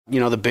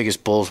the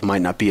biggest bulls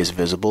might not be as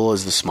visible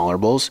as the smaller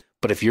bulls,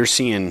 but if you're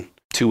seeing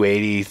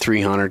 280,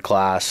 300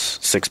 class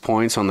 6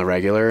 points on the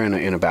regular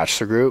in a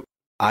bachelor group,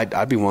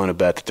 I'd be willing to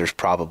bet that there's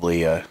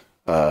probably a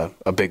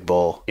big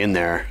bull in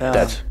there.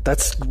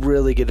 That's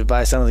really good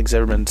advice. I don't think it's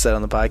ever been said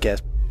on the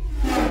podcast.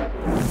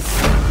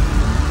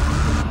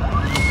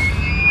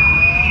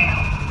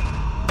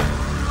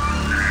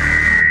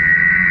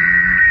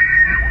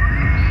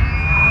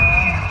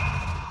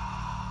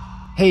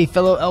 Hey,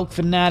 fellow elk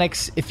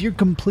fanatics, if you're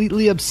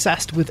completely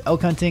obsessed with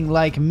elk hunting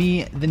like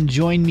me, then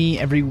join me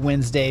every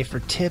Wednesday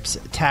for tips,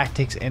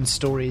 tactics, and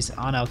stories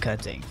on elk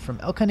hunting, from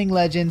elk hunting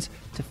legends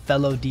to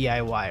fellow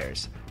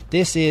DIYers.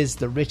 This is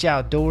the Rich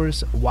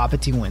Outdoors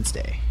Wapiti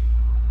Wednesday.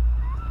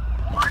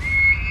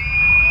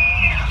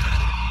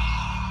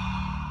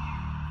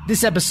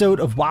 This episode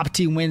of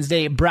Wapiti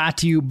Wednesday brought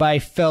to you by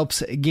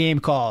Phelps Game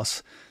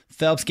Calls.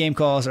 Phelps Game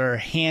Calls are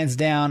hands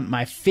down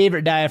my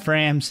favorite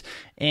diaphragms,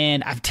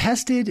 and I've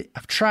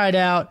tried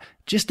out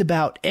just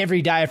about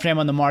every diaphragm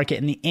on the market,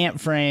 and the amp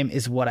frame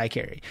is what I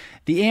carry.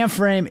 The amp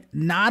frame,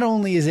 not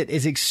only is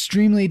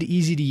extremely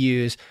easy to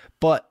use,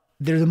 but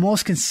they're the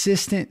most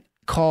consistent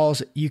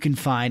calls you can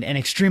find and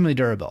extremely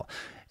durable.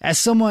 As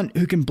someone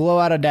who can blow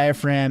out a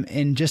diaphragm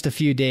in just a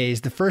few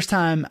days, the first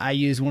time I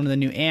used one of the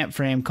new amp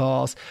frame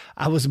calls,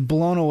 I was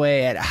blown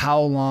away at how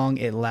long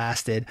it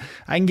lasted.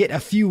 I can get a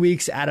few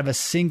weeks out of a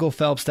single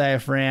Phelps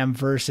diaphragm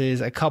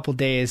versus a couple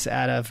days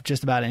out of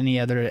just about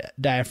any other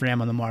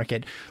diaphragm on the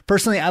market.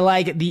 Personally, I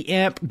like the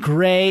amp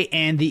gray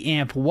and the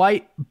amp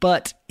white,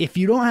 but if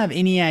you don't have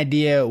any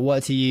idea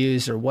what to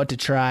use or what to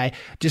try,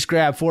 just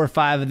grab 4 or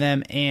 5 of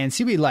them and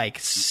see what you like.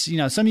 Some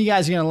of you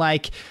guys are going to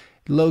like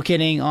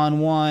locating on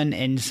one,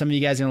 and some of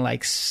you guys are going to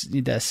like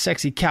the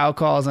sexy cow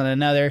calls on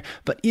another.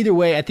 But either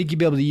way, I think you'll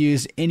be able to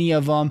use any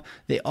of them.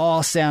 They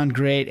all sound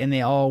great and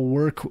they all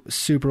work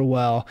super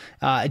well.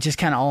 It's just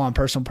kind of all on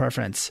personal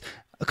preference.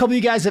 A couple of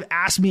you guys have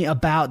asked me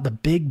about the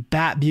big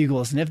bat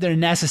bugles and if they're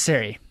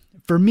necessary.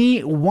 For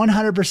me,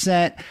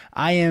 100%,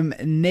 I am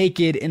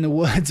naked in the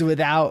woods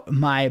without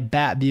my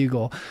bat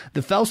bugle.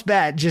 The Phelps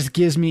bat just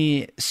gives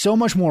me so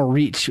much more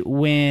reach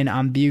when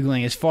I'm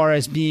bugling, as far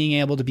as being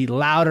able to be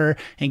louder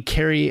and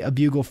carry a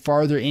bugle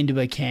farther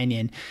into a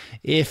canyon.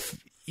 If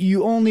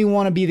you only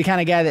want to be the kind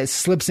of guy that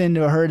slips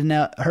into a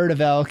herd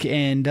of elk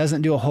and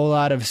doesn't do a whole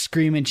lot of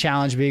screaming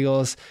challenge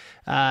bugles,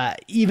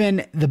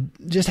 even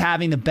just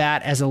having the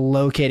bat as a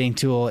locating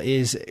tool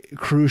is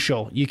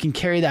crucial. You can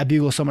carry that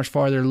bugle so much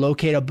farther,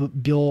 locate a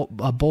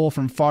bull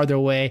from farther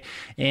away,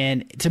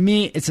 and to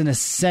me, it's an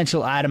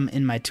essential item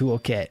in my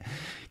toolkit.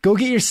 Go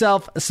get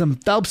yourself some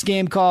Phelps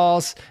game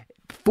calls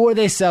before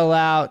they sell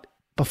out.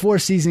 Before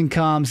season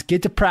comes,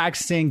 get to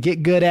practicing,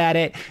 get good at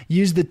it,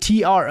 use the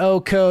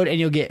TRO code, and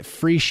you'll get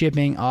free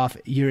shipping off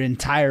your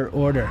entire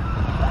order.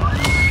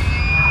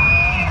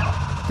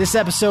 This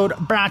episode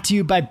brought to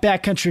you by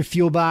Backcountry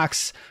Fuel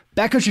Box.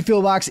 Backcountry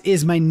Fuel Box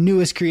is my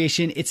newest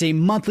creation. It's a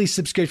monthly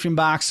subscription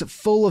box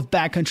full of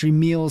backcountry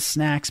meals,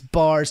 snacks,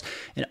 bars,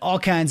 and all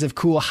kinds of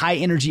cool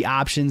high-energy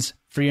options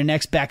for your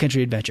next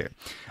backcountry adventure.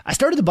 I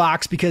started the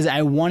box because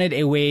I wanted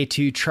a way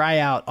to try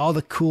out all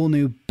the cool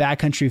new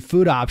backcountry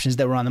food options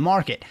that were on the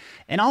market.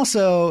 And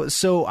also,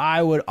 so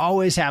I would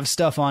always have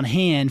stuff on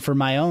hand for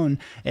my own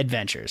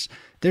adventures.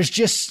 There's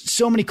just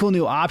so many cool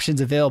new options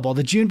available.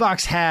 The June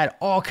box had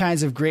all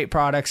kinds of great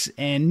products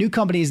and new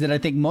companies that I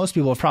think most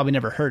people have probably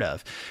never heard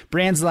of.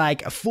 Brands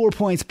like 4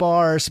 Points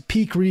Bars,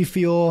 Peak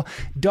Refuel,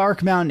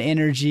 Dark Mountain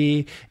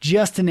Energy,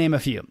 just to name a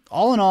few.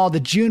 All in all,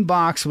 the June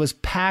box was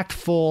packed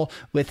full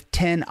with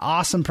 10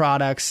 awesome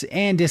products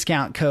and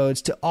discount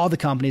codes to all the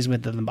companies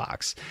within the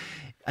box.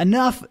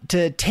 Enough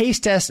to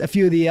taste test a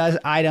few of the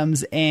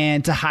items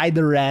and to hide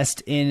the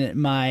rest in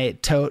my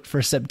tote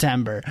for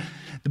September.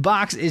 The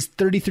box is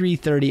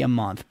 $33.30 a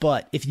month,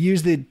 but if you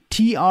use the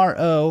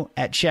TRO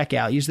at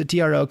checkout, use the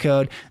TRO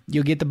code,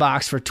 you'll get the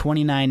box for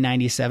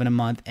 $29.97 a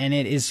month, and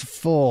it is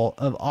full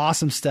of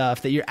awesome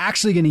stuff that you're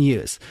actually going to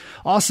use.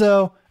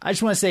 Also, I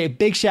just want to say a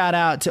big shout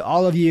out to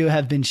all of you who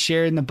have been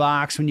sharing the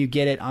box when you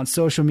get it on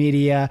social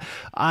media.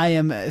 I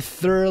am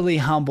thoroughly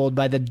humbled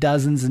by the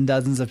dozens and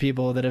dozens of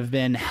people that have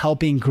been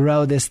helping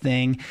grow this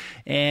thing,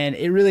 and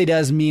it really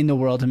does mean the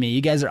world to me.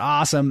 You guys are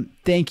awesome.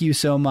 Thank you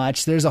so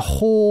much. There's a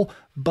whole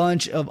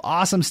bunch of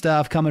awesome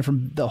stuff coming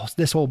from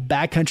this whole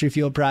backcountry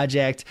field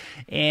project,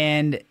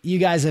 and you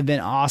guys have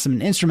been awesome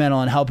and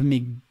instrumental in helping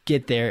me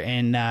get there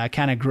and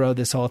kind of grow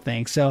this whole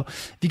thing. So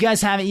if you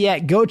guys haven't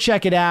yet, go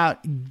check it out.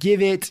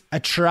 Give it a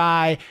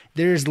try.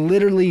 There's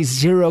literally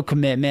zero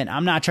commitment.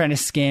 I'm not trying to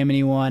scam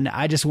anyone.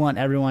 I just want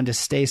everyone to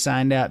stay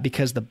signed up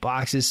because the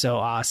box is so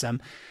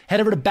awesome. Head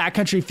over to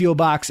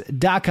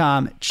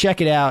backcountryfuelbox.com.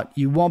 Check it out.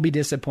 You won't be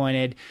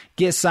disappointed.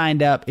 Get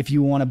signed up if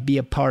you want to be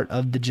a part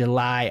of the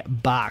July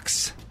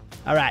box.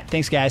 All right.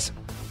 Thanks, guys.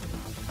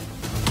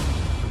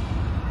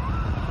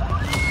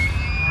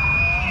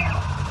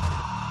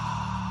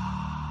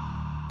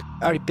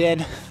 All right,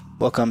 Ben.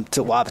 Welcome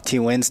to Wapiti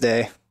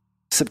Wednesday.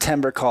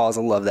 September calls.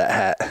 I love that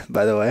hat,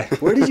 by the way.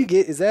 Where did you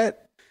get? Is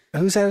that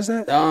whose hat is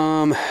that?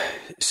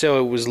 So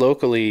it was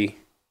locally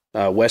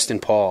Weston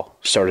Paul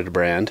started a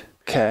brand.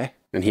 Okay.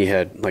 And he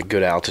had like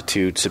good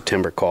altitude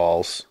September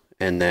calls.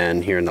 And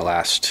then here in the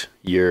last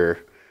year,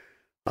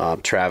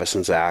 Travis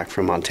and Zach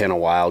from Montana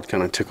Wild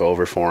kind of took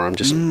over for him.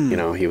 Just,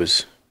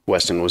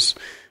 Weston was,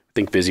 I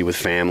think, busy with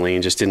family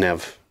and just didn't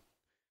have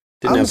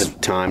the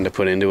time to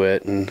put into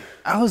it. And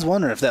I was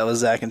wondering if that was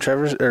Zach and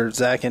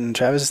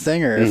Travis's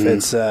thing, or if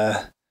it's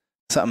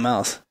something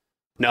else.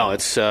 No,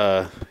 it's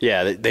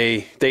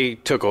they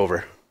took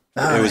over.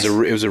 Oh,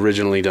 it was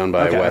originally done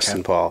by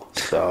Weston Paul.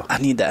 So I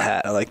need that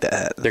hat. I like that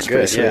hat. They're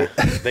good. Yeah,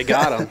 they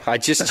got them. I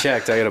just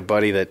checked. I got a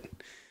buddy that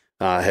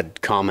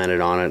had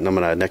commented on it,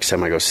 and next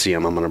time I go see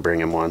him, I'm gonna bring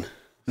him one.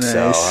 Nice.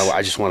 So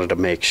I just wanted to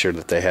make sure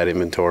that they had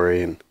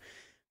inventory and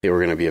they were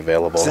going to be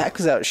available. Zach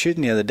was out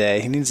shooting the other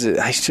day.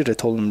 I should have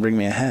told him to bring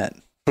me a hat.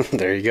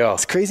 There you go.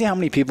 It's crazy how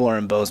many people are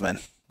in Bozeman.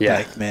 Yeah,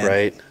 like, man.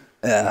 Right.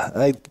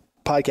 Yeah,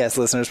 podcast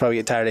listeners probably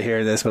get tired of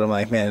hearing this, but I'm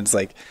like, man, it's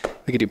like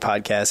we could do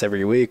podcasts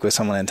every week with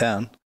someone in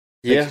town.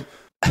 Yeah,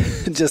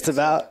 just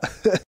about.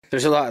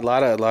 There's a lot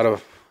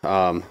of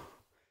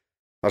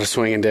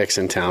swinging dicks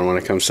in town when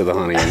it comes to the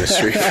hunting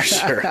industry for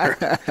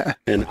sure.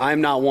 And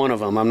I'm not one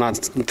of them. I'm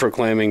not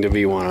proclaiming to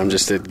be one. I'm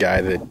just a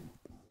guy that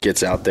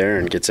gets out there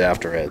and gets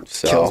after it.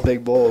 So kills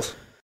big bulls.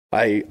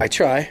 I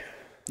try.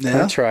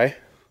 Yeah, I try.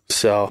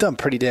 So done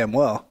pretty damn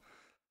well.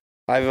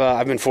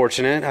 I've been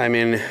fortunate. I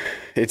mean,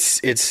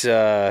 it's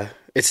not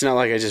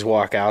like I just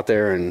walk out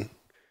there and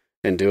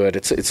do it.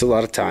 It's a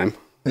lot of time.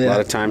 Yeah. A lot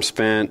of time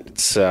spent.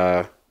 It's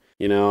I've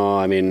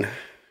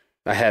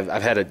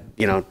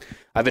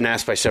been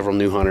asked by several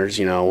new hunters,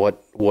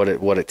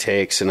 what it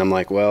takes, and I'm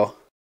like, well,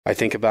 I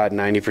think about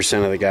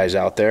 90% of the guys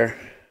out there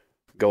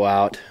go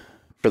out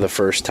for the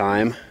first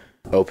time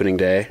opening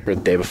day or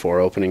the day before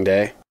opening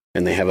day,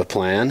 and they have a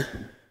plan,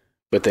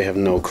 but they have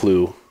no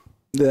clue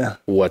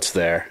what's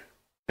there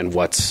and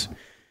what's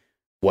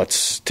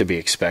to be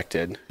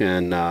expected.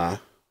 And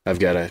I've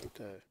got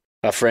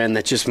a friend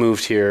that just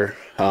moved here.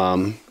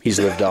 He's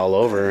lived all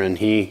over, and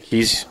he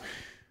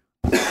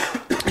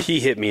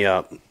hit me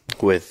up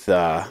with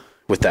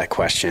that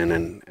question,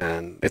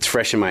 and it's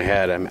fresh in my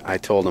head. I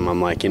told him,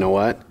 I'm like, you know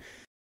what?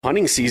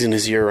 Hunting season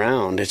is year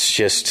round. It's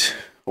just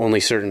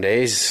only certain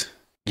days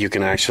you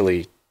can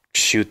actually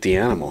shoot the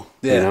animal.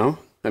 Yeah.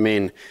 I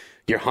mean,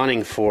 you're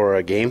hunting for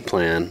a game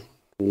plan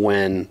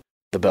when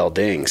the bell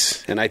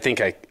dings. And I think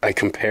I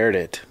compared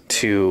it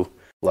to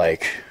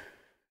like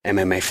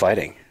MMA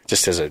fighting,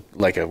 just as a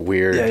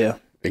weird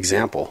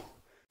example.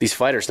 These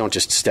fighters don't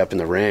just step in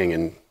the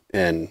ring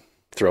and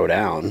throw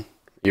down.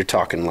 You're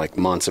talking like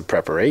months of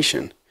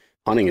preparation.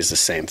 Hunting is the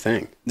same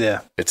thing.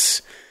 Yeah.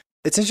 It's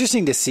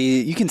interesting to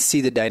see. You can see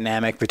the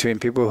dynamic between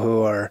people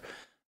who are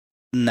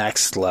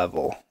next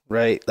level,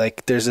 right?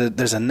 Like there's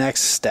a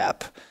next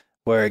step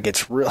where it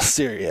gets real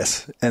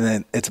serious, and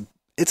then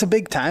it's a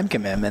big time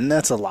commitment. And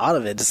that's a lot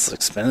of it. It's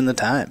like spending the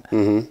time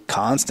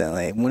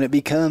constantly. When it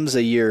becomes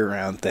a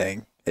year-round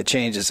thing, it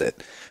changes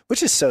it,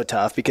 which is so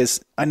tough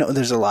because I know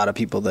there's a lot of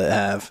people that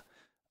have.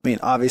 I mean,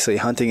 obviously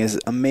hunting is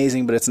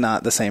amazing, but it's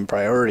not the same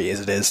priority as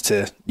it is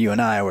to you and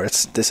I, where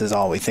this is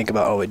all we think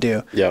about, all we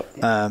do. Yep.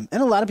 And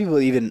a lot of people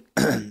even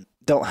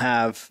don't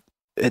have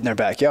it in their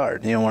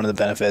backyard. One of the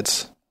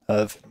benefits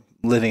of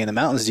living in the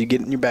mountains is you get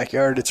in your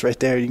backyard, it's right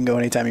there. You can go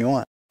anytime you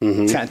want.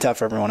 Mm-hmm. It's kind of tough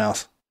for everyone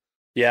else.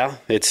 Yeah.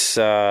 It's,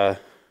 I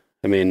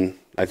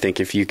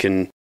think if you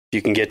can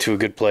get to a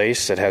good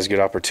place that has good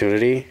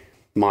opportunity,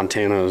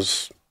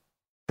 Montana's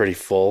pretty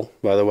full,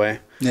 by the way.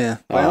 Yeah.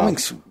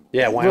 Wyoming's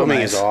Wyoming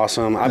nice. is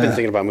awesome. I've been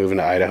thinking about moving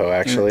to Idaho,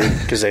 actually,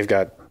 because they've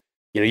got,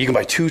 you can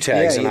buy 2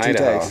 tags in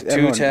Idaho.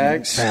 2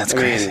 tags? That's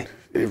crazy.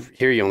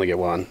 Here you only get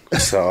 1.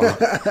 So,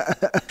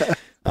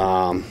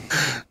 and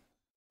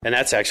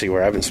that's actually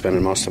where I've been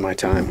spending most of my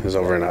time is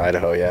over in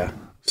Idaho, yeah.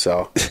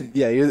 So.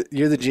 Yeah,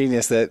 you're the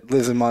genius that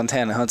lives in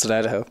Montana, hunts in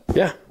Idaho.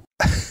 Yeah.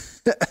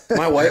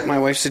 My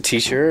wife's a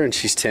teacher, and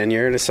she's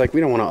tenured. It's like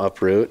we don't want to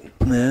uproot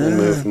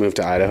and move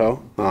to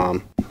Idaho,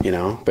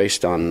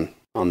 based on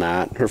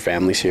that. Her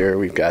family's here.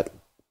 We've got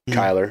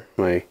Kyler.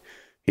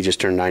 He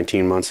just turned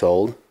 19 months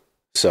old.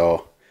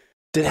 So,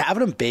 did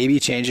having a baby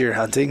change your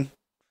hunting?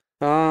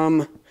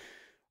 I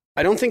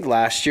don't think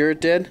last year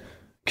it did,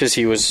 because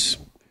he was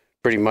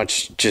pretty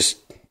much just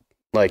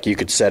like you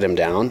could set him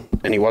down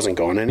and he wasn't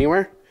going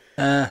anywhere.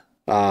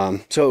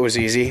 So it was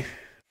easy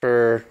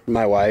for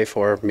my wife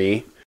or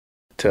me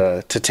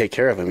to take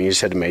care of him. You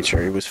just had to make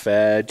sure he was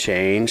fed,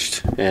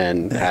 changed,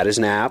 and had his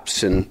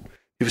naps, and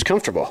he was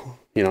comfortable.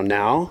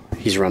 Now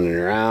he's running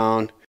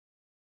around,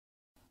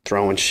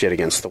 throwing shit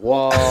against the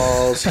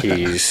walls.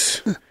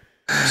 He's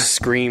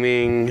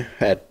screaming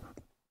at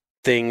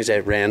things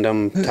at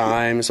random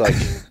times. Like,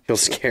 he'll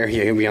scare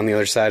you. He'll be on the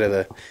other side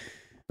of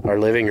our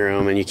living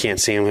room, and you can't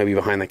see him. He'll be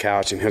behind the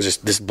couch, and he'll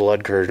just this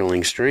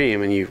blood-curdling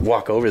scream, and you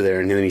walk over there,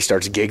 and then he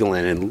starts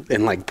giggling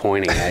and like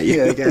pointing at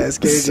you. Yeah, guys,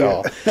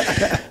 so,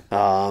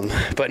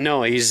 but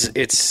no,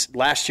 it's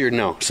last year.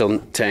 No. So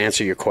to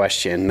answer your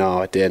question,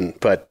 no, it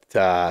didn't. But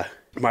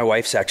my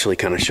wife's actually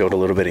kind of showed a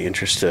little bit of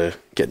interest to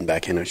getting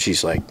back in it.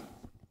 She's like,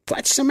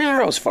 fletch some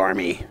arrows for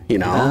me,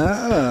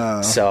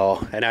 Oh.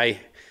 So, and I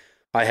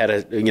I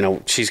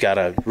had she's got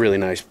a really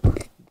nice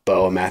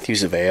bow, a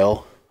Matthews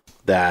Avail,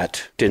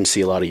 that didn't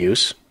see a lot of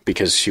use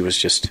because she was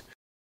just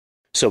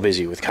so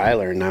busy with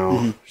Kyler.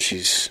 Now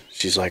she's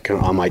like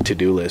on my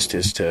to-do list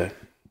is to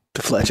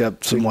fletch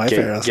up some wife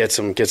arrows, get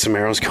some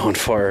arrows going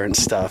for her and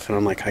stuff. And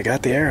I'm like, I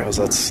got the arrows.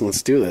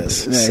 Let's do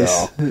this.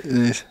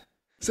 Nice.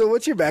 So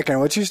what's your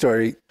background? What's your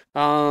story?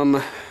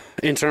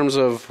 In terms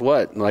of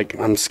what, like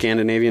I'm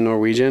Scandinavian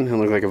Norwegian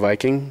and look like a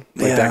Viking,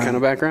 like that kind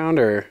of background,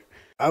 or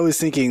I was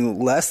thinking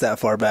less that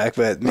far back,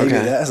 but maybe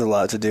that has a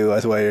lot to do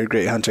with why you're a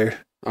great hunter.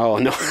 Oh,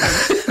 no.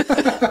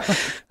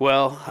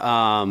 Well,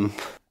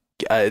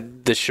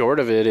 the short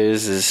of it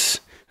is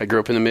I grew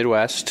up in the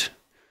Midwest.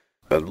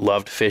 I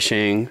loved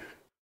fishing.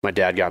 My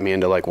dad got me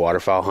into like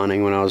waterfowl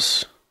hunting when I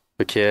was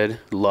a kid.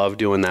 Loved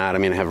doing that. I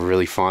mean, I have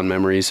really fond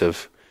memories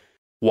of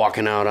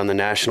walking out on the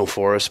national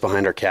forest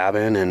behind our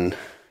cabin and,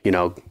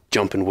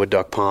 jumping wood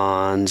duck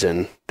ponds.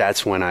 And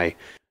that's when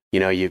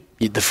you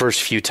the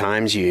first few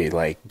times you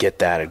like get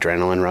that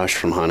adrenaline rush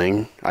from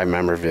hunting. I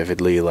remember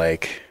vividly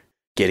like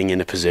getting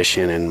into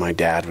position and my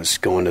dad was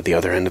going to the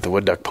other end of the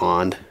wood duck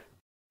pond,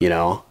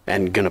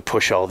 and going to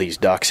push all these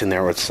ducks in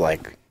there. It's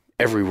like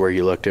everywhere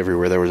you looked,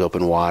 everywhere there was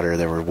open water,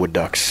 there were wood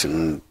ducks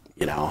and,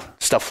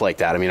 stuff like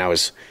that. I mean, I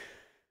was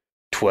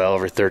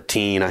 12 or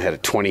 13. I had a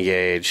 20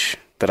 gauge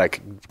that I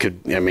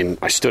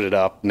I stood it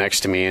up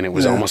next to me and it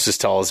was almost as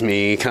tall as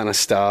me, kind of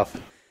stuff.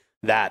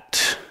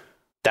 That's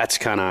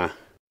kind of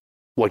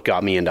what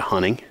got me into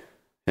hunting.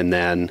 And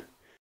then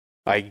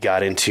I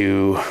got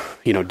into,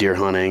 deer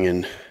hunting.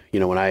 And,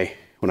 when I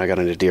got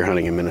into deer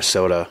hunting in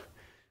Minnesota,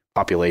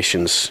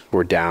 populations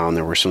were down.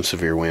 There were some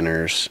severe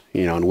winters,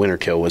 and winter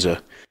kill was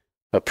a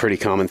pretty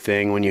common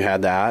thing when you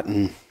had that.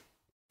 And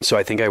so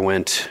I think I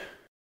went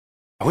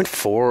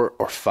 4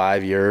 or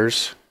 5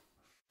 years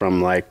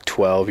from like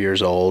 12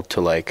 years old to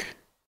like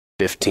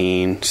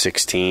 15,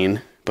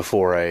 16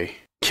 before I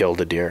killed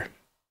a deer.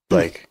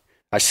 Like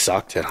I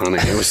sucked at hunting.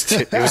 I was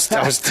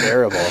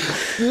terrible.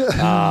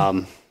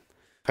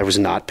 I was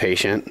not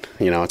patient.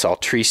 It's all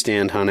tree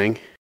stand hunting.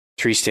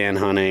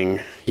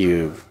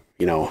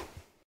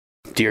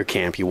 Deer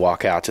camp, you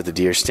walk out to the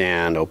deer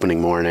stand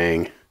opening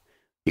morning,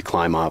 you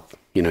climb up,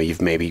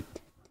 you've maybe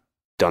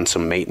done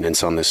some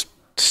maintenance on this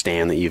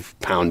stand that you've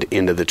pounded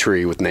into the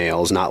tree with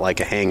nails, not like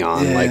a hang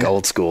on, like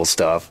old school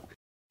stuff.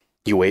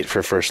 You wait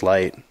for first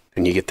light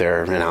and you get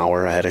there an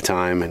hour ahead of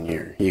time and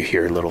you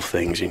hear little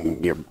things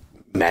and your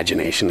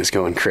imagination is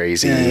going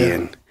crazy.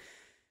 And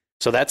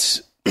so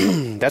that's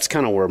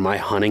kind of where my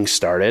hunting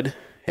started.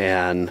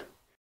 And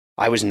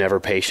I was never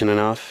patient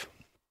enough.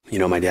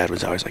 My dad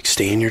was always like,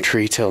 stay in your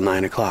tree till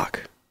 9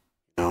 o'clock,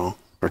 or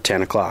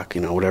 10 o'clock,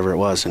 whatever it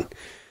was. And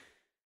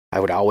I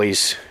would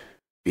always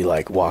be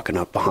like walking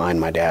up behind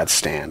my dad's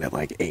stand at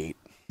like 8,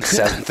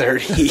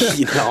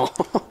 7:30,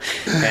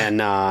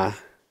 and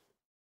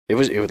it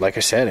was like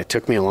I said, it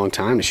took me a long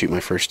time to shoot my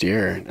first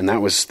deer. And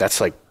that's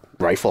like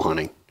rifle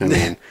hunting. I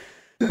mean,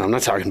 I'm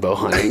not talking bow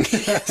hunting.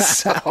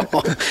 So,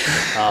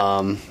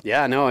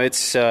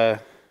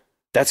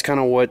 that's kind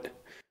of what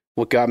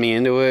got me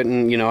into it.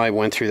 And, I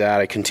went through that.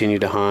 I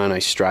continued to hunt. I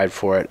strived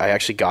for it. I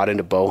actually got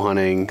into bow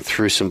hunting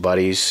through some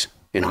buddies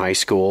in high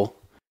school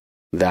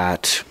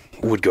that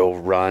would go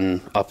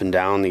run up and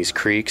down these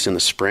creeks in the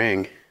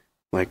spring.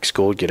 Like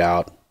school would get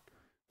out.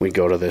 We'd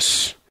go to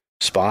this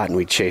spot and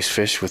we'd chase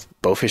fish with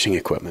bow fishing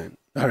equipment.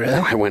 Oh, really?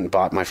 I went and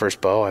bought my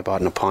first bow. I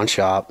bought in a pawn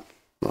shop,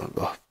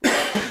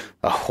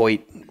 a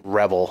Hoyt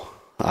Rebel,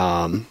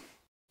 round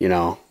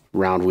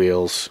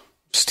wheels,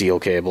 steel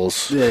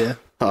cables. Yeah.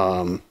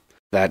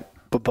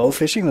 But bow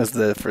fishing was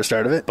the first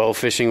start of it? Bow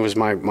fishing was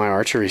my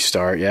archery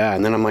start, yeah.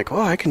 And then I'm like,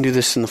 I can do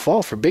this in the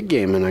fall for big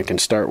game and I can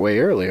start way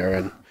earlier.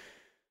 And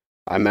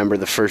I remember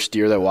the first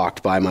deer that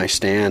walked by my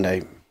stand,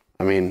 I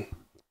mean,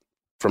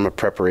 from a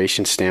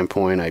preparation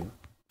standpoint, I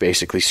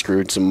basically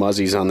screwed some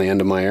muzzies on the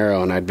end of my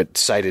arrow and I'd been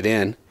sighted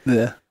in.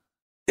 Yeah.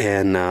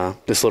 And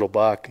this little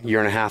buck, year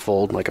and a half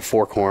old, like a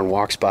fork horn,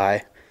 walks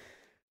by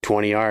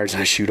 20 yards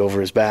and I shoot over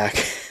his back.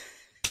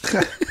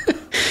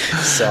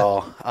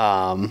 So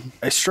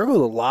I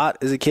struggled a lot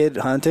as a kid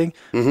hunting,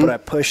 but I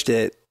pushed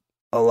it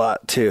a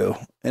lot too.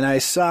 And I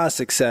saw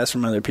success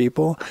from other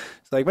people.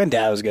 It's like my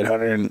dad was a good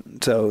hunter,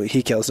 and so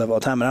he killed stuff all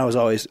the time. And I was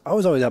always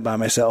out by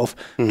myself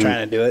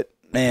trying to do it.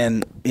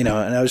 And and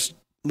I was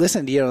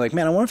listening to you, like,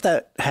 man, I wonder if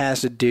that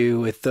has to do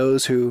with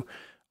those who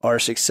are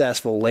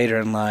successful later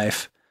in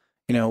life.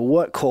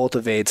 What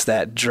cultivates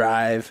that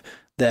drive,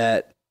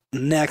 that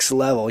next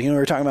level? We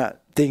were talking about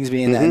things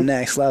being that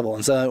next level,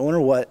 and so I wonder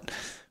what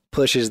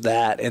pushes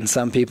that in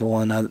some people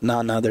and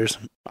not in others.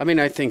 I mean,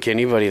 I think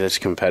anybody that's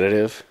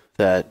competitive,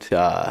 that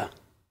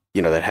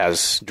that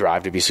has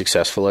drive to be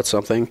successful at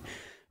something,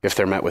 if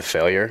they're met with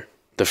failure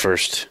the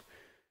first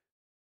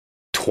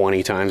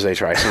 20 times they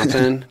try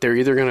something, they're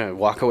either going to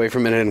walk away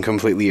from it and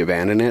completely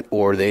abandon it,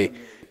 or they're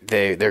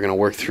going to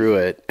work through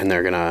it and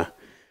they're going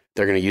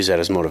to use that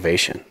as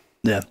motivation.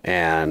 Yeah.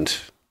 And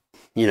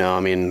I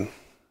mean,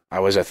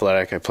 I was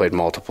athletic. I played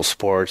multiple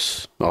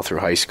sports all through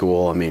high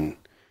school. I mean,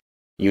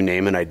 you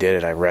name it, I did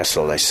it. I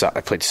wrestled. I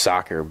played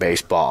soccer,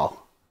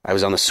 baseball, I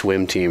was on the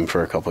swim team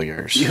for a couple of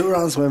years. You were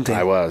on the swim team?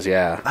 I was,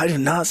 yeah. I did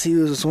not see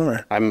you as a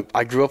swimmer.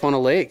 I grew up on a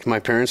lake. My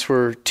parents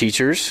were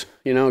teachers.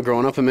 You know,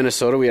 growing up in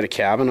Minnesota, we had a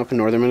cabin up in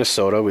northern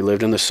Minnesota. We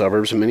lived in the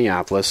suburbs of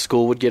Minneapolis.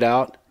 School would get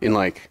out in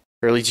like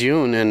early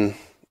June, and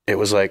it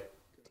was like,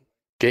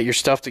 get your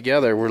stuff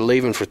together. We're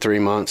leaving for 3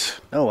 months.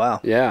 Oh,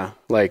 wow. Yeah.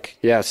 Like,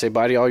 yeah, say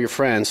bye to all your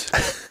friends.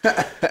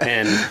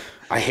 And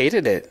I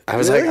hated it. I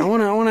was Really? like, I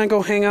want to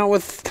go hang out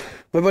with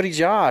my buddy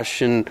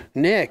Josh and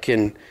Nick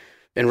and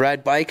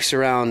ride bikes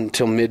around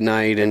till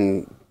midnight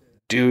and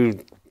do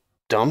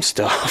dumb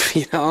stuff,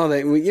 you know, all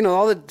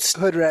the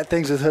Hood rat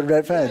things with hood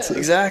rat friends.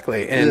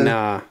 Exactly. And,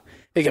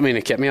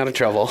 it kept me out of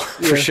trouble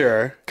for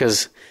sure.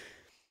 Cause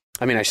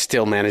I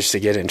still managed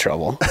to get in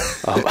trouble.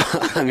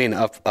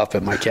 Up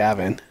at my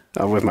cabin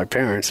with my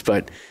parents,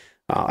 but,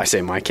 I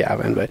say my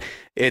cabin, but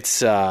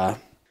it's, I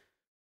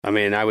had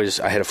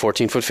a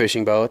 14-foot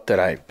fishing boat that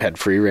I had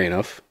free reign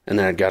of, and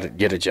then I'd got to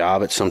get a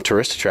job at some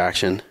tourist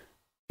attraction,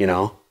 you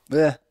know,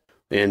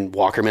 in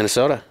Walker,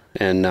 Minnesota.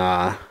 And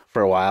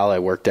for a while, I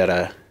worked at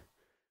a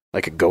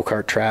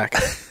go-kart track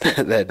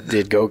that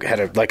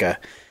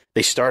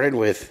they started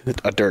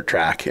with a dirt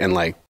track and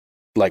like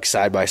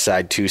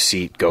side-by-side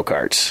 2-seat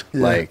go-karts,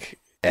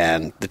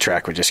 and the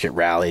track would just get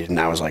rallied, and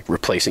I was like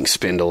replacing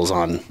spindles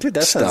on Dude,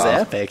 that stuff.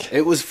 sounds epic.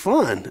 It was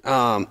fun.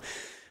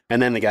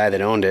 And then the guy that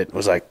owned it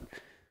was like,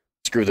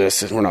 screw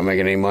this, we're not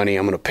making any money,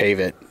 I'm going to pave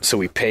it. So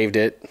we paved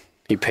it.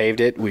 He paved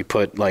it. We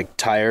put like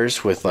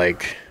tires with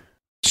like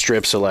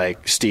strips of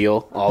like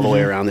steel all the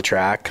way around the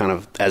track, kind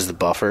of as the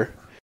buffer.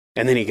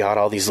 And then he got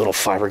all these little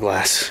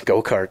fiberglass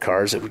go-kart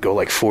cars that would go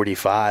like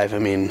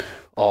 45.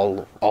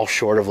 All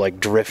short of like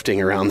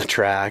drifting around the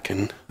track.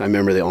 And I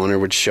remember the owner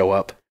would show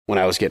up when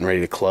I was getting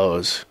ready to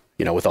close,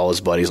 you know, with all his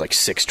buddies, like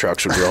 6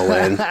 trucks would roll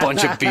in,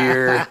 bunch of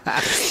beer.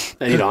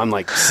 And, you know, I'm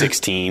like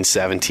 16,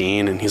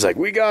 17, and he's like,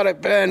 we got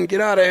it, Ben,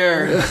 get out of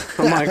here.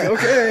 I'm like,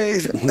 okay.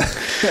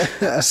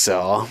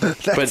 So,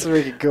 That's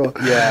really cool.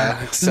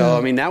 Yeah.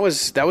 So, that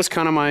was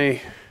kind of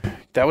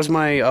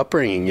my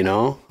upbringing, you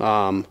know.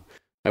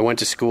 I went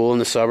to school in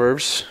the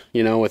suburbs,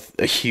 you know, with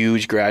a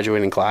huge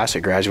graduating class. I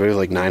graduated with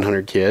like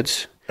 900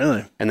 kids.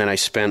 Really? And then I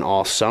spent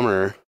all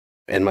summer,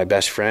 and my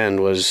best friend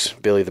was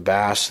Billy the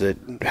Bass that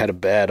had a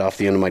bed off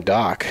the end of my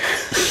dock.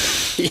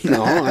 You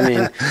know,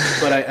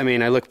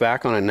 I look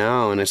back on it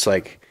now, and it's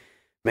like,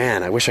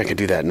 man, I wish I could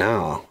do that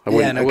now. I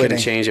wouldn't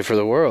change it for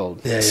the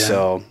world. Yeah.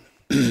 So,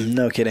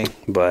 no kidding.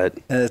 But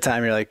at the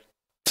time, you're like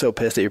so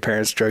pissed that your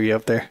parents drug you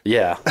up there.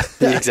 Yeah,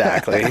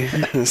 exactly.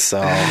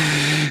 So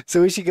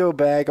we should go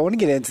back. I want to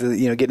get into,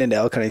 getting into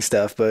elk hunting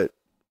stuff, but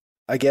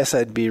I guess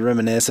I'd be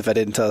remiss if I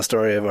didn't tell a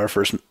story of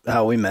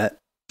how we met.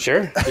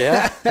 Sure.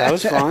 Yeah, that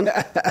was fun.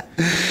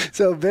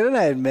 So Ben and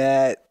I had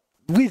met.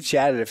 We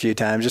chatted a few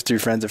times just through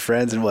friends of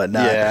friends and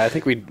whatnot. Yeah, I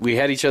think we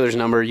had each other's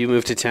number. You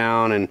moved to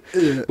town, and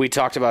we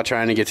talked about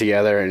trying to get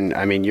together.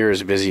 And you're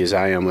as busy as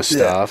I am with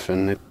stuff,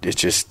 and it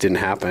just didn't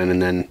happen.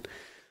 And then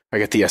I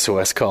got the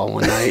SOS call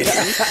one night.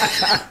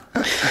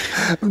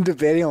 I'm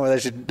debating on whether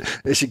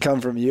it should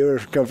come from you or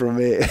come from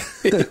me.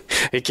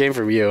 It came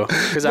from you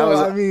because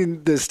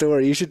the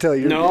story. You should tell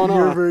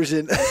your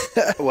version.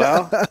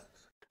 Well,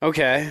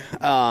 okay.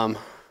 I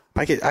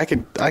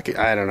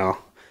don't know.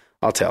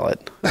 I'll tell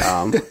it.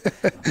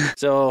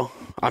 So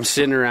I'm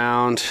sitting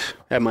around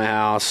at my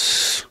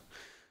house.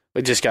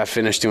 We just got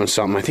finished doing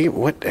something. I think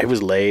it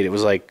was late.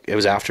 It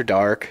was after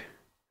dark,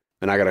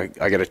 and I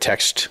got a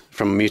text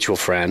from a mutual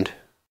friend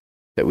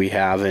that we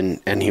have,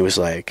 and he was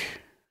like,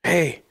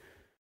 "Hey,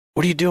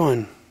 what are you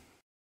doing?"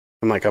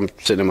 I'm like, "I'm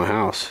sitting in my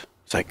house."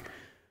 It's like,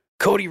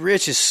 "Cody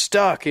Rich is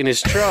stuck in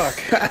his truck."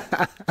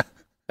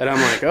 And I'm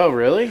like, "Oh,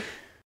 really?"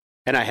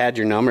 And I had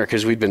your number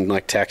because we'd been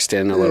like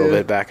texting a little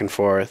bit back and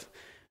forth.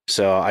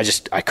 So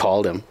I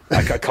called him.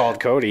 I called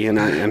Cody, and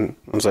I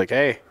was like,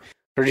 "Hey,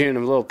 heard you in a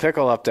little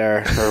pickle up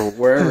there or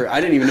wherever." I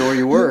didn't even know where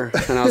you were,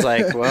 and I was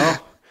like,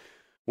 "Well,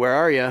 where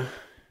are you?"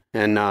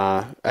 And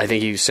I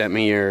think you sent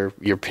me your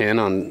pin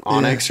on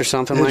Onyx or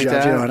something like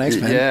that. Onyx,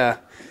 man. Yeah.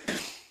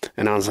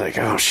 And I was like,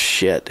 "Oh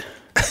shit."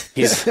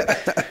 He's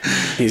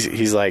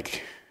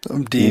like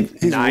I'm deep.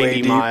 He's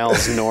 90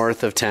 miles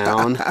north of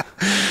town.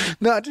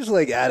 Not just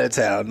like out of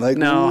town,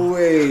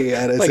 way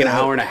out of town. Like an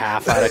hour and a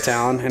half out of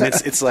town, and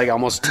it's like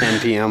almost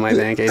 10 p.m. I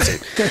think.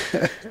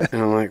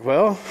 And I'm like,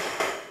 well,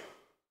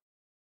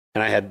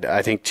 and I had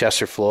I think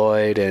Chester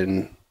Floyd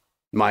and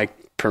Mike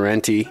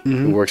Parenti,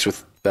 who works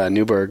with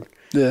Newberg.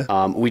 Yeah.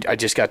 I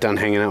just got done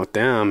hanging out with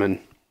them, and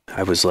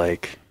I was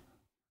like,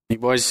 "You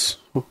boys,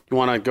 you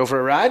want to go for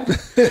a ride?"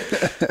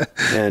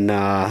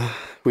 And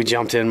we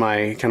jumped in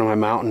my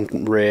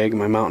mountain rig,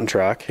 my mountain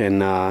truck,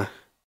 and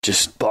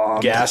just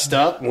bombed. Gassed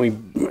up.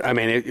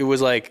 It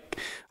was like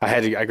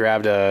I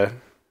grabbed a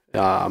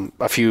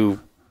few,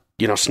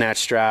 snatch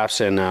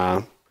straps and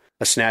a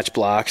snatch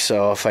block.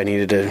 So if I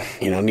needed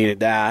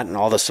that and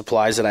all the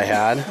supplies that I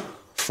had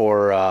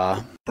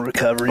for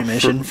recovery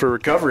mission for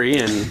recovery,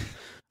 and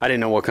I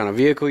didn't know what kind of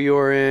vehicle you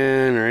were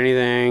in or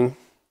anything.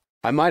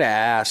 I might have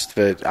asked,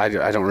 but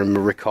I don't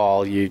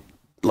recall you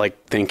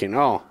like thinking,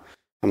 oh.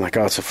 I'm like,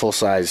 oh, it's a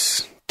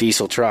full-size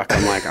diesel truck.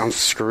 I'm like, I'm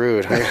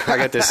screwed. I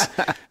got this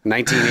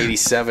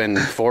 1987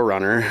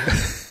 4Runner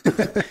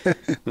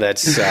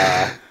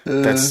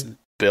that's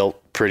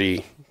built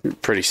pretty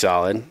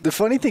solid. The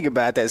funny thing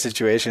about that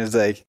situation is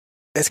like,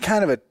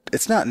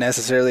 it's not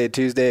necessarily a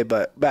Tuesday,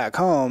 but back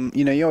home,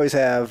 you know, you always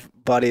have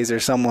buddies or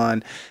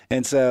someone.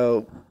 And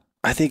so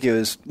I think it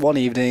was one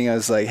evening I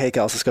was like, hey,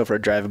 Kels, let's go for a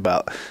drive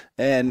about,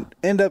 and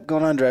end up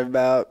going on a drive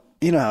about.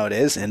 You know how it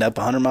is, end up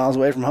 100 miles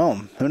away from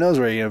home. Who knows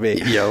where you're going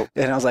to be? Yep.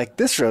 And I was like,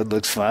 this road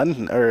looks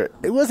fun. Or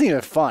it wasn't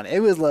even fun. It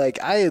was like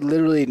I had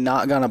literally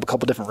not gone up a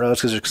couple different roads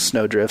because there's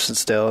snow drifts and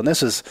still. And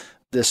this was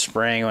this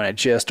spring when it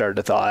just started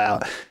to thaw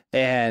out.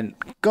 And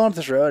going up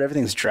this road,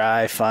 everything's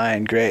dry,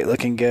 fine, great,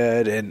 looking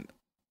good. And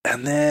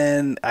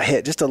then I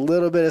hit just a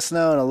little bit of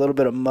snow and a little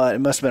bit of mud. It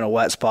must have been a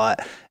wet spot.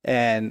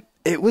 And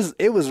it was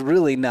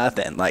really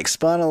nothing. Like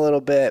spun a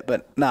little bit,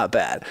 but not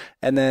bad.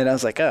 And then I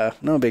was like, oh,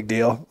 no big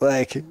deal.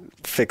 Like,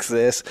 fix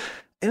this.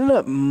 Ended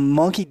up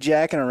monkey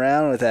jacking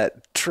around with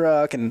that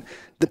truck. And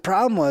the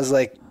problem was,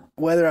 like,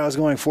 whether I was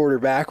going forward or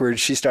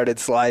backwards, she started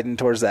sliding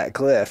towards that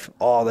cliff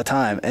all the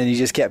time. And you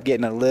just kept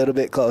getting a little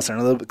bit closer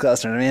and a little bit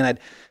closer. And I mean,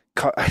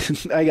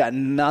 I got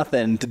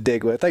nothing to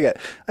dig with. I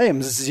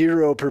am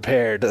zero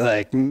prepared.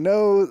 Like,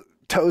 no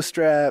toe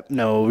strap,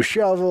 no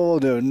shovel,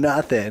 no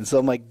nothing. So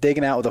I'm like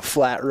digging out with a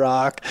flat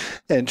rock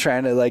and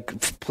trying to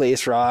like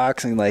place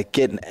rocks and like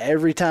getting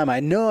every time. I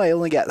know I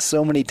only got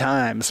so many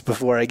times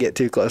before I get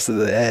too close to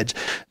the edge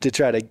to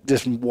try to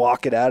just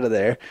walk it out of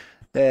there,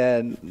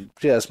 and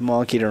just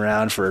monkeyed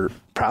around for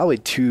probably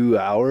 2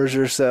 hours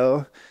or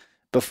so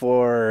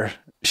before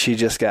she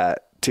just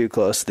got too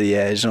close to the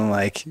edge. And I'm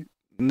like,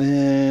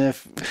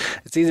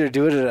 it's either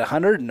do it at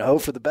 100 and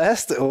hope for the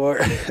best, or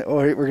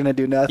we're gonna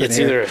do nothing. It's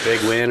here. either a big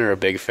win or a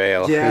big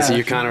fail. Yeah. So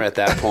you're kind of at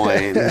that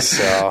point.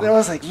 So and I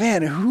was like,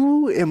 man,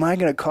 who am I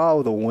gonna call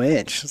with a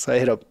winch? So I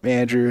hit up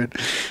Andrew,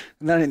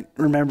 and then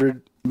I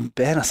remembered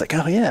Ben. I was like,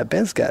 oh yeah,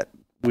 Ben's got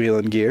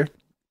wheeling gear.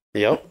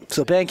 Yep.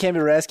 So Ben came to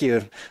the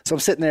rescue. So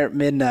I'm sitting there at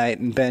midnight,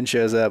 and Ben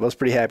shows up. I was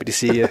pretty happy to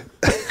see you.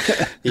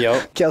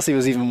 Yep. Kelsey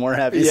was even more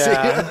happy to see you.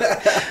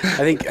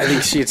 I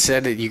think she had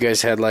said that you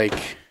guys had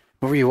like,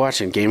 what were you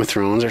watching? Game of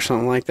Thrones or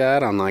something like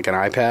that on like an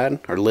iPad,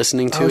 or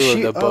listening to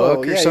the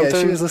book or something? Yeah,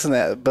 she was listening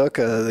to that book,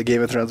 the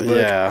Game of Thrones book.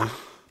 Yeah.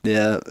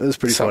 Yeah, it was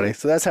pretty funny.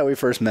 So that's how we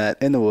first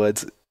met, in the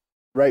woods.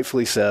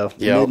 Rightfully so.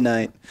 Yep.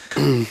 Midnight.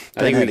 I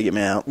think had to get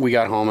me out. We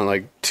got home at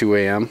like 2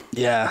 a.m.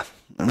 Yeah.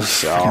 It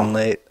was fucking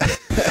late.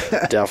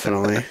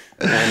 Definitely.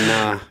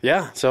 And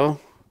so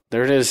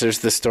there it is. There's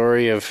the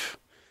story of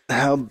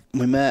how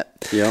we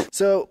met. Yep.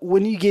 So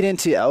when you get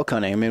into elk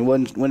hunting, I mean,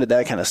 when did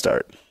that kind of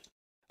start?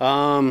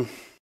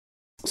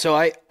 So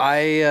I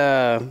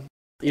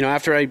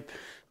after I,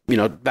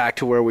 back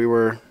to where we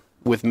were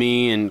with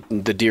me and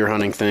the deer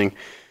hunting thing.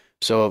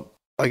 So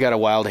I got a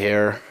wild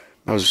hair.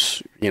 I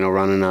was,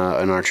 running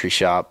an archery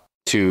shop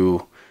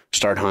to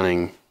start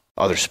hunting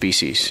other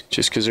species,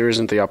 just because there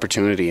isn't the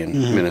opportunity in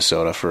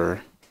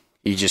Minnesota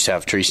you just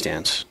have tree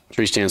stands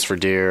for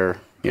deer.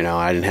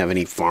 I didn't have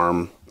any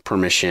farm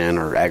permission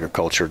or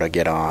agriculture to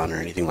get on or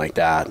anything like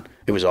that.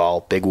 It was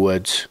all big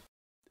woods.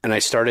 And I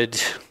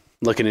started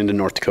looking into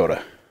North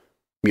Dakota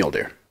mule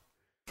deer.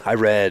 I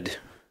read,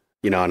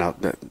 now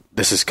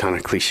this is kind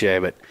of cliche,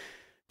 but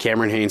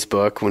Cameron Hanes'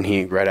 book,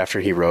 right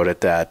after he wrote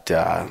it, that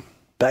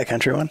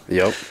backcountry one.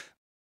 Yep.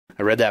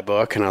 I read that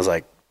book and I was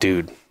like,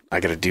 dude, I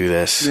got to do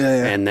this.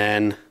 Yeah. And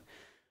then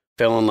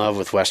fell in love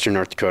with Western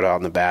North Dakota out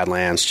in the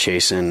Badlands,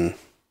 chasing,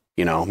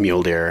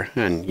 mule deer.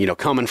 And,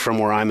 coming from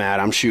where I'm at,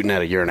 I'm shooting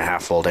at a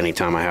 1.5-year-old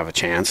anytime I have a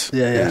chance.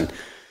 Yeah. In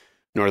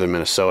northern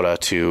Minnesota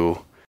to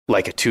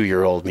like a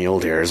 2-year-old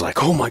mule deer is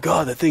like, oh my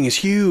God, that thing is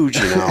huge.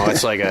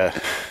 It's like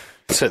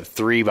it's a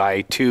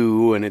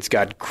 3x2 and it's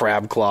got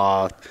crab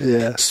claw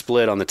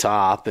split on the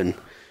top. And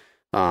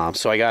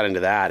so I got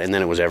into that, and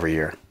then it was every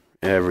year.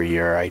 Every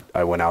year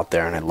I went out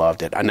there and I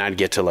loved it. And I'd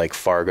get to like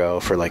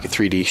Fargo for like a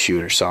 3D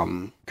shoot or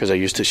something, because I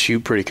used to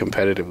shoot pretty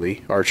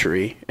competitively,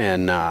 archery.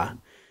 And I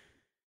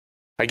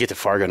get to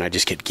Fargo and I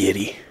just get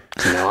giddy.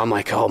 I'm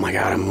like, oh my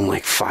God, I'm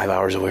like 5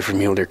 hours away from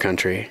mule deer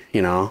country.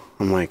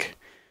 I'm like,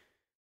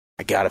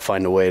 I got to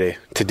find a way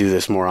to do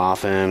this more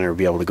often, or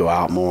be able to go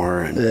out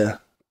more. And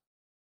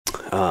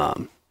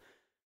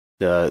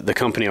the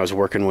company I was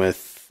working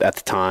with at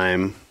the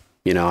time,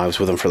 I was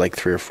with them for like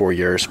 3 or 4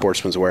 years,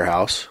 Sportsman's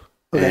Warehouse.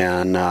 Okay.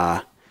 And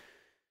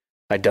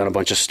I'd done a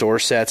bunch of store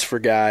sets for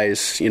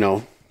guys,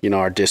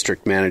 our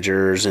district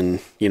managers, and,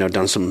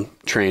 done some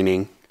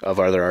training of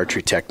other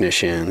archery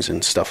technicians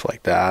and stuff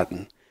like that.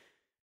 And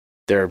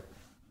they're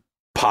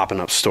popping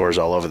up stores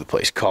all over the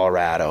place.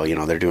 Colorado,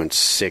 they're doing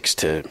 6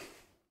 to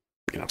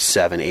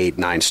 7, 8,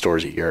 9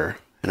 stores a year.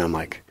 And I'm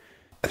like,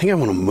 I think I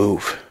want to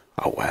move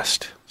out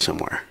west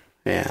somewhere.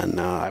 And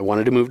I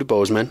wanted to move to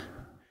Bozeman.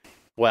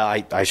 Well,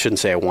 I shouldn't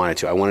say I wanted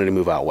to. I wanted to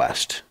move out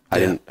west.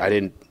 Yeah.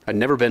 I'd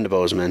never been to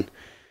Bozeman,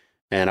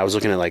 and I was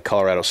looking at like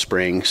Colorado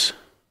Springs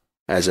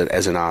as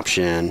an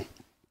option.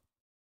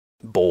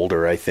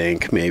 Boulder, I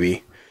think,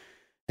 maybe.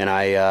 And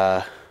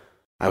I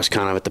I was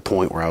kind of at the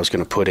point where I was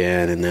going to put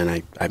in, and then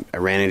I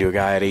ran into a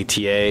guy at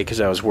ATA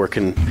because I was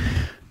working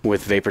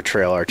with Vapor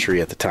Trail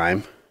Archery at the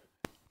time,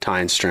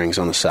 tying strings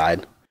on the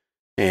side.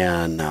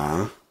 And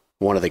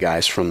one of the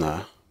guys from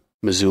the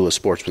Missoula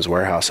Sportsman's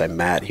Warehouse I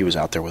met, he was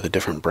out there with a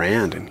different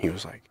brand, and he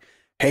was like,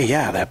 hey,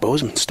 yeah, that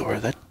Bozeman store,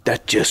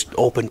 that just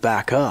opened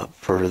back up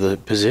for the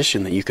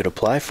position that you could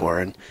apply for.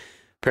 And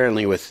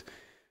apparently with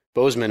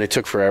Bozeman, it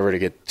took forever to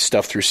get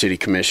stuff through city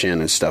commission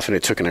and stuff, and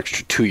it took an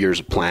extra 2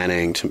 years of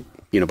planning to,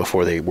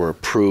 before they were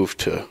approved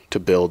to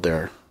build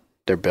their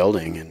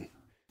building. And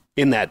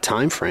in that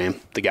time frame,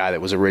 the guy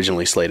that was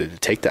originally slated to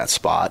take that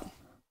spot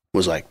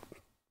was like,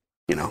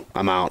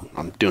 I'm out,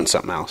 I'm doing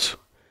something else.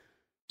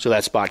 So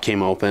that spot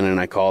came open, and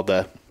I called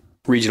the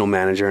regional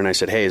manager and I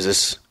said, hey, is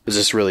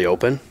this really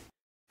open?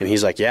 And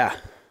he's like, yeah.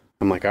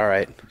 I'm like, all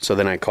right. So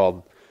then I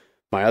called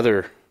my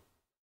other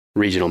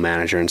regional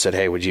manager and said,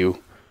 hey, would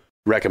you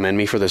recommend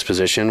me for this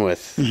position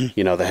with,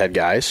 the head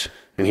guys?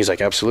 And he's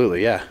like,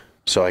 absolutely, yeah.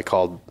 So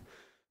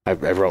I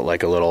wrote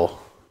like a little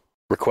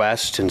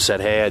request and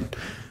said, hey,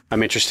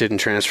 I'm interested in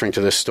transferring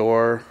to this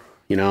store.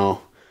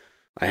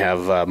 I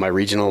have my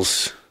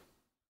regional's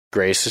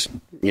grace,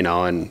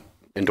 and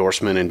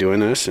endorsement in doing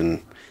this.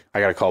 And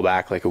I got a call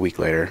back like a week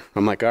later.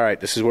 I'm like, all right,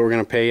 this is what we're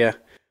going to pay you.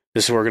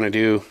 This is what we're going to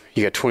do.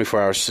 You got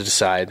 24 hours to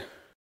decide,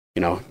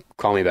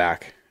 call me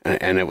back.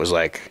 And it was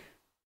like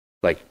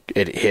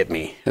it hit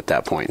me at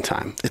that point in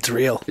time. It's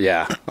real.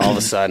 Yeah. All of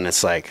a sudden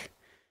it's like,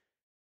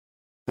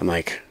 I'm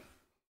like,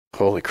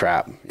 holy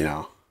crap,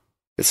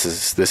 this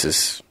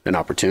is an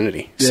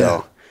opportunity. Yeah.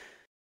 So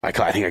I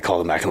think I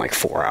called him back in like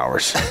 4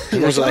 hours.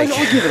 It was like,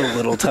 I'll give it a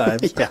little time.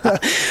 Yeah.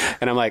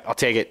 And I'm like, I'll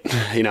take it,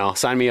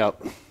 sign me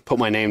up, put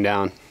my name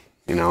down,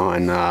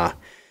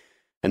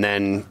 and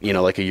then,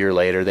 like a year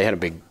later, they had a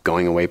big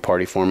going away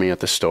party for me at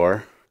the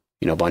store.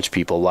 A bunch of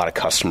people, a lot of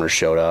customers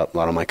showed up. A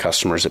lot of my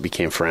customers that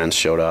became friends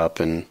showed up,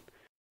 and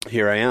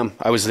here I am.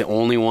 I was the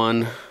only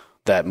one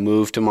that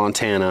moved to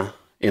Montana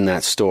in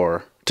that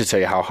store, to tell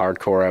you how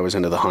hardcore I was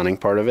into the hunting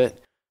part of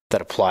it,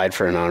 that applied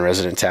for a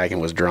non-resident tag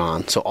and was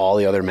drawn. So all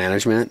the other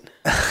management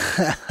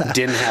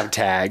didn't have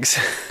tags.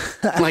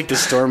 Like the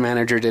store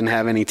manager didn't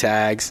have any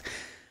tags.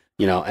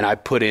 And I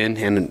put in,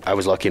 and I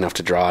was lucky enough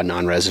to draw a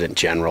non-resident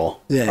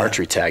general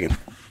archery tag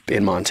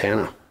in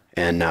Montana.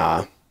 And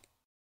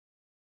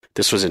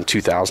this was in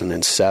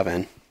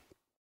 2007.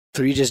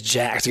 So you just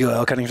jacked to go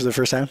elk hunting for the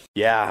first time?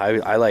 Yeah,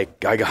 I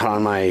got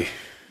on my,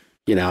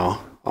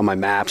 on my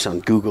maps on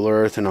Google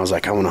Earth, and I was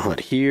like, I want to hunt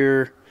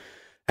here.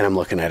 And I'm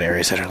looking at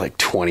areas that are like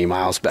 20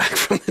 miles back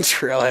from the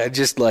trailhead,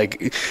 just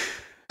like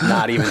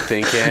not even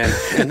thinking.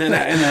 And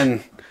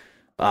then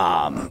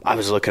I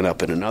was looking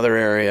up in another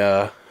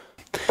area.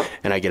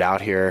 And I get out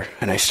here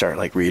and I start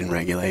like reading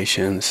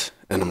regulations,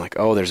 and I'm like,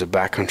 oh, there's a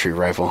backcountry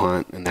rifle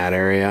hunt in that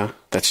area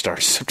that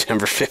starts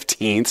September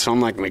 15th. So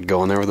I'm like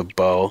going there with a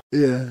bow.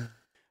 Yeah.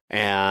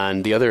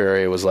 And the other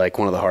area was like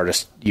one of the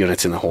hardest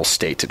units in the whole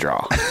state to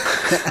draw.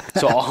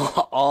 So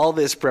all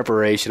this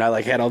preparation, I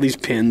like had all these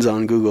pins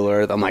on Google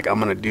Earth. I'm like, I'm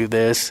going to do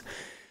this.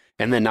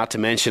 And then not to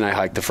mention, I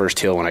hiked the first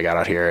hill when I got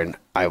out here, and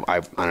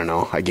I don't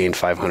know, I gained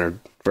 500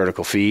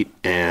 vertical feet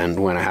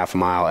and went a half a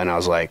mile, and I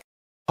was like,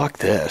 fuck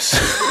this.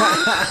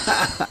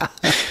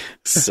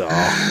 So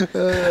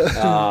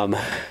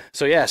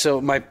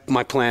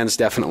my plans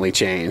definitely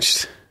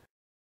changed.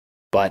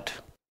 But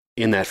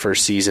in that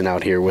first season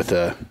out here with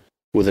a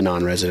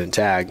non-resident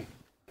tag,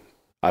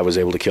 I was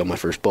able to kill my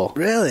first bull.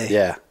 Really?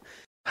 Yeah.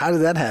 How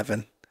did that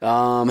happen?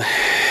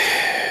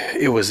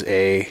 It was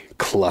a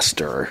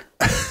cluster.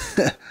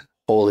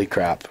 Holy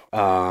crap.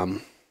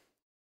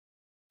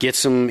 Get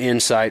some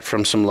insight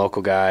from some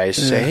local guys.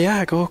 Yeah. Say,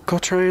 yeah, go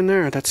try in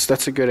there.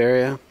 That's a good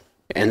area.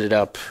 Ended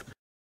up,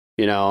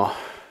 I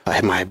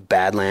had my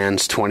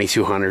Badlands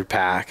 2200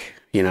 pack,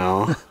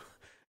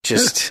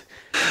 just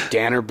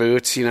Danner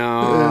boots,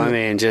 I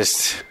mean,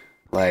 just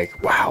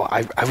like, wow,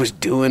 I was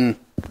doing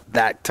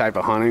that type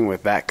of hunting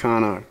with that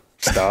kind of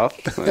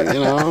stuff,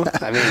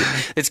 I mean,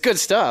 it's good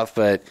stuff,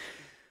 but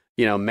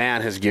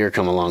man, has gear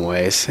come a long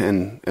ways,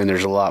 and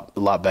there's a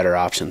lot better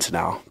options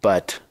now.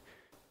 But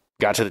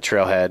got to the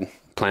trailhead,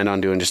 planned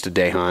on doing just a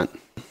day hunt,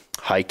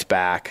 hiked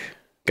back,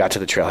 got to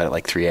the trailhead at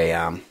like 3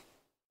 a.m.,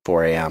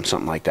 4 a.m.,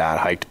 something like that,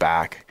 hiked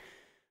back,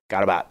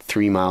 got about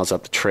 3 miles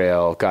up the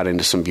trail, got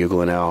into some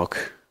bugling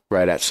elk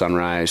right at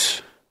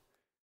sunrise.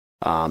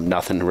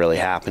 Nothing really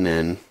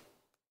happening.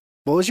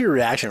 What was your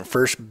reaction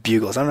first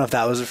bugles? I don't know if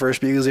that was the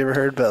first bugles you ever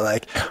heard, but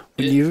like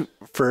when you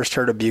first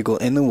heard a bugle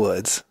in the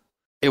woods.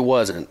 It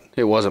wasn't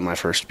my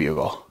first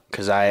bugle,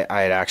 because I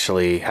had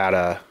actually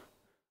had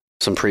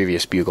some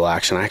previous bugle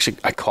action.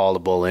 I called a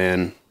bull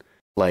in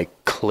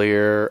like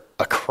clear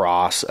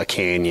across a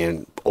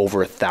canyon over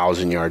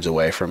 1,000 yards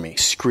away from me,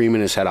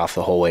 screaming his head off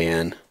the whole way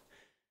in.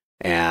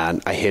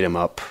 And I hit him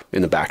up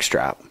in the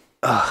backstrap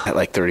at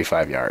like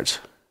 35 yards,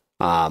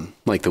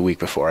 like the week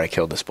before I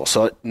killed this bull.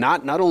 So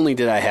not only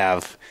did I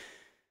have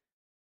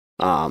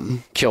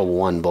killed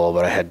one bull,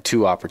 but I had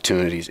two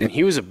opportunities. And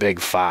he was a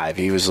big 5.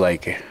 He was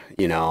like,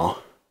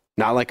 not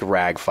like a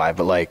rag 5,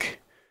 but like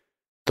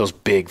those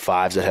big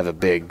 5s that have a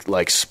big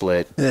like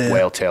split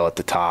whale tail at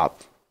the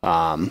top.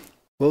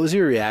 What was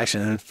your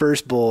reaction in the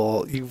first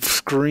bull? You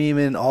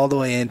screaming all the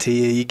way into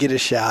you. You get a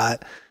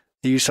shot.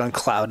 You're just on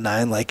cloud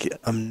 9. Like,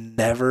 I'm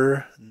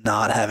never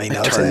not having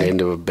no turned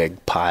into a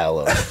big pile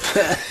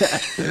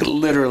of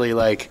literally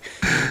like,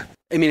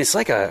 I mean, it's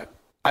like I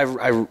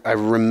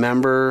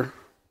remember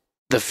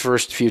the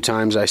first few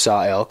times I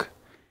saw elk,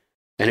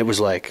 and it was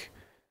like,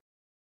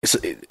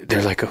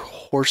 they're like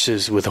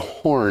horses with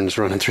horns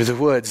running through the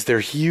woods. They're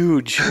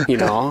huge, you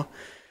know.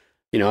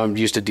 I'm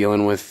used to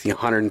dealing with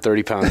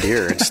 130-pound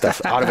deer and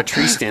stuff out of a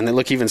tree stand. They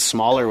look even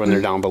smaller when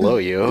they're down below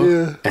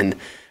you, and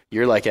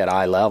you're like at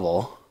eye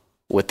level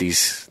with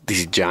these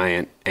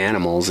giant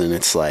animals, and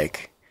it's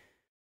like,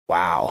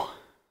 wow.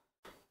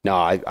 No,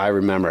 I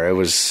remember it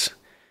was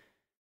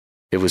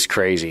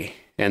crazy,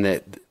 and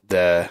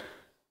the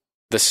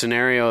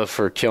scenario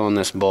for killing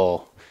this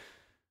bull,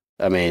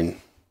 I mean,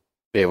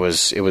 it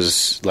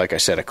was like I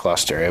said, a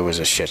cluster. It was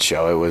a shit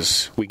show.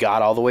 We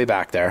got all the way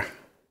back there.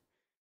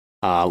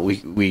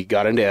 We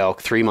got into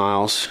elk 3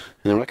 miles,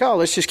 and they're like, oh,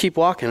 let's just keep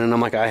walking. And I'm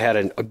like, I had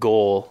a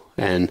goal,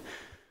 and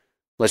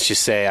let's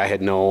just say I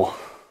didn't know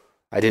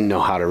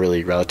how to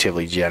really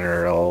relatively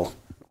general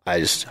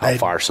how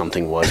far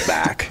something was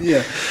back.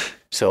 Yeah.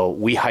 So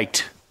we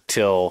hiked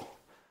till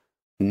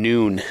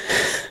noon,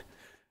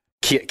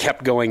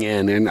 kept going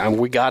in, and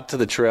we got to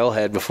the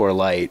trailhead before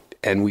light,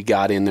 and we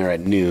got in there at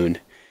noon,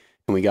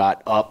 and we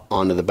got up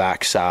onto the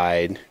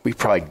backside. We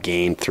probably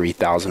gained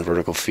 3,000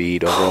 vertical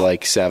feet over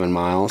like 7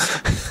 miles.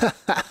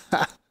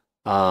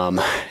 And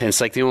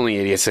it's like the only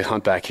idiots that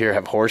hunt back here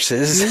have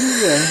horses.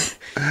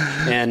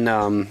 Yeah.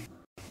 And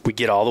we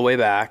get all the way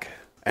back,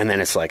 and then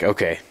it's like,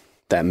 okay,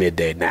 that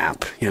midday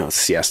nap, it's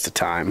siesta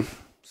time.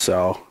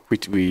 So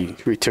we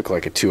took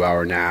like a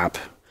 2-hour nap.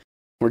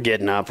 We're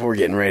getting up, we're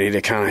getting ready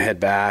to kind of head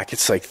back.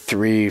 It's like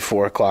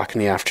 3-4 o'clock in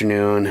the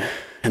afternoon,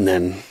 and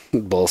then the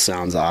bull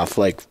sounds off,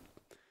 like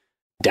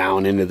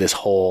down into this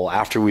hole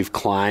after we've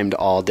climbed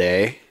all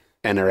day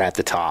and are at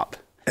the top.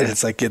 And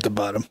it's like at the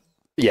bottom.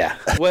 Yeah.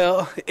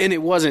 Well, and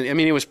it wasn't, I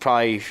mean, it was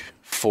probably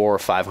 400 or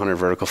 500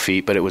 vertical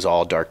feet, but it was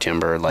all dark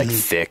timber, like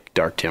thick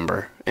dark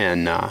timber.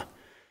 And,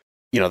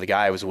 the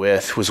guy I was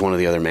with was one of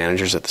the other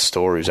managers at the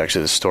store. He was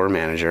actually the store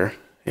manager.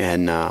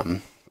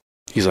 And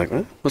he's like,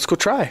 well, let's go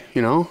try,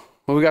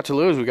 what we got to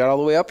lose? We got all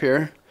the way up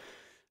here.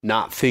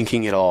 Not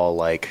thinking at all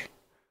like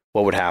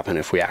what would happen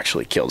if we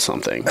actually killed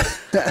something.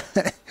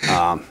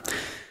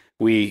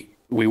 We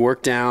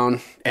worked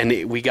down,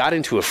 and we got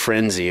into a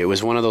frenzy. It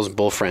was one of those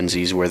bull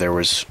frenzies where there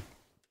was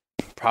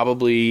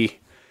probably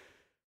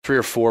 3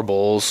 or 4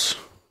 bulls,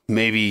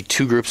 maybe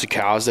 2 groups of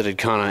cows that had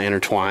kind of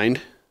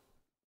intertwined,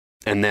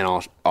 and then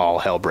all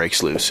hell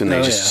breaks loose, and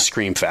they just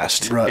scream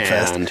fest. Rut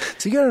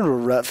fest. So you got into a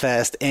rut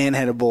fest and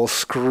had a bull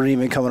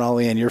screaming coming all the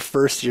way in your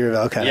first year of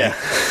elk hunting.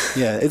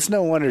 Yeah. It's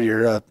no wonder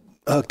you're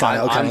hooked on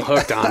elk hunting. I'm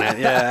hooked on it.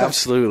 Yeah,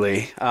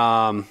 absolutely.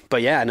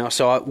 But yeah, no.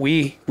 So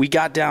we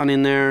got down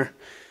in there.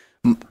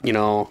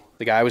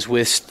 The guy I was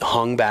with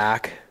hung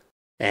back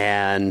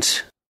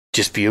and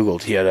just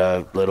bugled. He had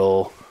a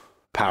little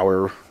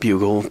power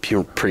bugle,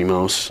 pure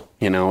Primos,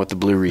 with the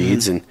blue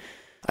reeds, and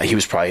he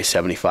was probably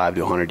 75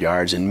 to 100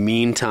 yards. And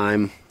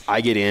meantime,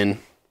 I get in,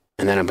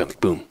 and then I'm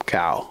like, boom,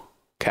 cow,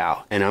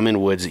 and I'm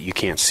in woods that you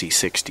can't see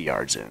 60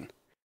 yards in.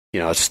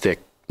 It's thick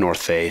north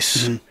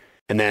face,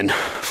 and then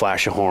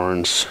flash of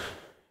horns.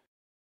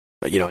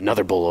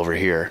 Another bull over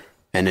here,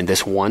 and in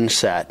this one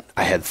set,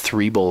 I had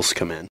 3 bulls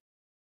come in.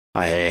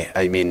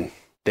 I mean,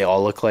 they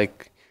all look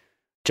like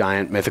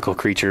giant mythical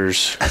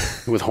creatures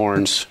with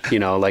horns,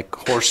 like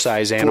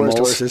horse-sized animals.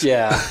 Horses.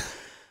 Yeah.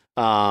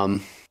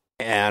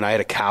 And I had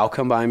a cow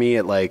come by me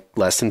at like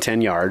less than 10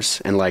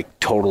 yards and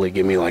like totally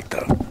give me like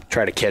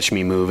try to catch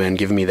me moving,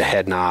 give me the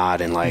head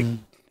nod, and like,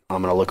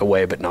 I'm going to look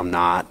away, but no, I'm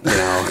not,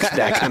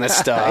 that kind of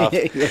stuff.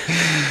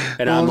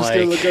 And I'm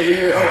like, look over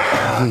here.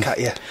 Caught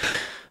you.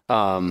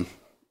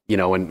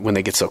 When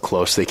they get so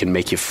close, they can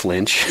make you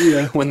flinch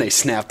when they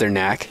snap their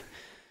neck.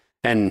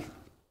 And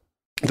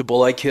the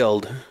bull I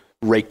killed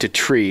raked a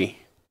tree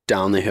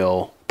down the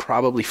hill,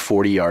 probably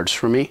 40 yards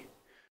from me,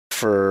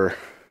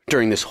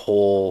 during this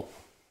whole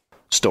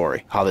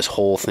story, how this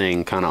whole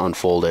thing kind of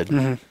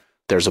unfolded.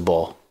 There's a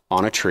bull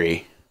on a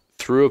tree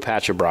through a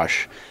patch of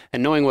brush.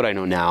 And knowing what I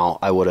know now,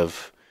 I would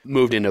have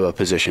moved into a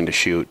position to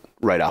shoot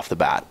right off the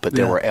bat. But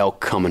there were elk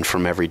coming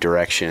from every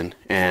direction.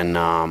 And,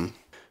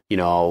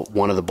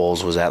 one of the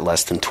bulls was at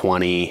less than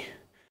 20.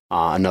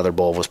 Another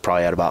bull was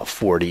probably at about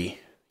 40,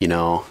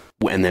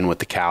 and then with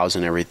the cows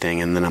and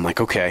everything. And then I'm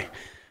like, okay.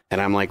 And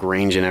I'm like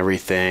ranging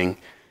everything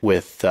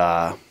with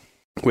my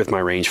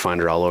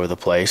rangefinder all over the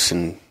place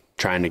and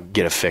trying to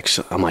get a fix.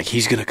 I'm like,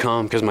 he's going to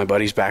come because my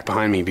buddy's back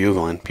behind me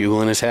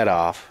bugling his head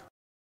off.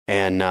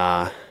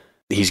 And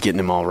he's getting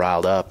him all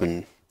riled up.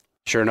 And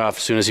sure enough,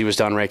 as soon as he was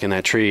done raking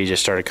that tree, he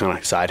just started kind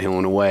of side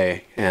hilling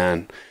away.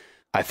 And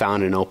I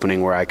found an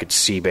opening where I could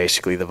see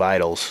basically the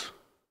vitals.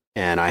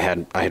 And I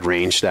had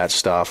ranged that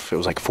stuff. It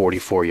was like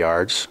 44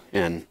 yards,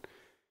 and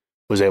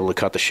was able to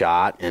cut the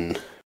shot. And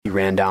he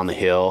ran down the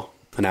hill,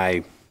 and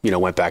I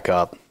went back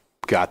up,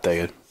 got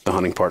the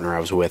hunting partner I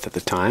was with at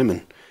the time,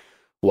 and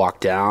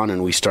walked down,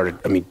 and we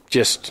started,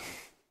 just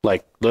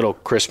like little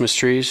Christmas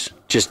trees,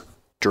 just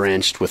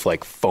drenched with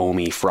like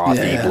foamy,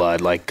 frothy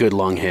blood, like good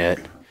lung hit.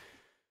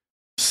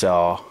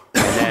 So,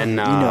 and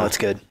then... it's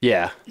good.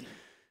 Yeah.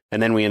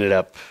 And then we ended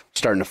up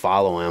starting to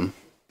follow him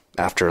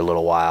after a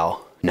little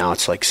while. Now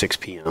it's like 6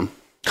 p.m.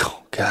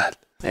 Oh, God.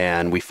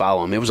 And we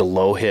follow him. It was a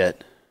low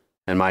hit.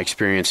 And my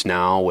experience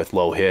now with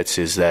low hits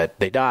is that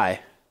they die,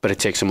 but it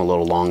takes them a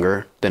little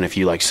longer than if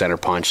you like center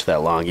punch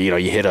that lung. You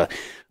hit a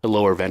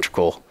lower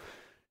ventricle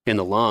in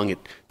the lung, it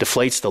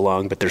deflates the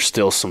lung, but there's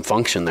still some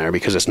function there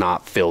because it's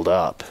not filled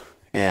up.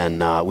 And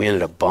we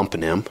ended up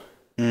bumping him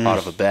out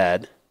of a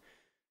bed.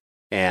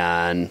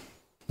 And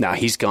now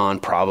he's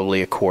gone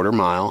probably a quarter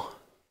mile.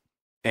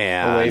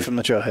 And away from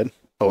the trailhead.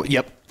 Oh,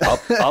 yep.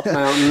 Up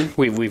mountain.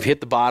 We've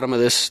hit the bottom of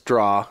this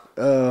draw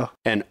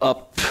and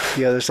up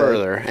the other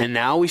further. side. And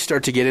now we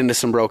start to get into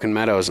some broken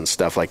meadows and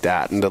stuff like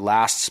that. And the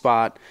last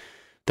spot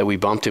that we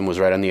bumped him was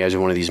right on the edge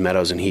of one of these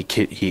meadows, and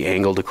he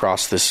angled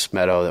across this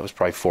meadow that was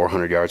probably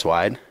 400 yards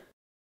wide.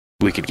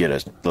 We could get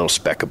a little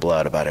speck of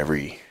blood about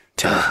every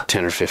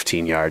 10 or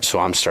 15 yards. So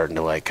I'm starting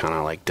to kind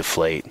of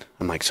deflate.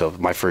 I'm like, so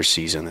my first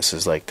season, this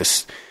is like the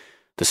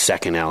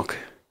second elk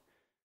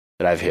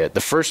that I've hit.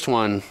 The first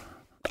one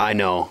I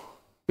know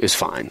is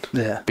fine.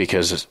 Yeah.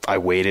 Because I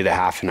waited a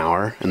half an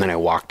hour and then I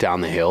walked down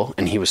the hill,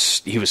 and he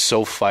was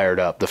so fired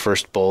up. The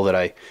first bull that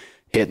I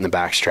hit in the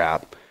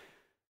backstrap,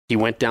 he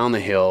went down the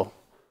hill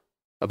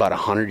about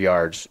 100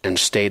 yards and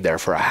stayed there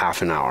for a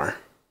half an hour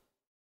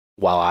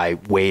while I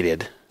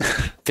waited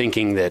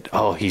thinking that,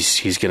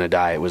 he's going to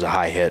die. It was a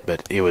high hit,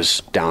 but it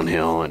was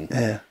downhill.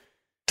 And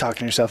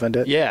talking yourself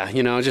into it. Yeah.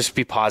 Just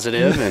be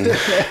positive. And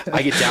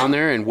I get down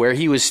there, and where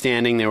he was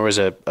standing, there was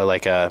a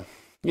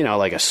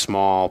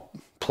small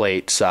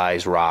plate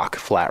size rock,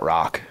 flat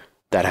rock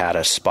that had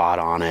a spot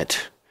on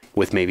it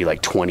with maybe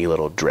 20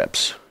 little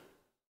drips.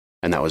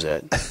 And that was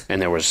it.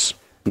 And there was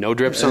no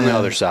drips on the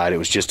other side. It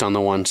was just on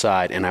the one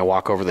side. And I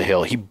walk over the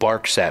hill. He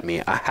barks at me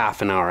a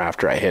half an hour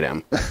after I hit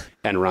him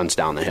and runs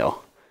down the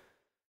hill.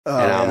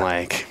 And I'm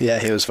like, yeah,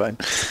 he was fine.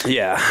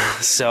 Yeah.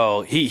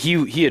 So he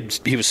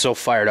was so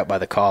fired up by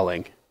the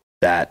calling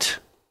that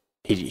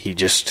he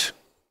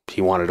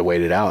wanted to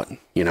wait it out.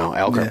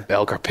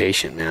 Elk are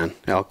patient, man.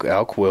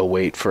 Elk will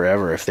wait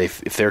forever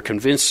if they're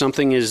convinced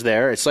something is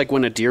there. It's like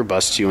when a deer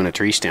busts you in a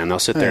tree stand. They'll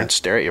sit there and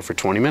stare at you for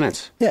 20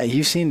 minutes. Yeah,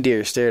 you've seen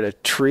deer stare at a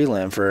tree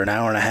limb for an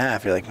hour and a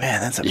half. You're like,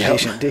 man, that's a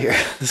patient deer.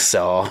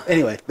 So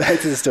anyway, back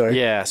to the story.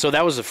 Yeah, so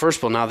that was the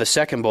first bull. Now the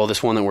second bull,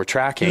 this one that we're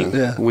tracking,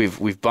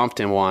 we've bumped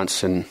him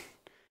once, and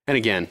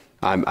again,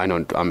 I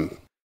know I'm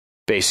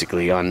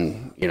basically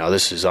on.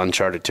 This is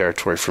uncharted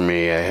territory for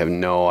me. I have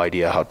no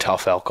idea how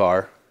tough elk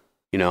are.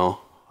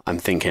 I'm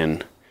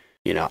thinking,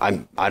 I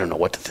don't know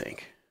what to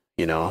think.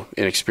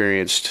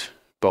 Inexperienced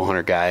bow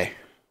hunter guy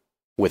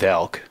with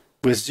elk.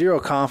 With zero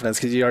confidence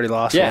because you already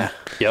lost one.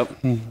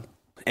 Yep.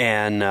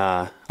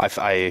 And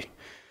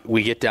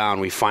we get down,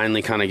 we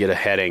finally kind of get a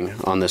heading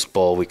on this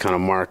bull. We kind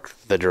of mark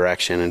the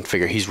direction and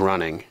figure he's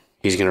running.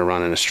 He's going to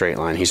run in a straight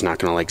line. He's not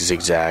going to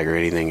zigzag or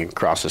anything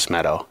across this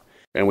meadow.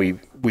 And we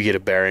get a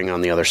bearing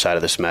on the other side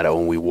of this meadow,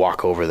 and we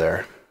walk over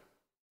there.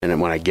 And then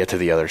when I get to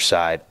the other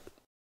side,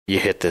 you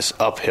hit this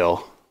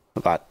uphill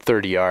about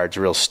 30 yards,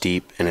 real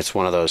steep, and it's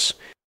one of those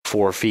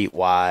 4 feet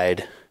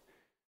wide.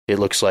 It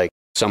looks like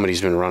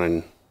somebody's been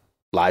running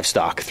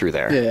livestock through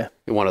there. Yeah.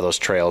 One of those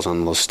trails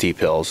on those steep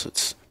hills.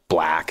 It's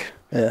black.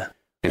 Yeah.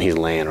 And he's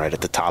laying right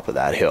at the top of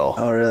that hill.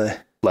 Oh, really?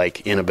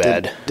 In a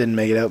bed. Didn't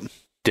make it up.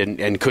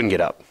 Couldn't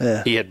get up.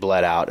 Yeah. He had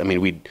bled out.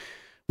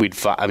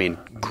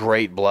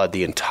 Great blood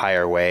the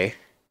entire way.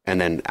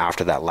 And then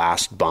after that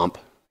last bump,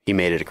 he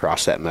made it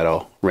across that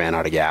meadow, ran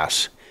out of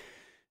gas.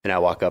 And I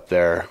walk up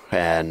there,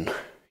 and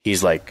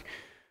he's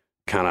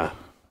kind of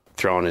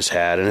throwing his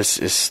head. And this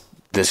is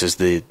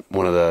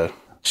one of the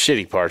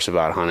shitty parts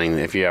about hunting,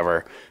 if you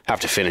ever have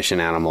to finish an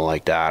animal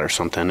like that or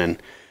something.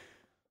 And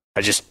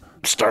I just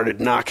started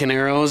knocking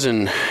arrows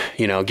and,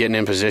 getting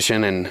in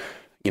position. And,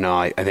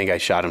 I think I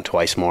shot him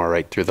twice more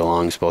right through the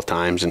lungs both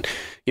times. And,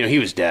 he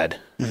was dead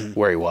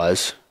where he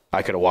was.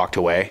 I could have walked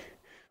away,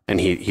 and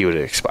he would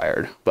have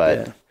expired.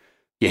 But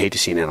you hate to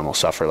see an animal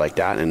suffer like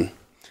that. And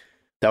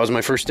that was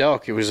my first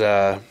elk. It was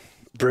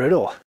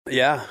brutal.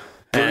 Yeah.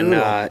 And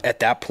at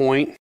that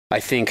point, I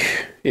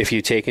think if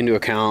you take into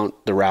account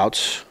the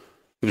routes,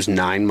 it was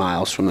 9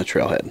 miles from the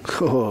trailhead.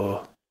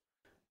 Oh.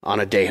 On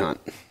a day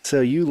hunt.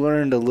 So you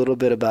learned a little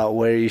bit about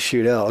where you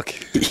shoot elk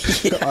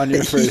on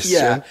your first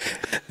trip.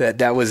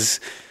 That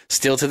was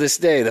still to this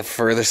day the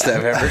furthest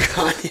I've ever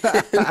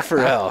gone for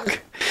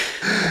elk.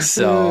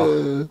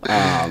 So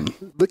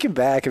looking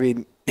back,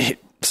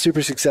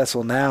 super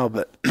successful now,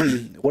 but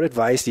what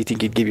advice do you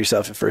think you'd give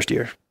yourself in first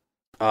year?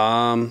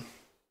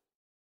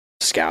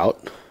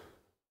 Scout.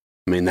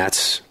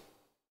 That's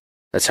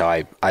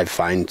how I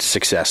find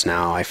success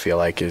now. I feel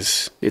like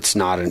it's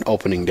not an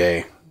opening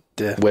day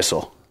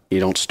whistle. You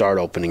don't start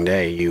opening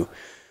day. You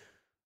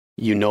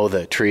know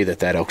the tree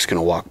that elk's going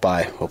to walk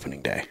by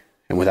opening day.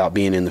 And without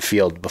being in the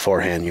field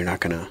beforehand, you're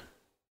not gonna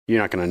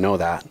know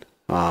that.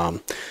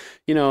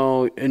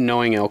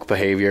 Knowing elk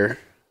behavior,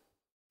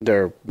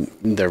 they're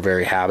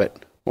very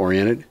habit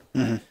oriented.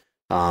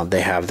 Mm-hmm.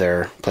 They have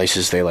their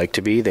places they like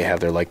to be. They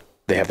have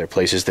their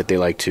places that they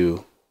like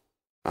to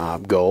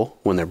go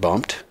when they're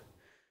bumped.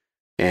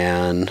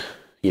 And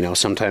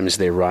sometimes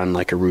they run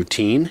like a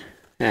routine,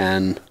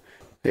 and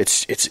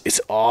it's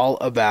all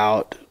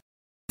about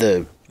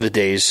the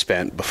days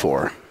spent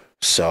before.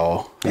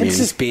 So it's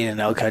just being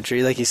in elk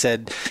country, like you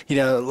said.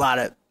 A lot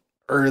of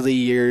early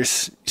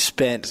years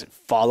spent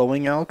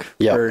following elk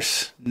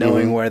versus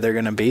knowing where they're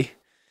gonna be.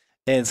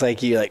 And it's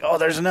like you're like, oh,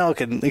 there's an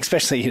elk, and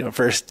especially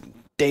first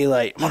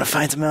daylight, I want to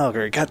find some elk,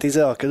 or got these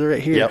elk, they're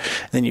right here. Yep.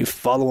 And then you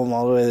follow them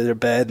all the way to their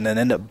bed, and then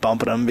end up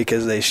bumping them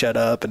because they shut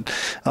up. And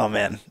oh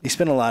man, you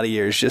spend a lot of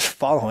years just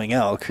following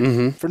elk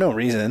for no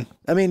reason.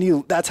 I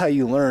mean, that's how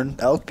you learn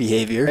elk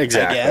behavior.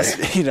 Exactly. I guess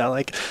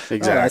exactly.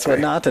 That's what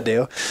not to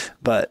do.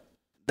 But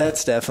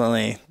that's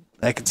definitely,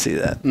 I could see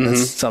that. Mm-hmm.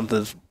 That's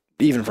something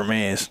even for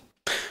me is.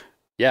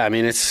 Yeah, I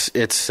mean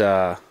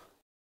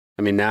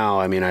now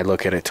I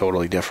look at it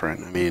totally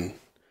different. I mean,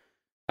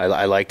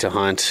 I like to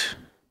hunt.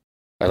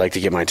 I like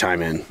to get my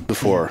time in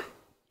before,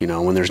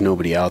 when there's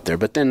nobody out there.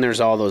 But then there's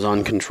all those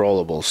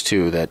uncontrollables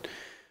too that,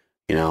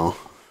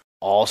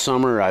 all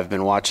summer I've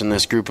been watching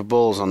this group of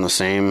bulls in the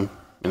same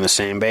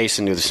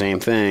basin do the same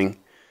thing.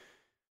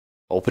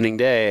 Opening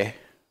day,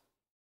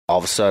 all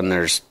of a sudden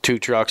there's 2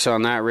 trucks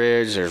on that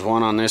ridge, there's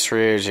one on this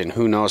ridge, and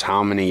who knows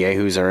how many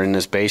yahoos are in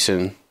this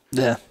basin.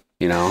 Yeah.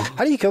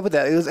 How do you cope with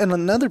that? And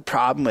another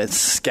problem with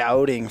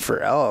scouting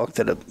for elk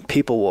that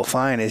people will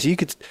find is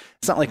it's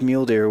not like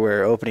mule deer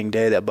where opening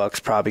day that buck's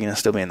probably going to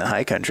still be in the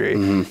high country.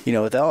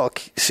 Mm-hmm. With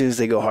elk, as soon as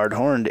they go hard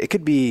horned, it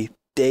could be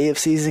day of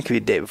season, it could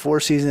be day before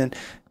season.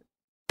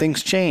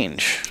 Things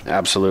change.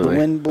 Absolutely. The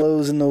wind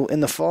blows in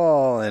the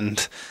fall,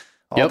 and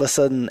all of a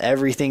sudden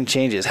everything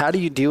changes. How do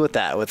you deal with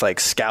that with like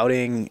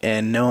scouting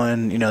and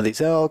knowing, these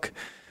elk?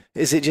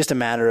 Is it just a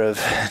matter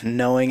of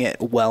knowing it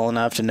well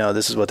enough to know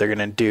this is what they're going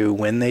to do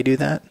when they do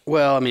that?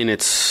 Well, I mean,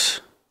 it's,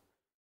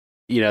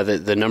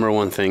 the number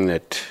one thing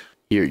that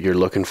you're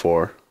looking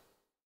for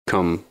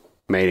come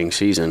mating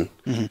season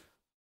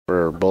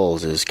for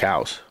bulls is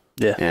cows.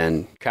 Yeah.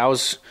 And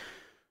cows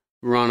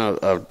run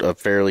a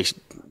fairly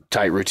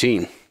tight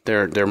routine.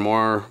 They're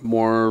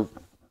more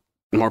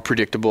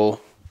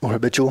predictable. More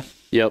habitual.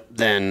 Yep.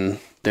 Than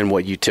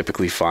what you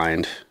typically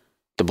find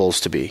the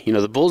bulls to be.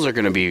 The bulls are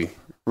going to be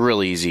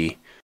real easy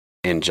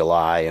in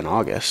July and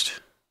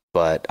August,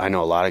 but I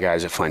know a lot of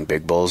guys that find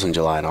big bulls in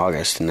July and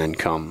August, and then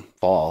come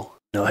fall,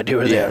 no idea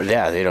where they are.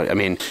 Yeah, they don't. I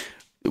mean,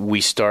 we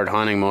start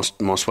hunting.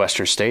 Most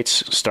Western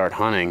states start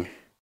hunting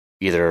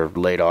either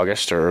late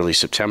August or early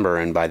September,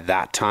 and by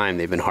that time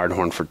they've been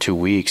hardhorn for 2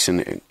 weeks.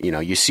 And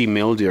you see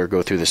mule deer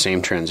go through the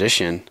same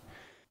transition.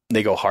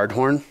 They go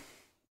hardhorn,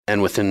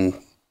 and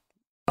within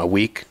a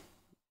week,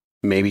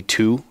 maybe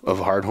 2 of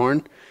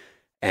hardhorn,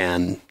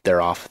 and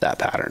they're off that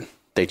pattern.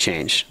 They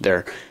change.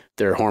 Their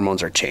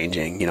hormones are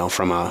changing,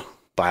 from a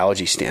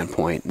biology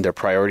standpoint. Their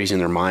priorities in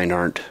their mind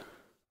aren't,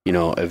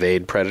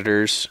 evade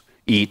predators,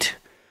 eat,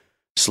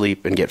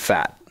 sleep, and get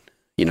fat.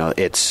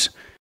 It's,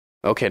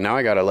 okay, now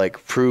I got to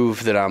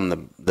prove that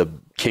I'm the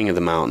king of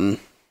the mountain,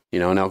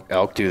 and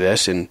elk do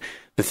this. And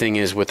the thing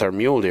is with our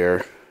mule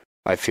deer,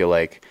 I feel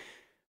like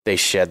they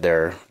shed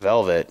their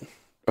velvet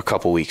a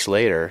couple weeks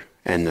later,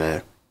 and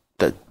the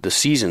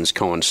seasons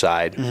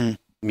coincide. Mm-hmm.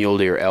 Mule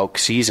deer elk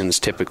seasons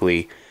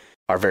typically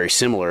are very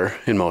similar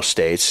in most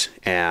states,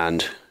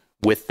 and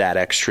with that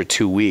extra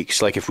 2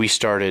 weeks, like if we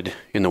started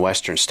in the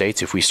Western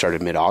states, if we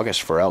started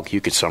mid-August for elk,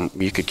 you could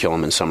kill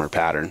them in summer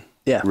pattern,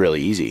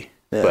 really easy.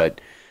 Yeah. But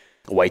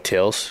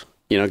whitetails,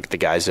 the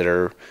guys that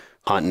are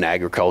hunting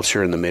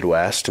agriculture in the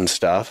Midwest and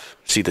stuff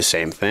see the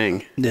same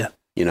thing. Yeah,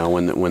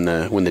 when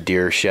the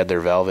deer shed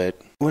their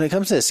velvet. When it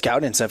comes to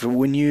scouting and stuff,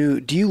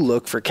 do you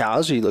look for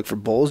cows, or do you look for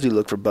bulls? Do you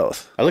look for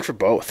both? I look for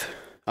both.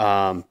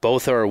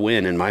 Both are a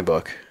win in my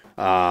book.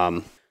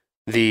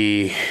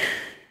 If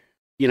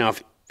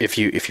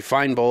you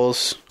find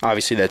bulls,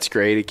 obviously that's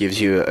great. It gives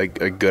you a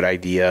good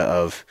idea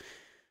of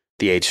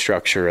the age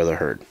structure of the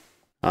herd.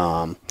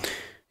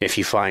 If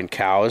you find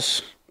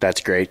cows,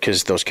 that's great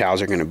because those cows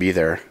are going to be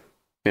there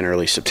in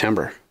early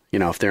September.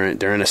 If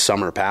they're in a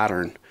summer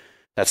pattern,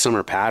 that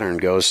summer pattern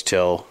goes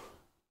till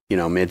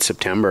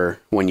mid-September,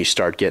 when you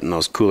start getting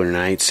those cooler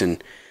nights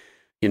and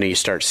you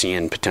start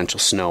seeing potential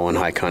snow in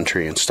high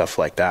country and stuff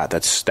like that.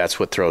 That's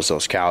what throws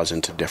those cows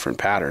into different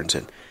patterns.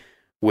 And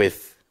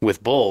with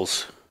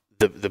bulls,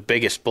 the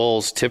biggest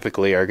bulls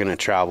typically are going to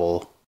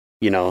travel,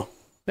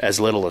 as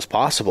little as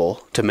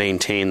possible to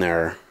maintain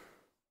their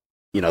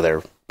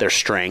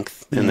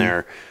strength and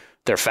their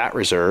fat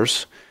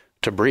reserves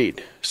to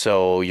breed.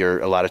 So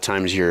a lot of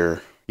times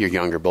your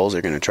younger bulls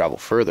are going to travel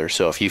further.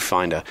 So if you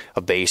find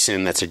a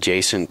basin that's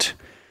adjacent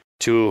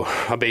to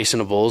a basin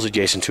of bulls,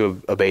 adjacent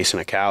to a basin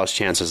of cows,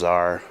 chances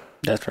are,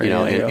 that's right.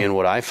 In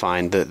what I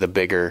find, the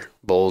bigger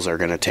bulls are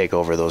going to take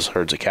over those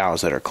herds of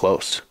cows that are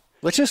close.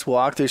 Let's just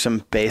walk through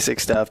some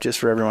basic stuff just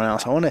for everyone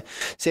else. I want to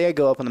say I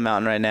go up on the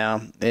mountain right now,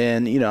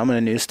 and I'm in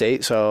a new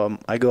state, so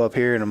I go up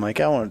here and I'm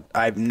like,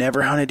 I've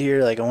never hunted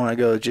here. Like, I want to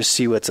go just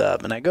see what's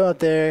up. And I go up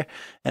there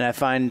and I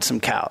find some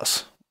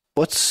cows.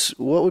 What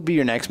would be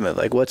your next move?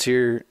 Like, what's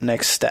your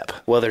next step?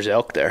 Well, there's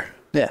elk there.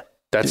 Yeah,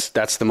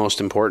 that's the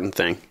most important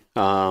thing.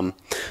 The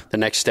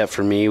next step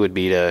for me would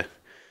be to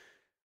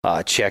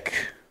check,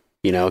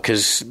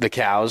 because the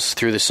cows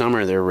through the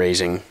summer they're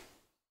raising,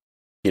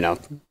 young.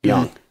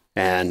 Mm-hmm.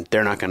 And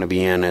they're not going to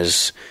be in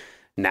as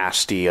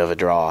nasty of a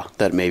draw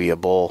that maybe a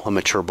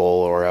mature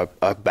bull or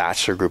a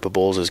bachelor group of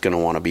bulls is going to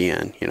want to be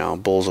in.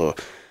 Bulls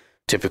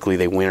typically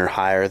they winter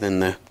higher than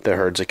the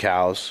herds of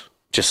cows.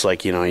 Just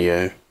like,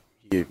 you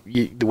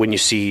when you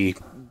see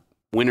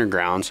winter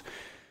grounds,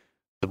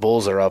 the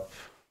bulls are up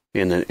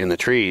in the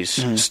trees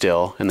mm-hmm.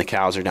 still, and the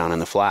cows are down in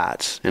the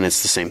flats. And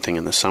it's the same thing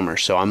in the summer.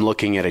 So I'm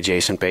looking at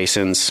adjacent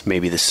basins,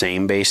 maybe the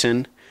same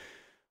basin,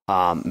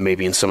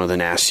 maybe in some of the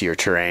nastier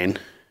terrain.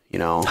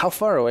 How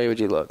far away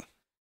would you look?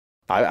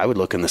 I would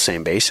look in the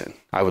same basin.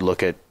 I would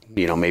look at,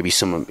 maybe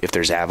if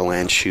there's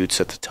avalanche chutes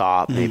at the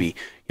top, mm-hmm. maybe,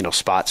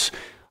 spots.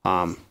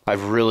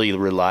 I've really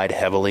relied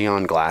heavily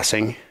on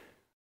glassing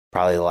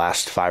probably the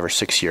last 5 or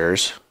 6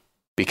 years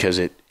because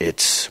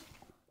it's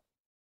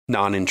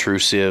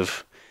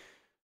non-intrusive.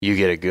 You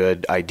get a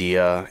good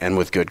idea, and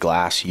with good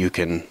glass, you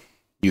can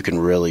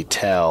really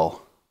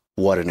tell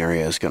what an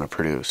area is going to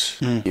produce.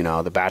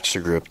 The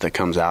bachelor group that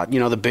comes out,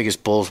 the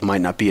biggest bulls might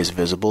not be as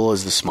visible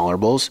as the smaller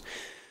bulls,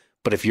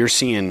 but if you're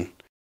seeing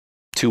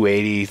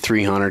 280,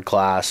 300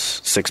 class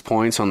 6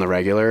 points on the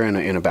regular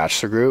in a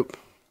bachelor group,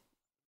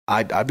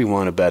 I'd be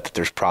willing to bet that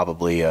there's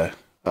probably a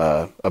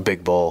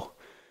big bull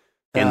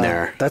in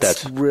there.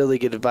 That's really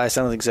good advice.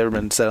 I don't think it's ever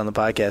been said on the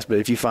podcast, but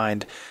if you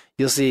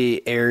you'll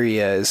see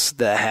areas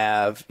that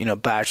have,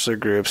 bachelor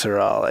groups are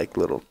all like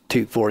little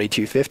 240,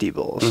 250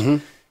 bulls.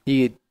 Mm-hmm.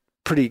 You get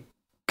pretty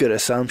good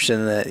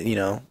assumption that,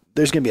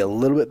 there's going to be a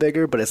little bit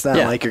bigger, but it's not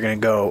like you're going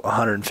to go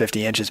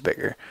 150 inches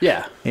bigger.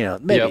 Yeah.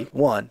 Maybe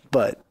one,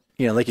 but,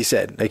 like you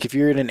said, like if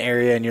you're in an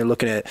area and you're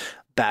looking at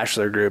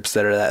bachelor groups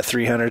that are that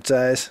 300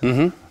 size,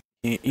 mm-hmm.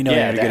 you're in a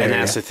good area. And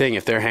that's the thing.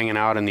 If they're hanging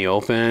out in the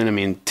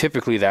open,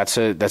 typically that's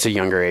a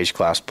younger age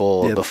class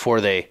bull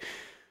before they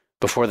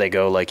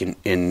go like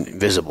in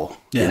visible,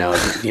 and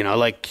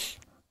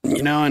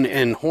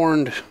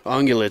horned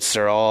ungulates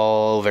are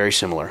all very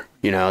similar.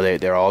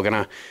 They're all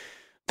gonna,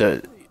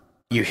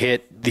 you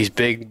hit these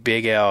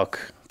big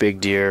elk,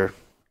 big deer,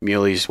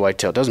 muleys,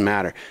 whitetail, doesn't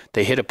matter.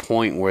 They hit a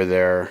point where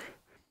they're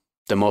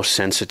the most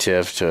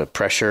sensitive to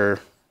pressure.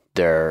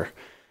 They're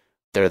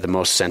the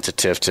most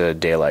sensitive to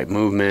daylight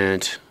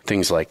movement,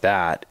 things like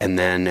that. And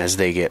then as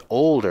they get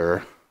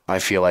older, I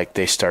feel like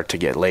they start to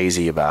get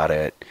lazy about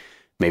it.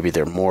 Maybe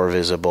they're more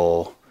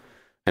visible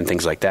and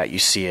things like that. You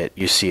see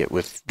it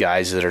with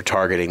guys that are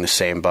targeting the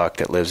same buck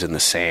that lives in the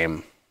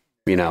same,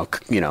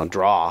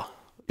 draw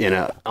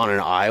on an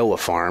Iowa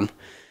farm.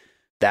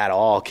 That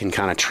all can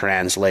kind of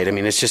translate.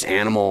 It's just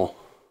animal,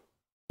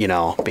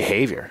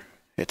 behavior.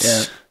 It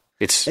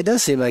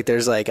does seem like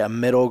there's like a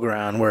middle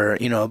ground where,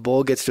 a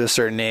bull gets to a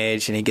certain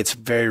age and he gets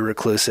very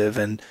reclusive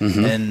and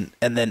mm-hmm.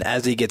 and then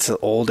as he gets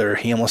older,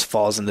 he almost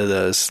falls into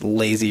those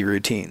lazy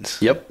routines.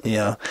 Yep.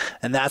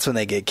 And that's when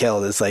they get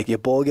killed. It's like your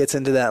bull gets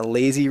into that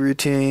lazy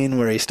routine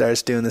where he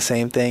starts doing the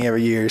same thing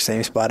every year,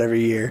 same spot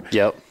every year.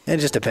 Yep. And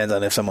it just depends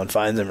on if someone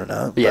finds him or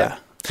not. Yeah,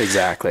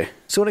 exactly.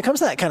 So when it comes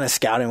to that kind of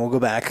scouting, we'll go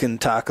back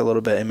and talk a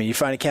little bit. You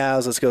find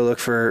cows, let's go look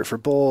for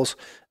bulls.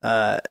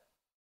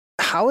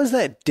 How is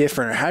that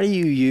different? How do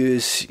you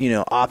use,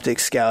 optic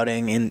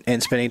scouting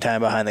and spending time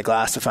behind the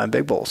glass to find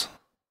big bulls?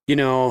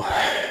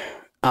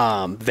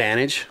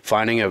 Vantage,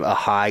 finding a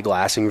high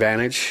glassing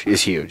vantage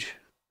is huge.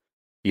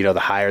 The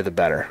higher the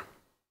better.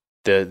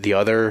 The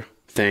other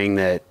thing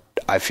that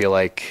I feel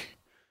like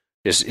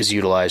is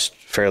utilized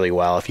fairly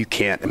well, if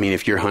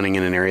you're hunting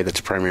in an area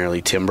that's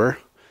primarily timber,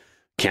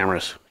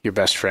 cameras, your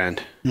best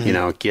friend.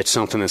 Mm-hmm. Get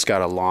something that's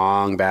got a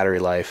long battery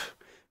life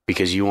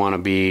because you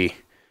want to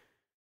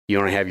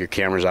have your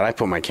cameras out. I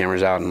put my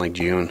cameras out in like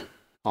June.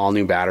 All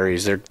new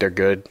batteries. They're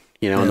good.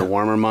 In the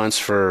warmer months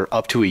for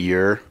up to a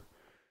year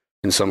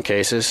in some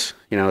cases,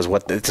 that's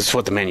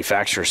what the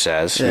manufacturer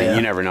says.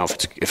 You never know if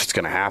it's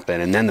going to happen.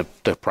 And then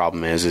the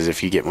problem is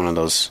if you get one of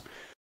those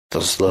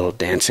little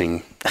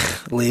dancing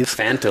leaves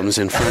phantoms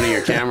in front of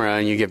your camera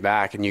and you get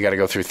back and you got to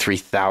go through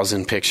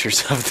 3,000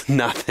 pictures of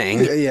nothing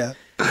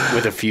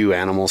with a few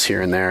animals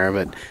here and there.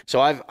 But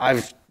so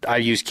I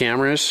use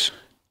cameras.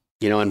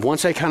 And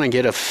once I kind of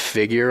get a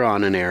figure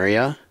on an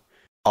area,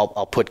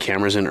 I'll put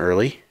cameras in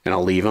early and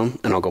I'll leave them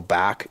and I'll go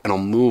back and I'll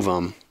move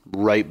them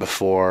right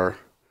before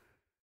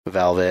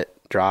velvet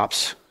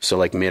drops. So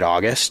like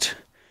mid-August,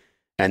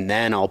 and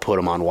then I'll put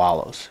them on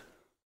wallows.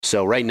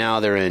 So right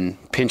now they're in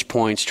pinch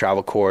points,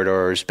 travel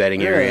corridors,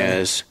 bedding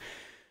areas.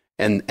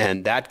 And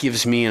that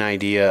gives me an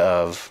idea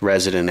of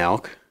resident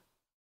elk.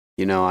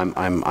 I'm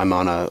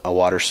on a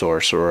water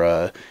source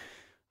or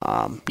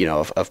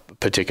a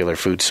particular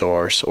food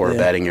source or a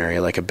bedding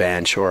area, like a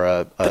bench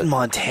or But in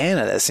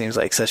Montana, that seems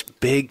like such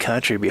big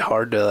country. It'd be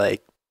hard to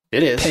like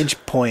it is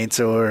pinch points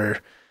or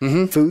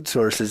food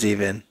sources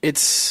even.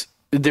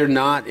 They're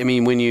not. I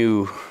mean, when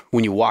you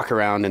walk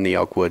around in the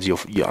elk woods,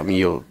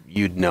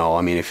 you'd know.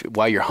 I mean,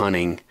 while you're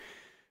hunting,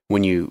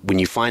 when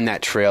you find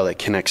that trail that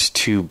connects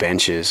two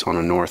benches on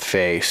a north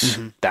face,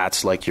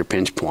 that's like your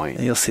pinch point.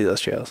 And you'll see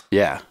those trails.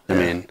 Yeah. I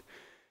mean,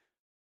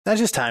 not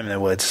just time in the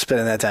woods,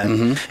 spending that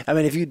time. I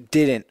mean, if you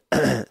didn't,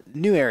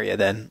 new area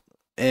then,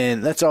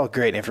 and that's all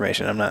great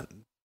information. I'm not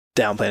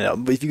downplaying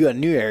it, but if you go to a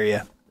new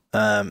area,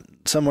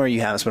 somewhere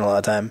you haven't spent a lot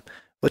of time,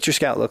 what's your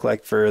scout look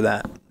like for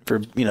that?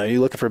 For, you're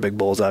looking for big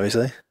bulls,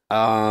 obviously.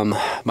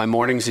 My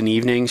mornings and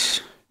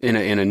evenings in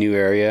a new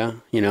area,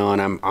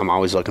 and I'm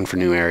always looking for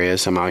new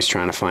areas. I'm always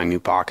trying to find new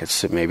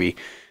pockets that maybe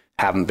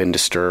haven't been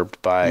disturbed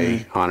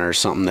by hunters,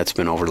 something that's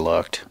been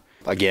overlooked.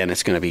 Again,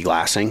 it's going to be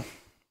glassing.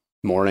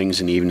 Mornings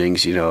and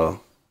evenings,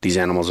 these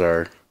animals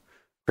are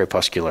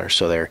crepuscular,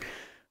 so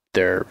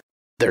their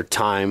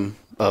time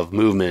of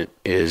movement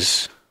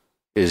is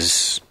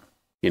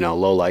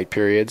low light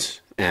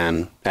periods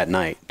and at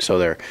night. So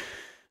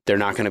they're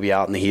not going to be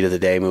out in the heat of the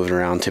day moving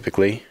around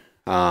typically.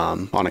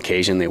 On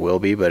occasion they will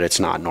be, but it's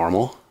not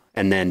normal.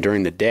 And then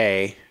during the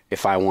day,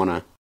 if I want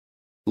to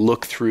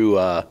look through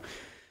an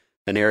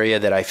area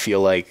that I feel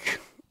like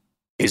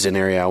is an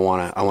area I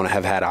want to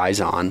have had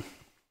eyes on,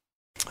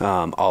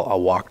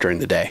 I'll walk during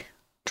the day,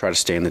 try to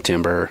stay in the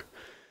timber.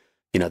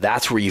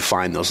 That's where you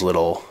find those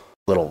little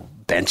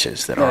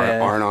benches that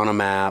aren't on a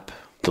map,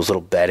 those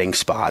little bedding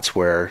spots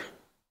where,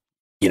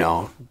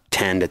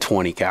 10 to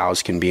 20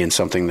 cows can be in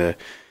something that,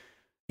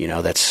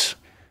 that's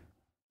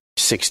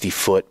 60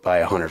 foot by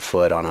 100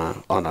 foot on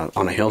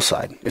a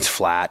hillside. It's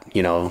flat,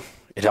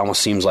 it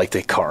almost seems like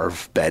they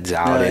carve beds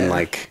out in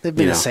they've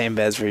been the same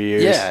beds for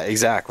years. Yeah,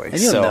 exactly. And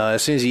you'll know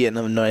as soon as you get in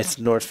a nice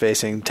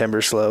north-facing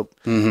timber slope,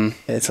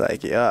 it's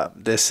like,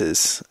 this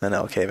is an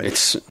elk haven.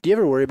 Do you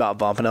ever worry about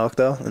bumping elk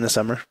though in the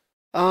summer?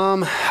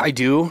 I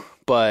do,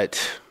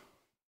 but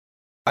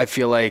I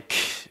feel like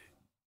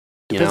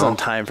depends on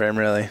time frame,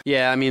 really.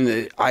 Yeah, I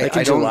mean, I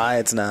don't. July,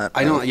 it's not.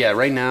 I don't. Yeah,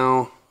 right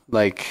now,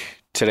 like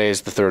today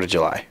is the 3rd of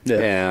July,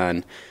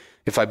 and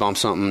if I bump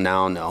something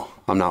now, no,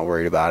 I'm not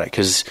worried about it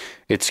because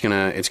it's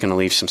gonna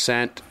leave some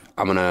scent.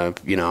 They're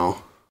gonna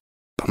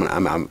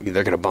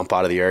bump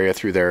out of the area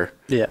through their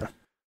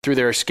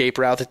escape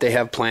route that they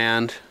have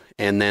planned,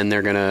 and then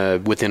they're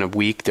gonna within a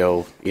week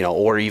they'll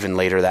or even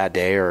later that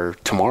day or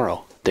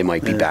tomorrow they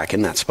might be back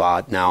in that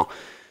spot. Now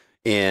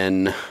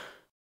in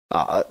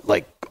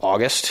like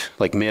August,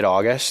 like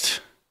mid-August,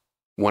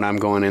 when I'm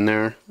going in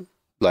there,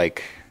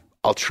 like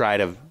I'll try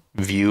to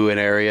view an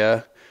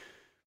area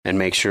and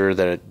make sure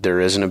that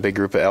there isn't a big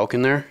group of elk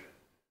in there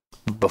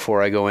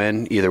before I go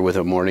in, either with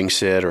a morning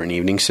sit or an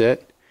evening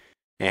sit.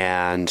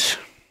 And,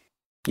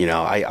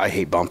 I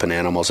hate bumping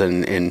animals.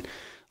 And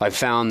I've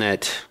found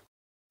that,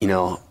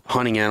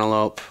 hunting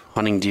antelope,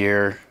 hunting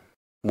deer,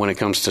 when it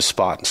comes to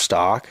spot and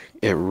stalk,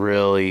 it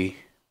really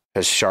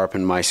has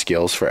sharpened my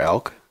skills for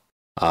elk.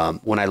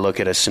 When I look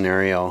at a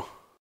scenario,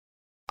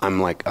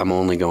 I'm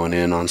only going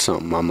in on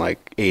something. I'm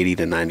like 80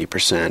 to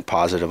 90%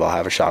 positive I'll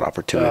have a shot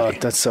opportunity. Oh,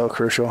 that's so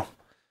crucial.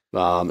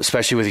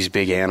 Especially with these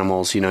big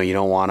animals, you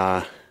don't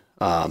want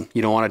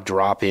to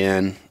drop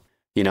in,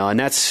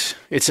 and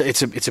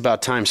it's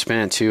about time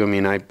spent too. I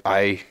mean,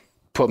 I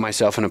put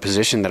myself in a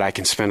position that I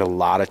can spend a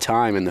lot of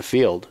time in the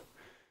field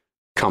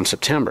come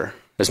September,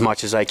 as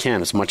much as I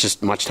can, as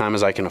much time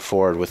as I can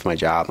afford with my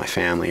job, my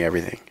family,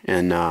 everything.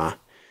 And,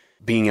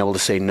 being able to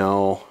say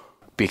no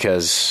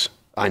because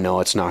I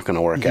know it's not going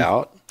to work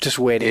out. Just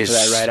waiting for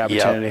that right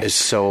opportunity is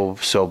so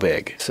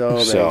big. So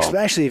big.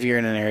 Especially if you're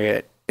in an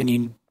area and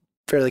you're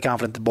fairly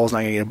confident the bull's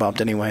not going to get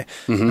bumped anyway.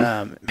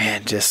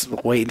 Man, just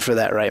waiting for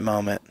that right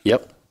moment.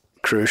 Yep.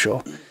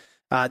 Crucial.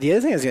 The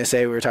other thing I was going to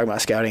say, we were talking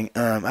about scouting.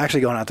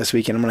 Actually going out this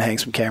weekend, I'm going to hang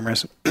some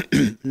cameras.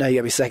 Now you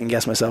got me second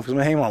guess myself because I'm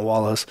going to hang them on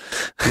wallows,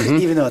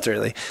 even though it's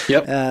early.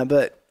 Yep.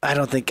 But I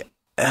don't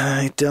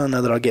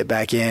know that I'll get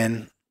back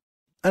in.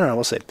 I don't know.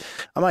 We'll see.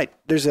 I might.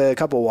 There's a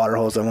couple of water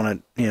holes I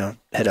want to,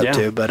 head up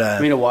to. But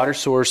I mean, a water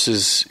source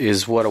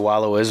is what a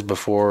wallow is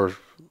before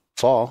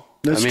fall.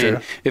 That's true.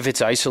 If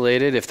it's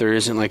isolated, if there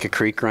isn't like a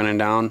creek running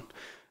down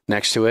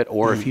next to it,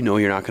 or if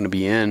you're not going to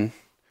be in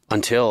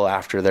until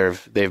after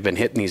they've been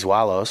hitting these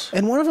wallows.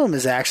 And one of them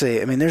is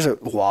actually, there's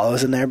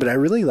wallows in there, but I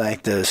really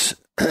like those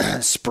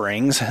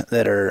springs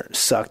that are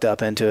sucked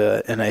up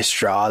into a nice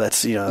straw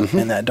that's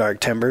in that dark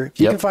timber.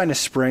 If you can find a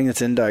spring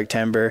that's in dark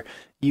timber,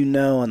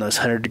 on those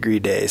 100-degree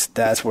days,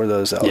 that's where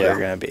those elk are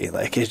going to be.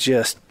 Like it's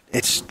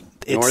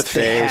north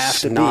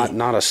face,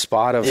 not a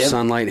spot of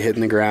sunlight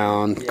hitting the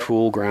ground,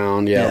 cool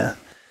ground. Yeah.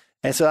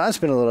 And so I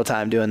spent a little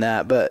time doing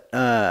that, but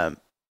the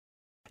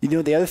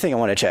other thing I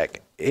want to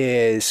check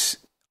is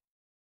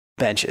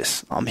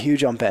benches. I'm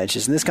huge on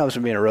benches, and this comes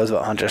from being a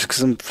Roosevelt hunter because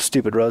some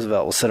stupid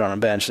Roosevelt will sit on a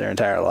bench their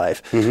entire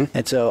life,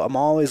 and so I'm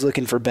always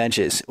looking for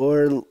benches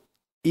or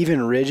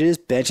even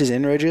benches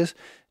in ridges,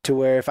 to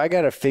where if I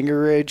got a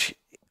finger ridge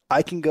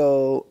I can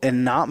go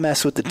and not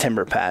mess with the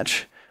timber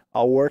patch.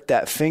 I'll work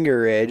that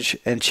finger ridge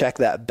and check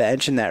that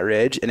bench and that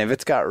ridge. And if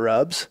it's got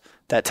rubs,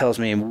 that tells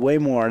me way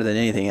more than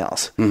anything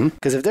else.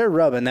 Because if they're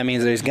rubbing, that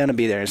means that he's going to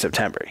be there in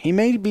September. He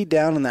may be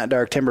down in that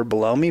dark timber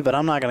below me, but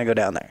I'm not going to go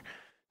down there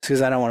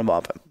because I don't want to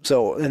bump him.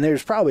 So, and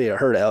there's probably a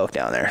herd of elk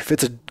down there if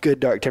it's a good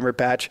dark timber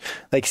patch,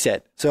 like you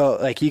said. So,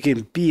 like, you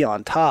can be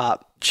on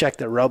top, check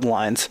the rub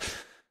lines.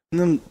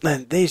 And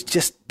then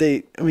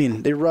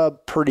they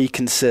rub pretty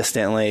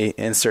consistently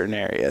in certain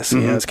areas.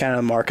 You know, it's kind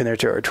of marking their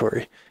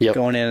territory,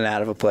 going in and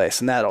out of a place.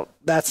 And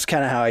that's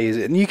kind of how I use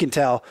it. And you can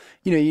tell,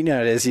 you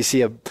know it is. You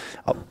see a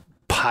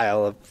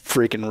pile of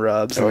freaking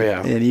rubs.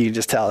 And you can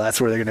just tell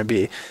that's where they're going to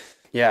be.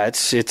 Yeah,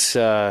 it's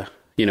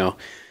you know,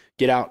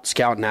 get out,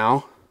 scout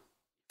now,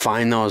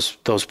 find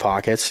those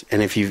pockets,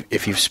 and if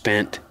you've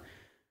spent,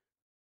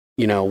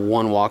 you know,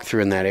 one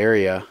walkthrough in that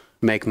area,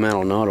 make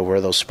mental note of where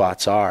those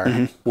spots are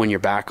when you're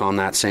back on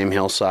that same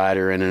hillside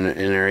or in an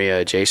area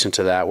adjacent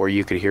to that where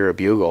you could hear a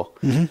bugle.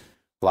 A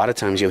lot of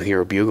times you'll hear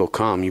a bugle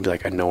come. You'd be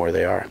like, I know where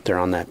they are. They're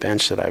on that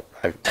bench that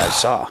I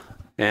saw.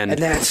 And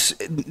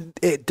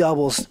it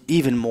doubles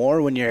even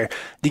more when you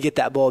get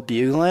that bull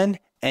bugling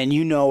and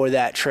you know where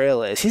that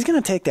trail is. He's going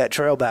to take that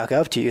trail back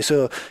up to you.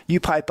 So you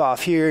pipe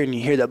off here and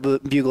you hear that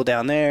bugle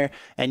down there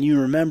and you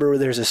remember where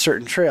there's a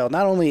certain trail.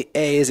 Not only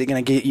is it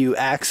going to get you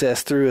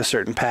access through a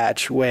certain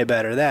patch way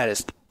better. That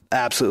is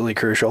absolutely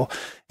crucial.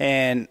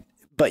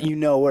 But you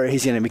know where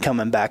he's going to be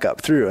coming back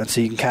up through. And so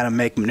you can kind of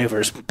make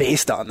maneuvers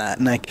based on that.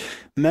 And like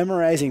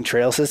memorizing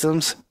trail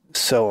systems,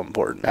 so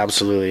important.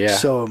 Absolutely. Yeah.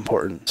 So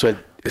important. So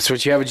it's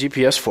what you have a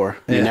GPS for.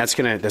 I mean, that's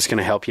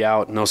gonna help you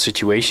out in those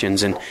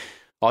situations. And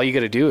all you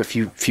got to do if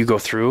you go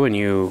through and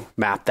you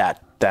map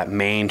that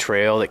main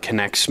trail that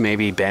connects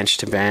maybe bench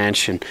to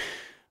bench and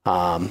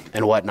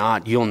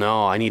whatnot, you'll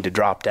know I need to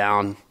drop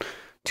down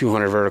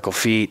 200 vertical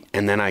feet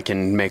and then I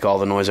can make all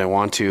the noise I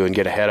want to and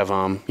get ahead of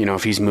him. You know,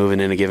 if he's moving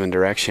in a given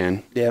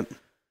direction. Yep.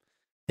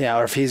 Yeah,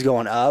 or if he's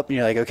going up and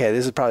you're like, okay,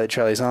 this is probably the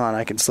trail he's on.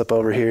 I can slip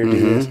over here and do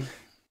this.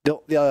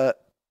 The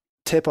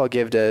tip I'll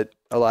give to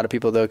a lot of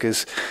people, though,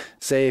 because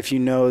say if you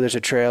know there's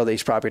a trail that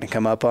he's probably going to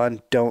come up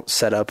on, don't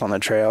set up on the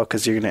trail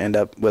because you're going to end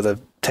up with a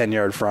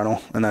 10-yard frontal,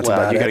 and that's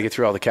about it. You got to get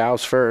through all the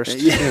cows first.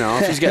 You know,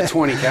 if he's got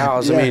 20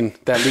 cows, I mean,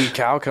 that lead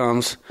cow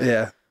comes.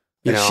 Yeah.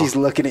 You know, she's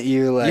looking at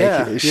you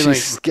like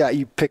she's got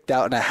you picked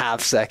out in a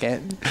half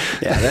second.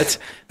 Yeah,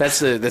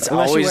 that's Unless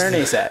always you wear an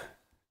ASAT.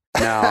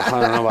 No, I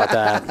don't know about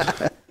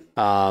that.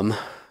 I'm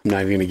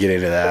not even going to get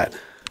into that.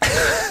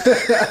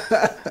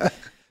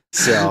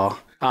 So,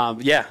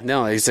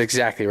 no, it's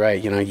exactly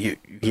right.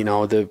 You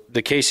know,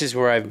 the cases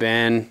where I've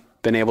been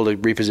able to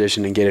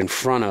reposition and get in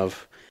front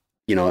of,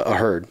 you know, a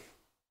herd,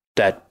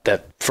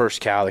 that first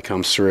cow that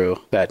comes through,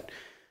 that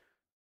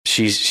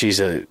she's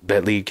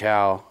that lead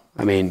cow.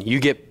 I mean, you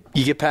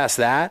get past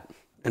that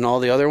and all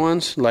the other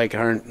ones like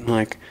aren't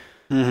like,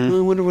 I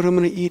wonder what I'm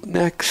going to eat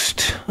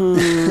next. You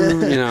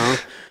know,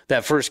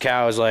 that first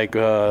cow is like,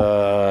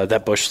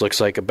 that bush looks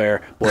like a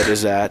bear. What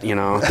is that? You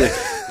know,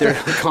 they're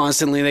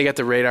constantly, they got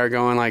the radar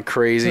going like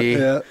crazy.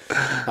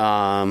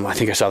 I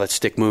think I saw that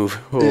stick move.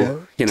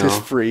 You know,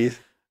 just freeze.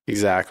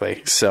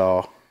 Exactly.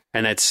 So,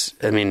 and it's,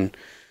 I mean,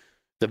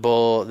 the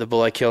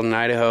bull I killed in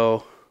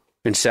Idaho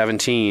in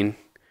 2017,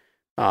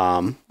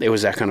 it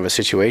was that kind of a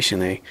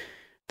situation.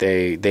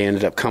 They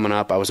ended up coming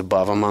up. I was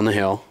above them on the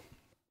hill.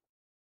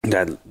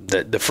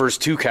 The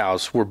first two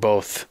cows were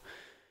both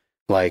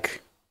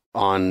like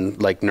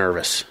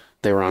nervous.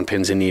 They were on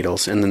pins and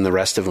needles. And then the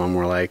rest of them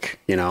were like,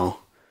 you know,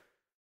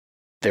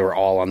 they were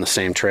all on the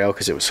same trail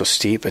because it was so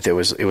steep, but it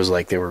was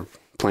like they were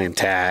playing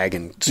tag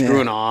and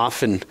screwing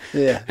off. And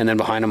then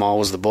behind them all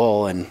was the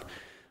bull. And,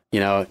 you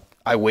know,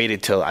 I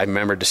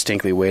remember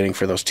distinctly waiting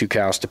for those two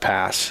cows to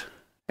pass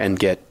and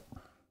get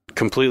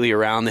completely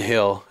around the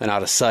hill and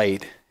out of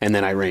sight. And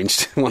then I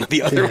ranged one of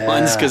the other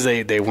ones because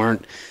they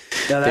weren't.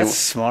 No, that's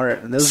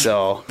smart. Those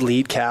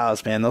lead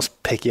cows, man, those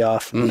pick you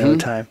off in no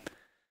time.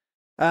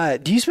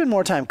 Do you spend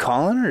more time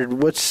calling or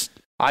what's?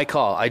 I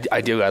call. I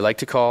do. I like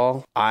to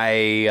call.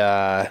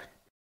 I'm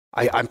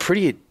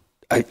pretty.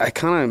 I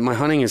kind of, my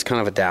hunting is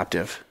kind of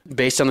adaptive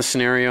based on the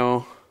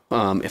scenario.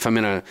 If I'm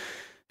in an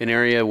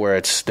area where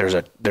there's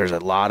a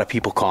lot of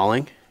people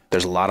calling,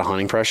 there's a lot of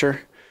hunting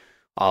pressure,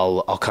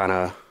 I'll kind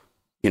of,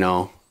 you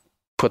know,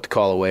 put the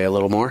call away a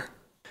little more.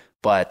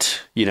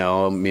 But, you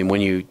know, I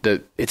mean,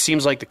 it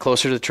seems like the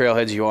closer to the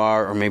trailheads you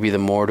are, or maybe the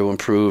more to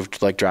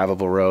improved, like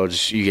drivable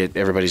roads,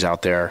 everybody's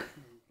out there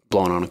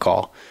blowing on a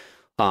call.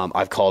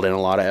 I've called in a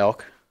lot of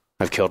elk.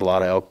 I've killed a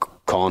lot of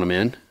elk calling them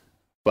in.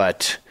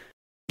 But,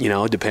 you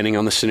know, depending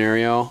on the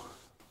scenario,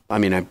 I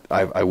mean,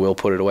 I will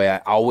put it away. I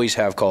always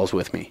have calls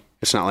with me.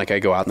 It's not like I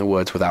go out in the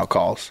woods without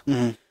calls.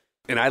 And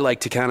I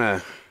like to kind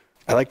of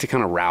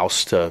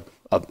rouse to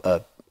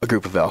a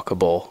group of elk, a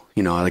bull.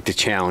 You know, I like to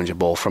challenge a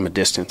bull from a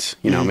distance,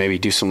 you know, maybe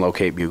do some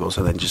locate bugles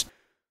and then just,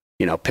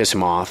 you know, piss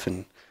him off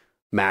and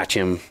match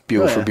him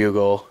bugle for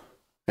bugle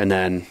and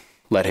then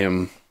let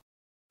him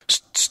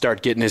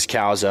start getting his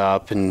cows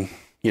up and,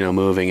 you know,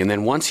 moving. And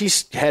then once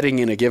he's heading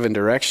in a given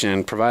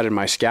direction, provided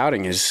my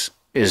scouting is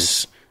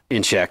is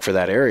in check for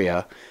that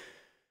area.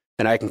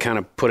 And I can kind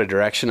of put a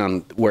direction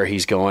on where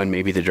he's going,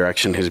 maybe the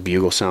direction his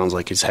bugle sounds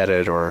like he's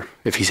headed, or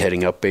if he's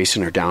heading up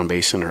basin or down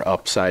basin or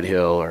upside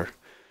hill or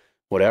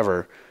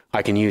whatever.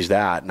 I can use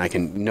that, and I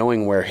can,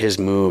 knowing where his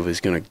move is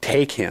going to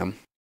take him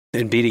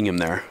and beating him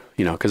there,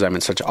 because I'm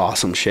in such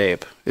awesome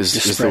shape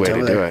is the way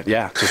to do it.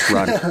 Yeah, just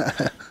run.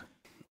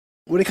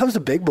 When it comes to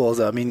big bulls,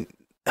 though, I mean,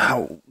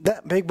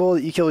 that big bull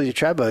that you killed with your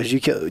trad bows,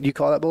 you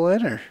call that bull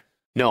in, or?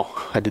 No,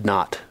 I did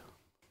not.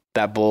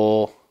 That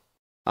bull,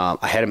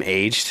 I had him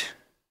aged.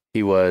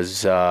 He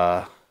was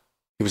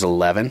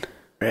 11.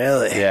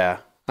 Really? Yeah.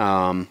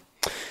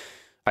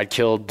 I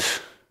killed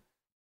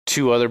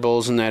 2 other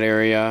bulls in that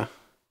area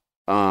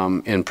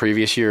in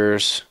previous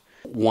years.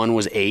 One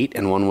was 8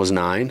 and one was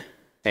 9.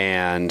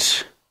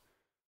 And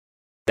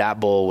that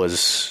bull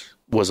was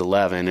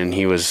 11, and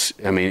I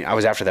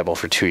was after that bull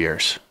for 2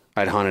 years.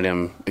 I'd hunted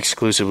him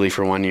exclusively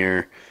for 1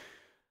 year,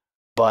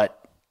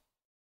 but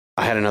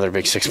I had another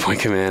big 6-point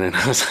come in, and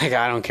I was like,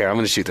 I don't care. I'm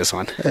going to shoot this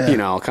one. Yeah.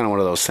 Kind of one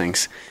of those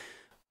things.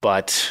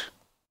 But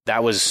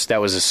that was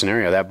a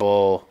scenario. That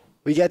bull.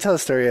 We got to tell the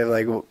story of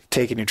like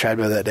taking your trad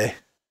bow that day.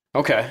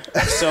 Okay,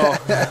 so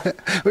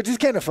which is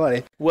kind of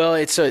funny. Well,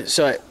 it's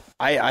so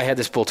I had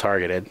this bull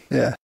targeted.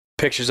 Yeah,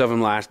 pictures of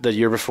him the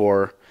year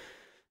before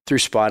through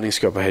spotting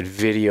scope. I had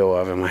video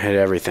of him. I had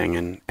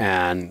everything,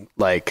 and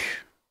like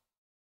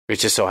it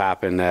just so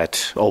happened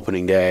that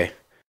opening day,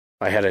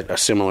 I had a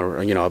similar,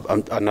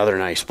 another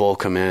nice bull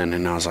come in,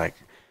 and I was like,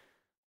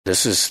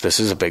 This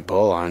is a big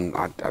bull.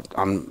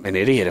 I'm an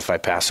idiot if I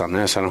pass on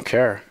this. I don't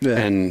care. Yeah.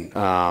 And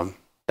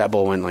that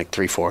bull went like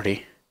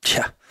 340.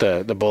 Yeah.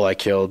 The bull I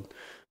killed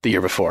the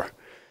year before.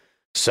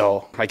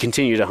 So I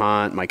continued to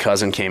hunt. My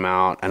cousin came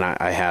out, and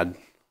I had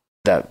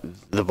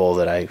the bull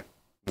that I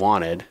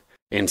wanted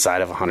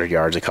inside of 100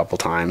 yards a couple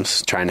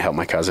times, trying to help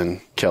my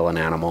cousin kill an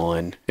animal,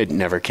 and it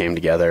never came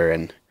together.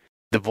 And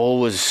the bull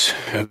was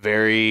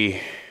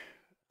very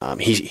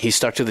he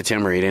stuck to the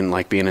timber. He didn't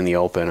like being in the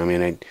open. I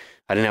mean,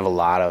 I didn't have a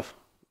lot of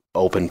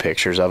open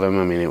pictures of him.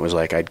 I mean, it was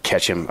like I'd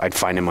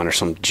find him under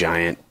some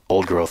giant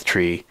old growth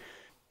tree,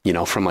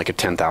 from like a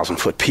 10,000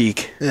 foot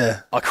peak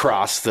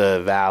across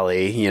the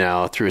valley,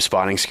 through a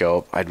spotting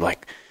scope. I'd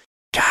like,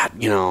 God,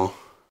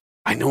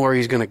 I know where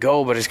he's going to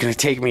go, but it's going to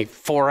take me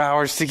 4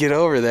 hours to get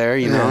over there,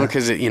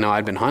 because,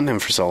 I'd been hunting him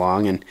for so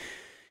long, and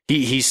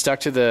he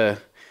stuck to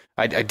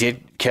I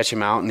did catch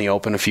him out in the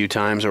open a few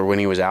times, or when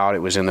he was out,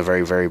 it was in the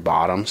very, very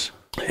bottoms.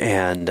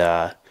 And,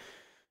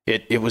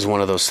 it was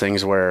one of those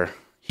things where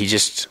he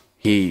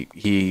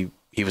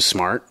was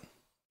smart.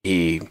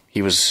 He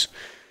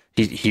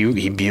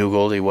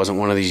bugled. He wasn't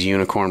one of these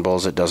unicorn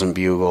bulls that doesn't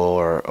bugle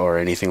or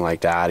anything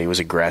like that. He was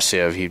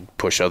aggressive. He'd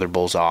push other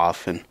bulls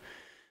off and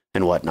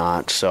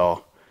whatnot.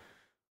 So,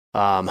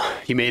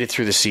 he made it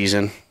through the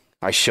season.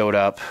 I showed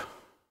up,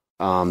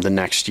 the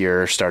next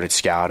year, started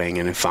scouting,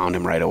 and found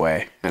him right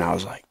away. And I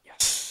was like,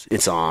 yes,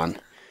 it's on.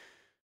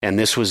 And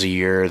this was a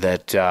year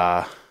that,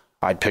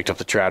 I'd picked up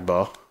the trad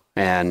bow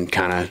and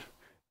kind of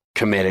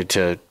committed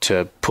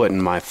to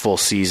putting my full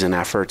season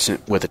efforts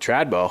with a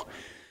trad bow.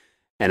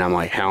 And I'm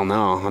like, hell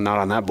no, I'm not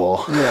on that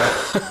bull. Yeah.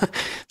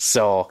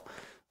 So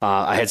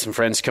I had some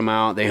friends come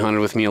out. They hunted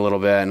with me a little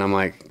bit. And I'm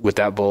like, with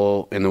that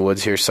bull in the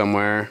woods here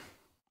somewhere,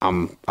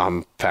 I'm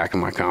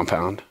packing my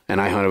compound. And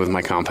I hunted with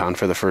my compound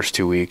for the first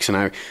 2 weeks.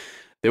 And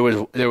there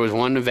was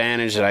one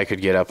advantage that I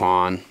could get up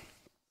on,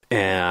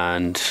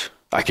 and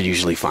I could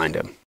usually find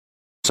him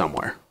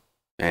somewhere.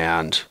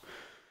 And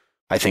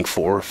I think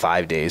 4 or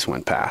 5 days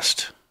went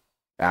past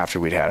after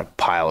we'd had a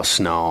pile of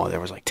snow. There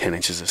was like 10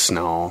 inches of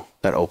snow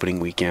that opening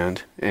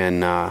weekend.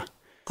 And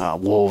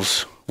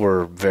wolves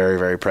were very,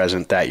 very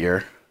present that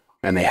year,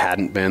 and they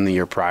hadn't been the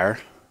year prior.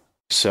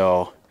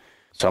 So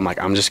I'm like,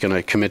 I'm just going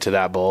to commit to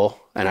that bull,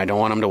 and I don't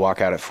want him to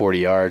walk out at 40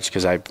 yards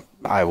because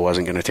I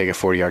wasn't going to take a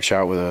 40-yard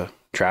shot with a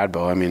trad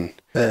bow. I mean,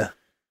 yeah.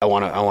 I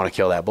want to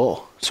kill that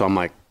bull. So I'm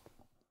like,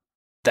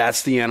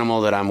 that's the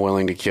animal that I'm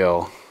willing to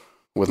kill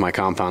with my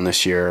compound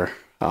this year.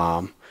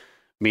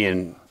 Me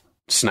and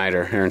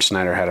Aaron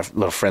Snyder had a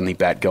little friendly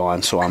bet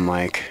going. So I'm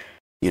like,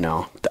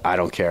 I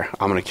don't care.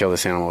 I'm going to kill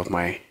this animal with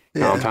my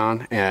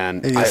compound.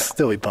 And you'll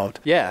still be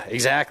pumped. Yeah,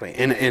 exactly.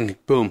 And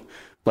boom,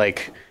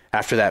 like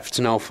after that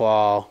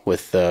snowfall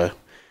with the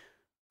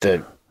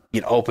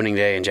opening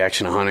day,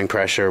 injection of hunting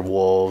pressure,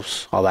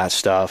 wolves, all that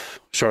stuff.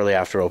 Shortly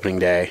after opening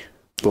day,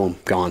 boom,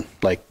 gone.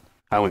 Like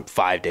I went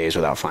 5 days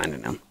without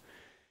finding him.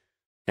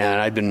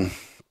 And I'd been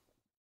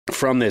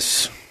from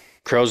this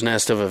crow's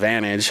nest of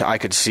advantage. I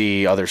could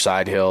see other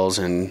side hills,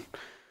 and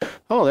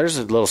there's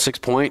a little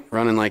 6-point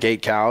running like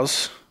 8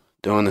 cows,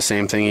 doing the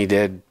same thing he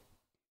did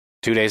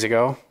 2 days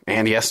ago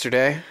and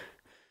yesterday.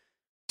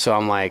 So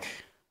I'm like,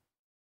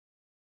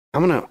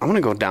 I'm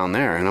gonna go down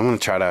there, and I'm gonna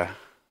try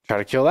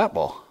to kill that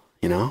bull,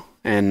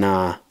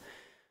 And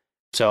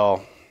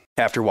so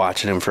after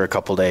watching him for a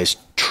couple days,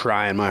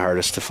 trying my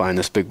hardest to find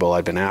this big bull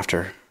I'd been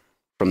after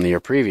from the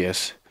year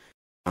previous,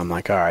 I'm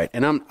like, all right.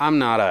 And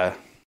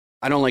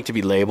I don't like to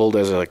be labeled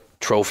as a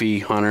trophy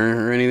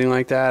hunter or anything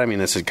like that. I mean,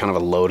 this is kind of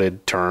a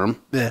loaded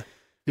term. Yeah.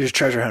 You're a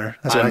treasure hunter.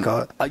 That's what I call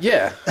it.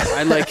 Yeah.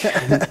 I like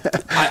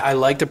I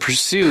like the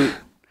pursuit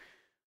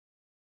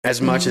as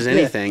much as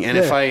anything. And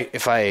if I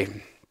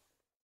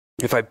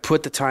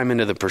put the time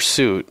into the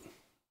pursuit,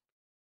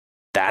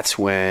 that's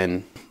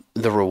when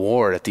the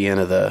reward at the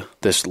end of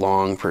this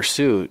long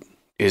pursuit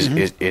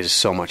is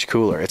so much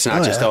cooler. It's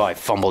not I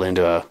fumbled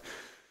into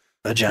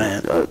a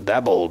giant.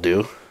 That bull will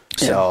do.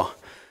 Yeah.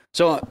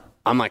 So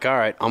I'm like, all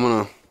right, I'm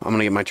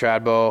gonna get my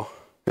trad bow.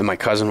 And my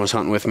cousin was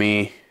hunting with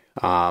me.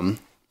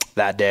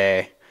 That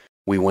day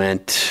we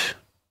went.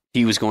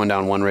 He was going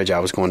down one ridge. I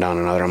was going down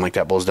another. I'm like,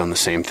 that bull's done the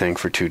same thing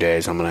for 2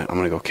 days. I'm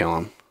gonna go kill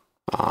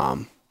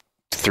him.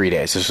 3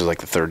 days. This was like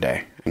the third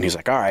day. And he's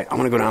like, all right, I'm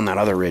gonna go down that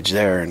other ridge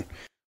there, and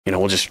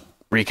we'll just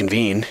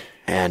reconvene.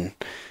 And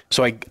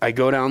so I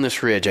go down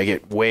this ridge. I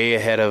get way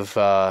ahead of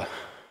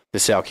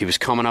this elk. He was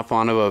coming up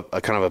onto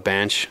a kind of a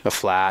bench, a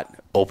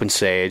flat, open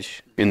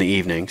sage in the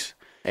evenings.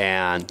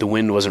 And the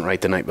wind wasn't right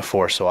the night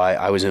before, so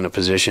I was in a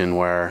position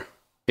where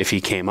if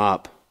he came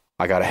up,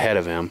 I got ahead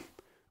of him.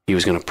 He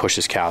was going to push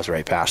his cows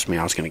right past me.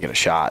 I was going to get a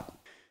shot.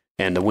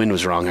 And the wind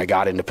was wrong. I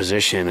got into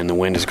position, and the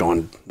wind is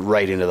going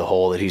right into the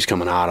hole that he's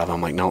coming out of.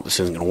 I'm like, nope, this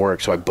isn't going to work.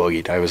 So I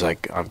boogied. I was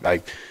like,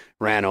 I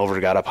ran over,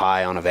 got up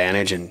high on a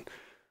vantage, and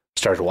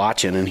started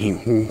watching, and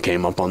he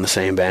came up on the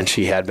same bench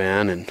he had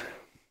been. And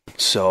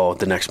so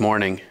the next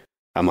morning,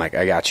 I'm like,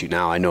 I got you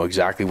now. I know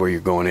exactly where you're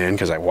going in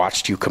because I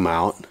watched you come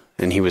out.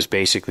 And he was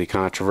basically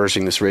kind of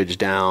traversing this ridge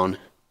down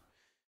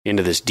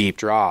into this deep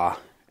draw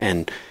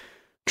and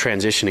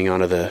transitioning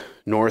onto the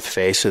north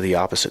face of the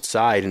opposite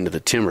side into the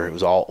timber. It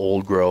was all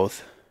old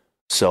growth.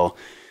 So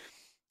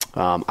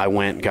I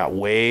went and got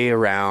way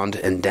around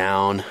and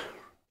down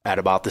at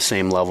about the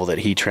same level that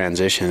he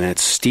transitioned. And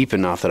it's steep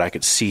enough that I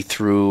could see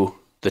through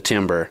the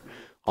timber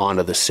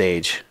onto the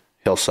sage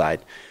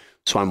hillside.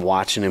 So I'm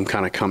watching him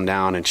kind of come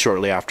down, and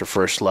shortly after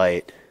first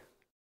light,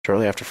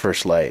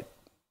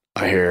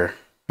 I hear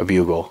a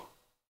bugle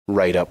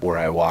right up where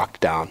I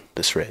walked down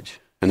this ridge.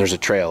 And there's a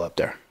trail up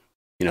there,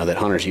 that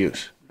hunters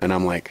use. And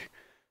I'm like,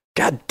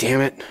 God damn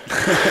it.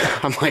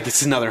 I'm like,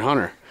 it's another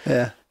hunter.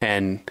 Yeah.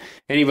 And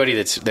anybody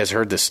that's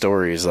heard this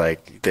story is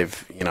like, they've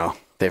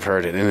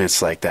heard it. And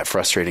it's like that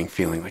frustrating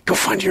feeling, like, go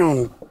find your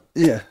own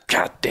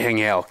God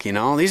dang elk,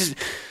 these,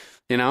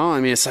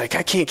 it's like,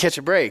 I can't catch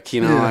a break,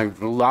 I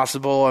lost the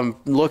bull I'm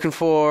looking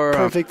for.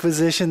 Perfect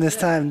position this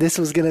time. This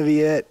was going to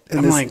be it. And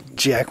I'm this like,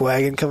 jack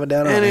wagon coming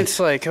down on and me. it's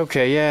like,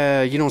 okay,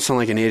 yeah, you don't sound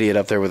like an idiot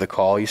up there with a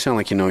call. You sound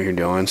like you know what you're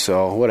doing.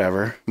 So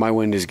whatever. My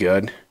wind is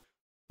good.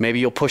 Maybe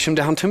you'll push him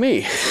down to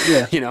me.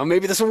 Yeah.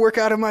 Maybe this will work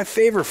out in my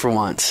favor for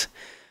once.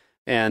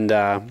 And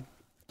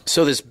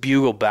so this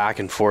bugle back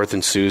and forth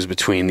ensues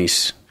between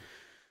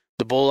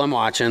the bull I'm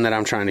watching that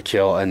I'm trying to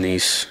kill and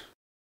these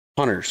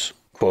hunters,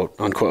 quote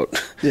unquote.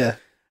 Yeah.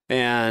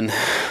 And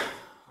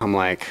I'm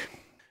like,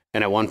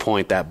 and at one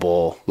point that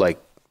bull,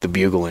 like the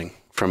bugling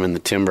from in the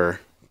timber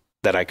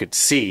that I could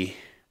see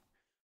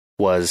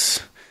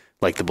was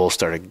like the bull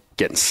started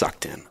getting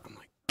sucked in. I'm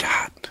like,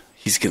 God,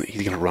 he's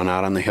gonna run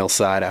out on the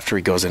hillside after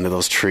he goes into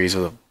those trees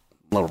with a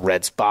little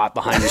red spot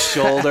behind his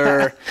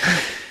shoulder.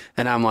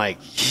 And I'm like,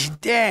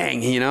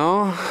 dang,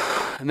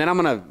 and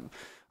then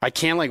I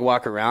can't like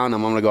walk around.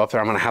 I'm going to go up there.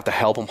 I'm going to have to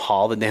help him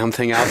haul the damn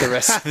thing out the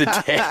rest of the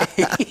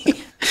day.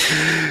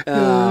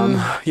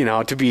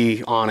 To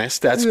be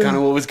honest, that's kind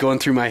of what was going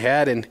through my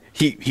head. And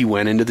he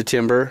went into the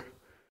timber,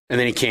 and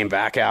then he came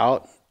back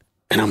out,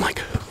 and I'm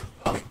like,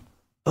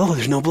 oh,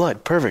 there's no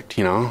blood. Perfect.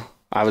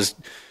 I was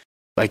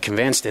like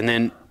convinced. And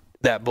then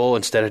that bull,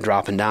 instead of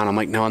dropping down, I'm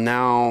like, no,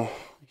 now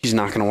he's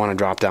not going to want to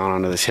drop down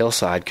onto this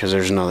hillside because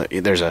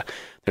there's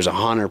a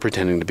hunter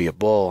pretending to be a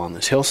bull on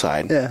this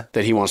hillside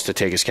that he wants to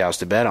take his cows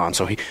to bed on.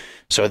 So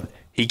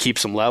he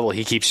keeps them level.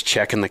 He keeps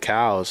checking the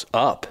cows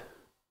up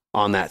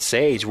on that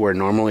sage where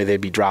normally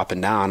they'd be dropping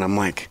down. I'm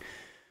like,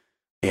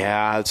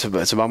 yeah, it's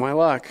about my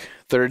luck.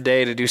 Third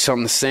day to do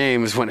something the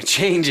same is when it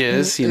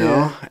changes,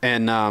 know?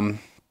 And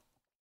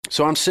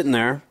so I'm sitting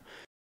there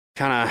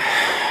kind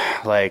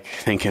of like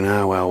thinking,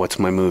 oh, well, what's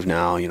my move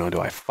now? Do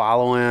I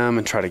follow him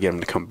and try to get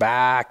him to come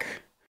back?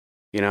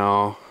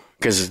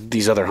 Because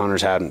these other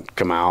hunters hadn't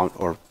come out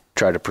or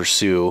tried to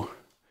pursue.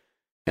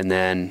 And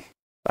then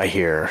I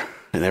hear,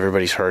 and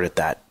everybody's heard it,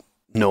 that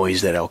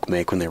noise that elk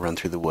make when they run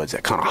through the woods,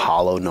 that kind of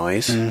hollow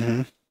noise.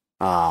 Mm-hmm.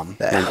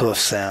 That hoof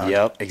sound.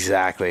 Yep,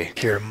 exactly.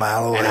 Hear a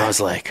mile away. And I was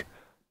like,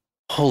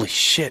 holy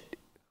shit,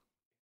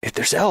 if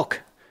there's elk.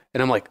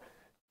 And I'm like,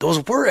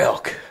 those were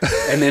elk.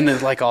 And then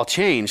it like all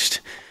changed.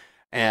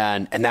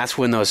 And that's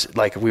when those,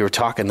 like we were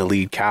talking, the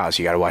lead cows,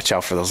 you got to watch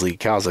out for those lead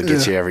cows. They'll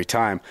get you every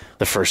time.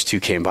 The first two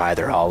came by,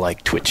 they're all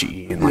like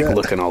twitchy and like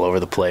looking all over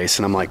the place.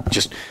 And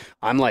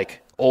I'm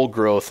like old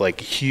growth, like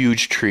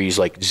huge trees,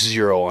 like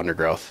zero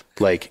undergrowth.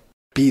 Like,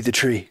 be the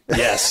tree.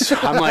 Yes.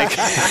 I'm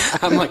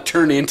like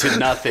turn into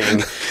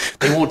nothing.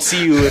 They won't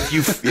see you if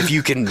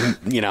you can,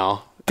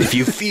 if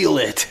you feel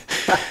it.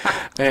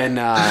 And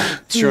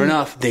sure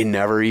enough, they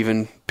never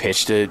even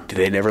pitched it.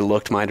 They never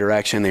looked my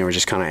direction. They were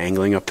just kind of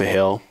angling up the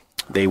hill.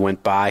 They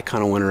went by,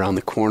 kind of went around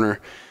the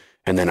corner,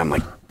 and then I'm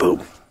like,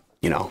 boom,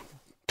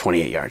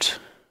 28 yards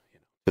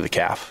to to the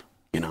calf,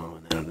 and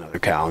then another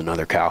cow.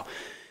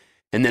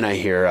 And then I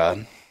hear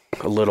a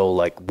little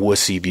like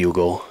wussy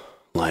bugle,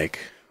 like,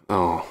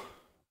 oh,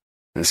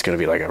 it's going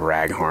to be like a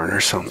raghorn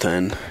or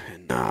something.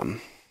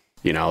 And,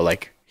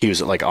 like he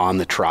was like on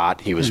the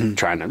trot. He was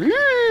trying to,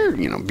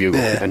 bugle.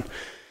 Yeah.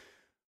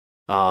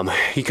 And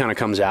he kind of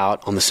comes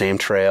out on the same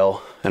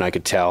trail, and I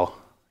could tell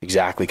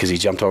exactly because he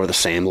jumped over the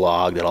same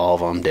log that all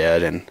of them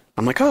did. And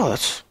I'm like, oh,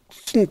 that's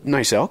a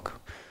nice elk.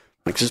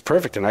 Like, this is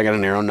perfect. And I got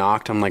an arrow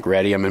nocked. I'm like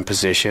ready. I'm in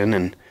position,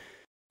 and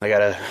I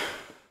got a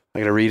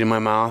reed in my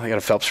mouth. I got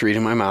a Phelps reed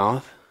in my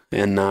mouth,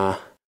 and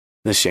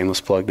this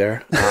shameless plug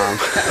there.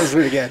 That was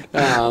really good.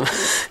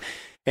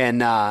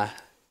 And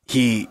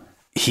he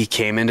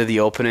came into the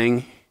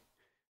opening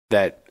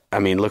that,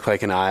 looked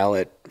like an aisle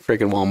at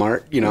freaking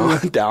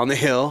Walmart, down the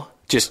hill,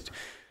 just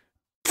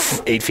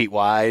 8 feet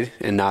wide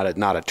and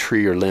not a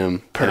tree or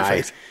limb.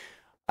 Perfect. And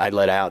I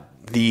let out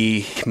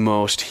the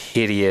most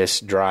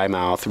hideous dry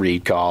mouth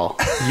reed call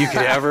you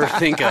could ever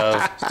think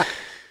of.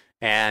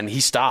 And he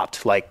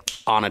stopped like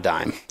on a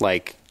dime,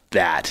 like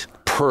that.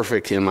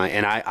 Perfect and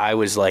I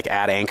was like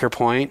at anchor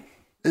point.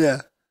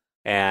 Yeah.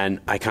 And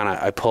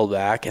I pulled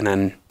back, and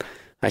then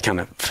I kind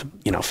of,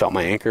 felt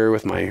my anchor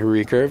with my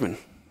recurve and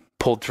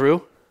pulled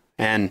through,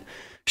 and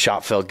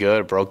shot felt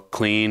good. It broke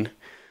clean.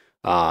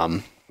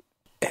 And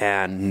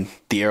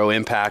the arrow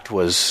impact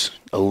was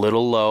a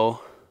little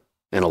low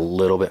and a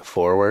little bit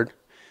forward,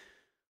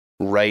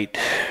 right,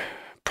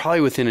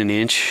 probably within an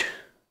inch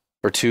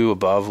or two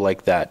above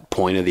like that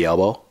point of the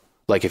elbow.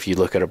 Like if you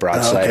look at a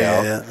broadside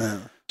elk. Yeah.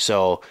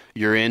 So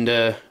you're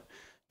into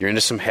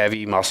some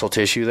heavy muscle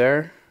tissue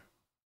there,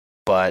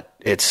 but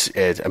it's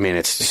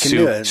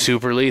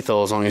super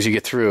lethal as long as you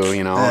get through,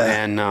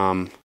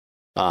 Yeah.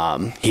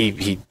 And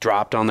he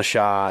dropped on the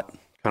shot,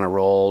 kind of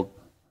rolled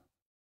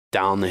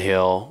down the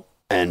hill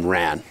and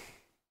ran.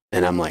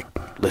 And I'm like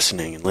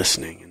listening, and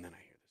then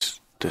I hear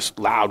this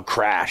loud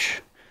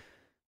crash.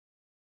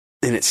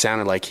 And it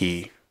sounded like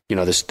he,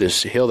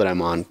 this hill that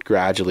I'm on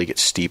gradually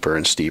gets steeper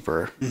and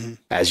steeper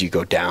as you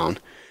go down.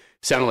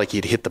 It sounded like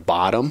he'd hit the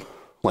bottom,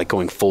 like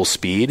going full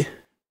speed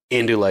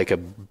into like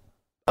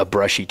a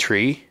brushy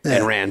tree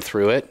and ran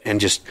through it. And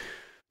just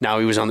now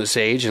he was on the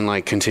sage and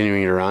like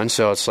continuing to run.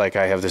 So it's like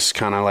I have this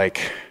kind of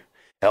like,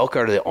 elk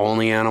are the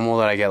only animal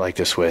that I get like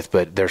this with,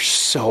 but they're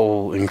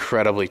so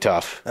incredibly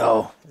tough.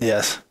 Oh,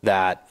 yes.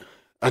 That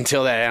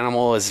until that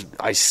animal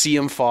I see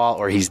him fall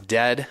or he's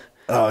dead.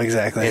 Oh,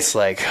 exactly. It's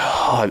like,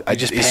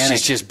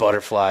 it's just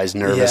butterflies,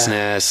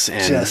 nervousness,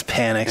 and just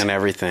panic and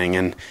everything.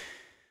 And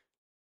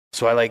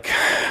so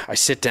I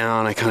sit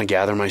down, I kind of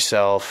gather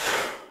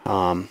myself.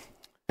 And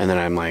then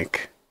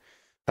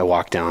I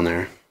walk down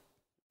there,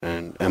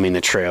 and the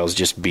trails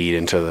just beat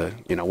into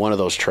the, one of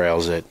those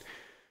trails that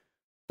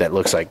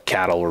looks like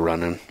cattle were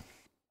running.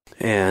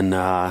 And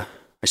I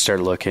start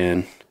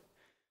looking.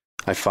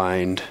 I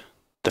find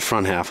the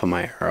front half of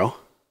my arrow,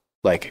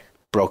 like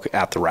broke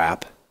at the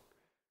wrap,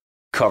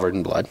 covered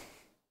in blood.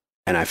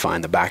 And I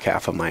find the back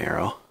half of my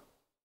arrow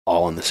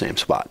all in the same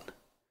spot.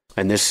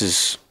 And this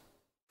is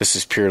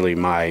purely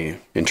my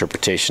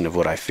interpretation of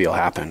what I feel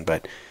happened.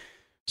 But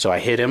so I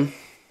hit him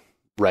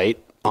right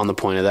on the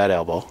point of that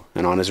elbow,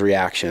 and on his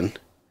reaction,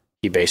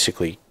 he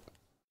basically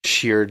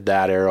sheared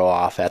that arrow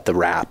off at the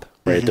wrap,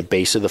 right at the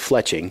base of the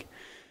fletching,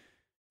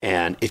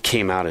 and it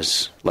came out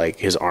as like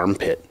his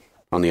armpit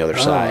on the other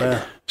side.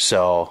 Yeah.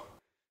 So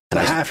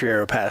half your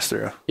arrow passed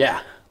through. Yeah,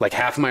 like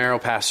half of my arrow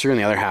passed through, and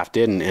the other half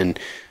didn't, and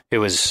it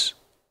was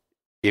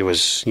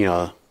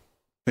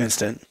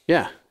instant.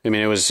 Yeah,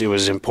 it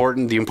was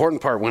important. The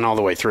important part went all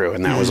the way through,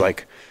 and that was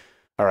like,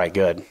 all right,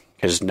 good,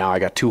 because now I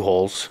got 2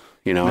 holes.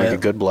 I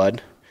got good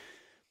blood,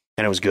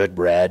 and it was good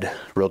red,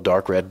 real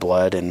dark red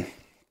blood, and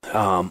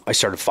I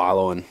started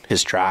following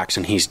his tracks,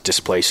 and he's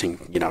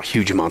displacing,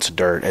 huge amounts of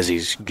dirt as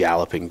he's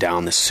galloping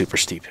down this super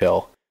steep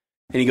hill.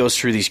 And he goes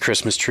through these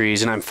Christmas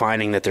trees, and I'm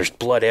finding that there's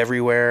blood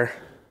everywhere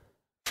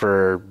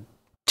for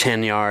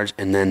 10 yards,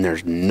 and then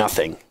there's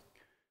nothing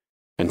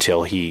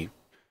until he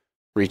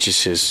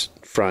reaches his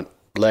front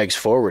legs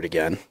forward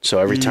again. So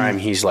every time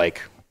he's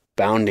like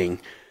bounding,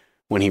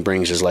 when he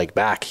brings his leg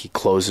back, he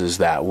closes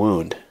that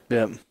wound.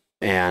 Yep.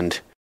 And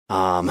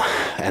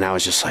I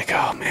was just like,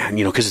 oh man,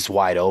 because it's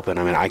wide open.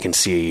 I can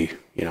see,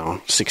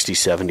 60,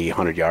 70,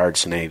 100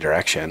 yards in any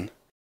direction.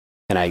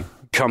 And I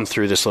come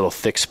through this little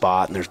thick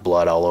spot, and there's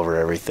blood all over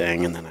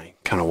everything. And then I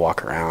kind of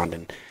walk around,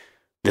 and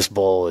this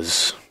bull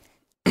is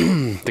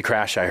the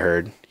crash I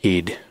heard.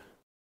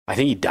 I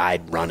think he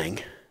died running,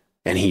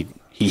 and he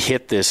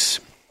hit this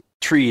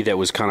tree that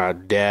was kind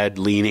of dead,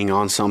 leaning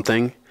on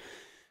something,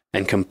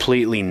 and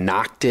completely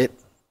knocked it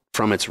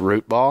from its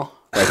root ball.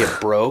 Like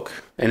it broke,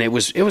 and it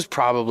was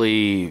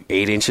probably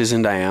 8 inches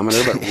in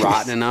diameter, but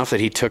rotten enough that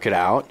he took it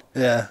out.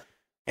 Yeah.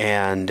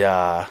 And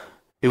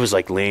it was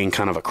like laying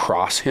kind of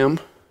across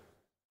him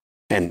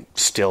and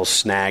still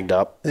snagged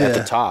up at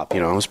the top.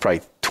 It was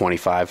probably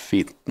 25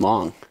 feet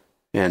long.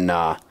 And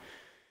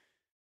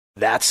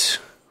that's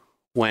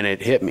when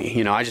it hit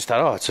me. I just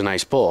thought, oh, it's a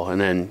nice bull. And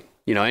then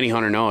any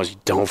hunter knows,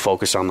 don't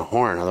focus on the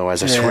horn.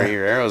 Otherwise, that's where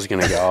your arrow is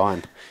going to go.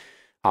 And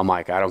I'm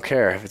like, I don't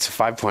care. If it's a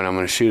 5-point, I'm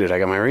going to shoot it. I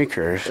got my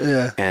recurve.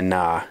 Yeah. And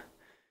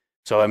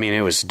so, I mean,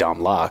 it was dumb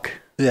luck.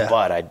 Yeah.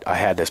 But I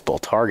had this bull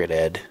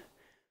targeted.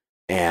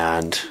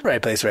 And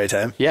right place, right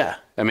time. Yeah.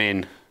 I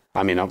mean,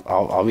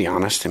 I'll be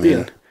honest. I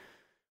mean,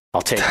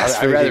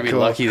 I'd rather be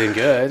lucky than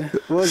good.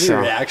 What was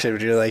your reaction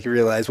when you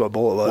realize what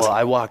bull it was? Well,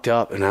 I walked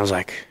up and I was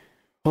like,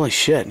 holy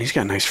shit, and he's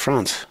got nice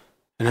fronts.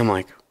 And I'm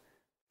like,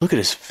 look at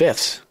his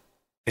fifths.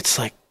 It's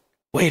like,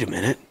 wait a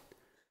minute.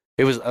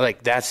 It was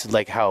like, that's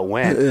like how it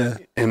went. Yeah.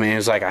 I mean, it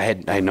was like, I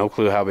had no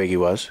clue how big he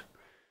was.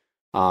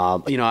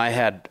 I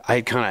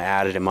had kind of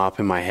added him up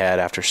in my head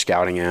after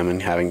scouting him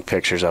and having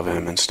pictures of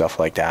him and stuff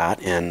like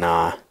that. And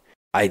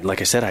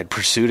like I said, I'd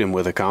pursued him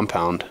with a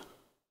compound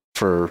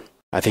for,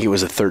 I think it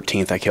was the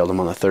 13th. I killed him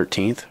on the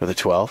 13th or the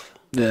 12th.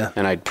 Yeah.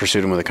 And I'd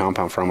pursued him with a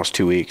compound for almost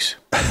 2 weeks.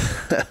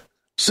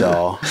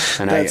 So,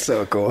 and that's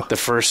so cool. The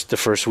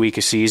first week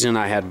of season,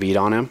 I had beat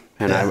on him,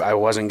 and I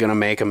wasn't going to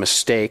make a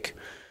mistake.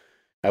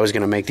 I was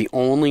going to make the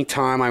only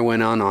time I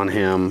went on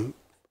him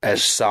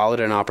as solid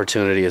an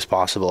opportunity as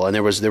possible. And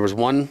there was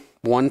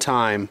one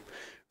time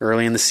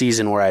early in the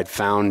season where I'd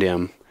found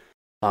him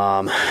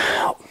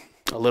a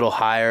little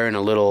higher and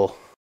a little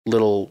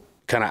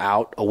kind of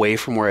out away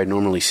from where I'd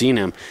normally seen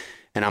him.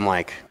 And I'm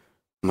like,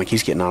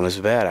 he's getting out of his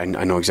bed.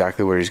 I know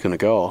exactly where he's going to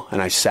go.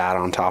 And I sat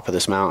on top of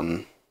this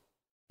mountain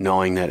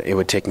knowing that it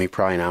would take me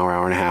probably an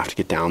hour and a half to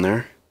get down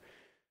there.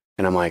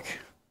 And I'm like,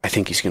 I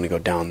think he's going to go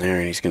down there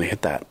and he's going to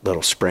hit that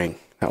little spring,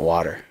 that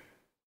water.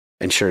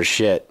 And sure as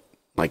shit,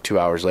 like 2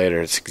 hours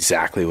later, it's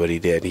exactly what he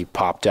did. He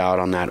popped out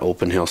on that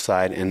open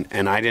hillside, and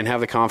I didn't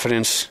have the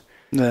confidence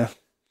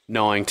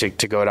knowing to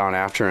go down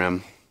after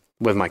him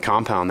with my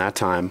compound that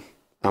time.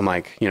 I'm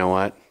like, you know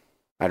what?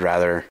 I'd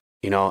rather,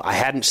 I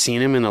hadn't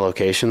seen him in the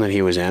location that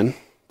he was in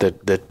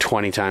the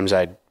 20 times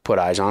I'd put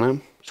eyes on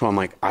him. So I'm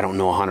like, I don't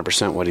know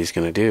 100% what he's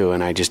going to do,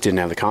 and I just didn't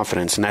have the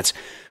confidence. And that's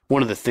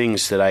one of the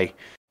things that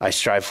I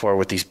strive for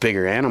with these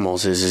bigger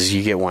animals is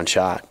you get one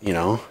shot,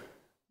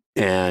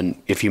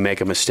 And if you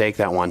make a mistake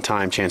that one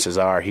time, chances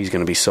are he's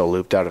going to be so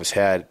looped out of his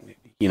head,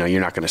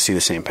 you're not going to see the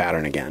same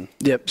pattern again.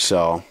 Yep.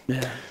 So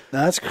yeah,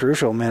 that's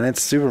crucial, man.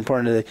 It's super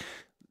important to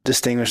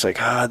distinguish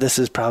this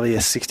is probably a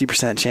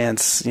 60%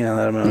 chance, that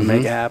I'm going to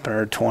make it happen,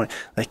 or 20.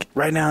 Like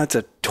right now it's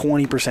a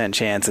 20%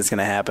 chance it's going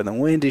to happen. The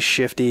wind is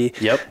shifty.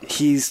 Yep.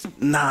 He's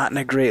not in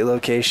a great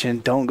location.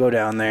 Don't go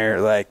down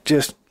there.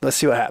 Just let's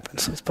see what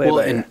happens. Let's play it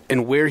later.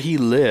 And where he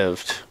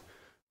lived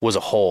was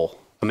a hole.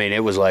 I mean,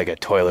 it was like a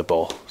toilet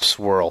bowl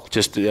swirl.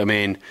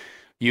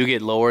 You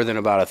get lower than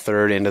about a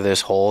third into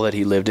this hole that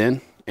he lived in,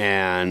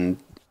 and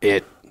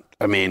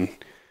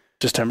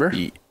just timber.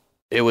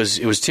 It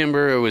was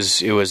timber. It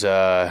was it was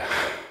a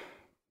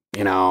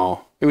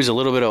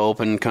little bit of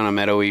open, kind of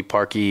meadowy,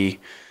 parky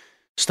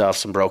stuff,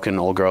 some broken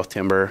old growth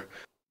timber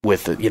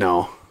with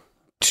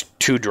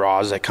two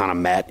draws that kind of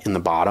met in the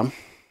bottom,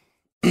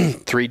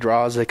 3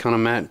 draws that kind of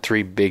met,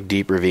 3 big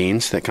deep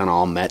ravines that kind of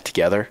all met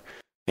together,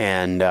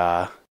 and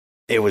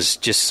it was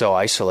just so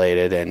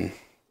isolated and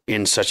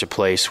in such a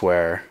place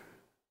where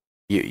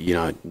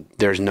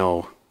there's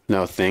no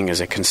thing as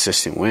a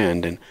consistent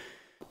wind. And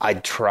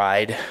I'd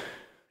tried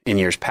in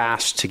years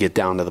past to get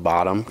down to the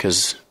bottom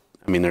because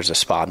there's a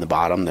spot in the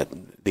bottom that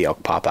the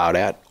elk pop out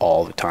at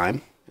all the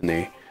time,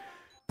 and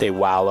they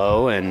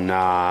wallow and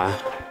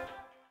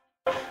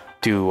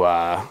do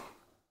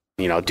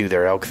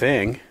their elk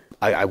thing.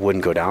 I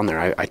wouldn't go down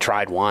there. I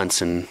tried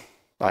once, and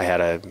I had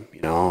a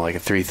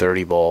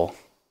 330 bull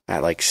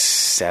at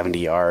 70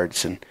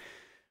 yards, and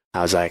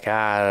I was like,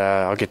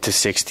 I'll get to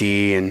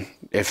 60, and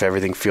if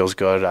everything feels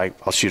good,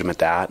 I'll shoot him at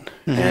that.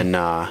 Mm-hmm.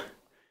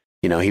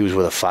 And he was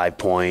with a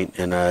 5-point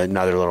and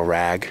another little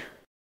rag.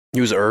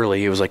 He was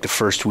early. It was like the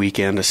first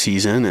weekend of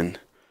season, and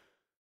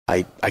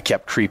I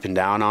kept creeping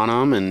down on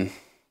him, and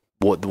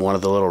one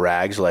of the little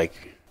rags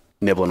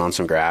nibbling on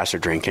some grass or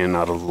drinking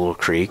out of the little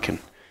creek, and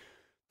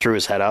threw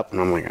his head up, and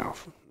I'm like, oh,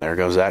 there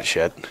goes that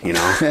shit,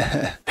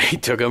 He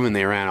took them, and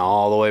they ran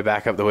all the way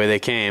back up the way they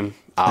came,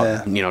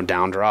 out,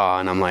 down draw,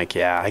 and I'm like,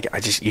 yeah,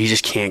 you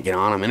just can't get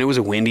on them. And it was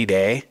a windy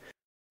day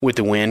with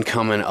the wind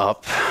coming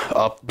up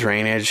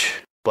drainage,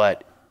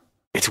 but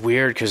it's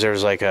weird because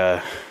there's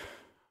a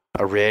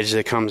ridge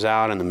that comes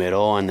out in the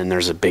middle, and then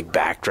there's a big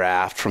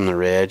backdraft from the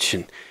ridge,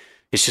 and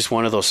it's just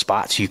one of those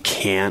spots you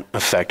can't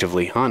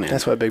effectively hunt in.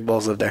 That's why big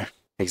bulls live there.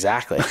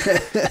 Exactly.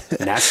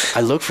 And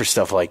I look for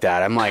stuff like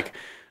that. I'm like,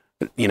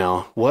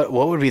 what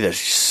would be the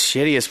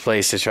shittiest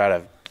place to try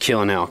to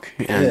kill an elk?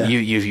 And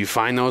you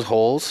find those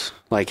holes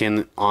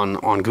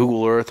on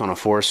Google Earth on a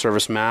Forest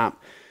Service map,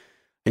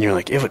 and you're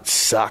like, it would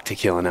suck to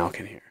kill an elk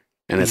in here.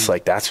 And it's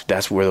like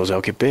that's where those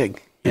elk get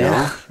big. You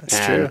know?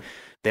 That's true.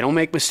 They don't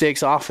make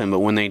mistakes often, but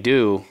when they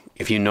do,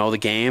 if you know the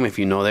game, if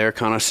you know their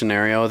kind of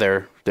scenario,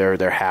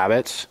 their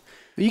habits.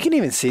 You can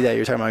even see that.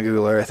 You're talking about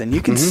Google Earth, and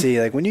you can see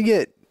when you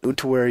get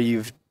to where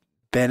you've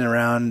been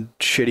around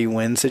shitty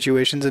wind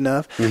situations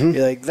enough,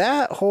 you're like,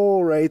 that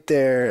hole right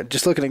there,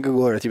 just looking at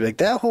Google Earth, you'd be like,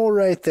 that hole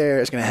right there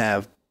is going to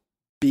have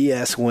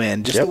BS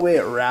wind, just the way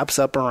it wraps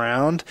up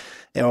around,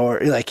 or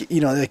like,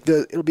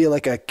 it'll be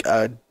like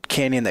a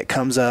canyon that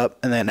comes up,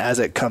 and then as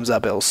it comes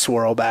up, it'll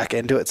swirl back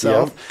into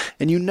itself.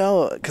 And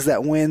because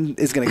that wind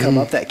is going to come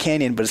up that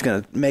canyon, but it's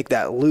going to make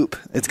that loop.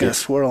 It's going to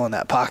swirl in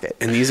that pocket.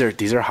 And these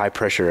are high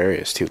pressure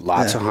areas too.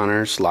 Lots of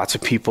hunters, lots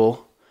of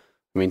people.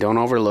 I mean, don't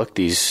overlook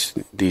these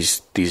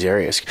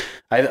areas.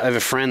 I have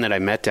a friend that I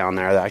met down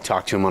there that I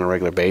talk to him on a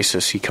regular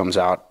basis. He comes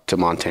out to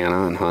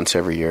Montana and hunts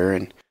every year,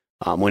 and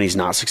when he's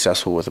not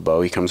successful with a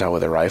bow, he comes out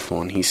with a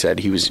rifle. And he said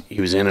he was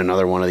in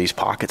another one of these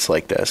pockets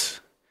like this.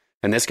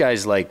 And this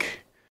guy's like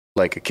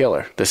a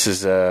killer. This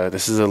is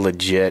a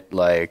legit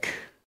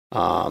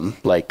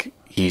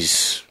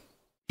he's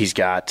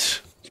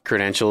got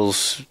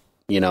credentials,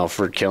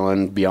 for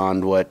killing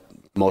beyond what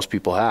most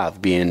people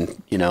have,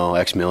 being,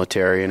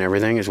 ex-military and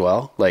everything as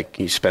well. Like,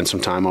 he spent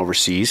some time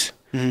overseas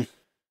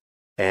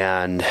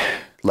and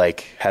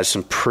has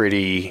some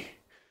pretty,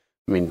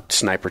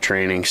 sniper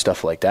training,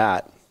 stuff like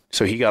that.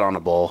 So he got on a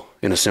bull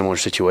in a similar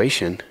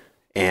situation,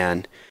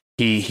 and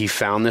he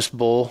found this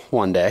bull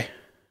one day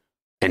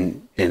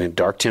and in a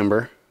dark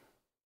timber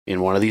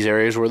in one of these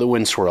areas where the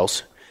wind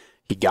swirls.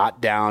 He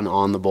got down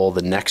on the bull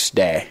the next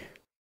day.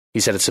 He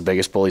said it's the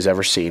biggest bull he's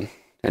ever seen,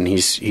 and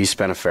he's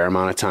spent a fair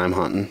amount of time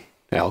hunting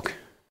elk.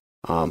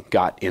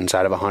 Got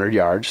inside of 100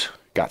 yards,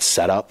 got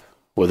set up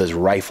with his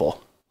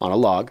rifle on a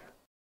log.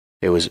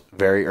 It was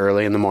very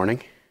early in the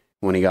morning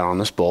when he got on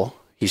this bull.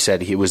 He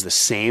said he was the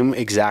same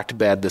exact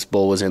bed this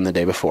bull was in the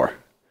day before,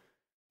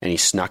 and he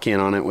snuck in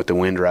on it with the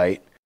wind right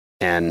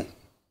and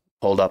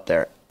pulled up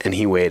there, and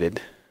he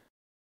waited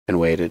and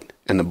waited,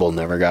 and the bull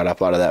never got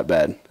up out of that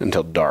bed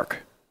until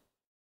dark.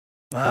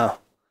 Wow.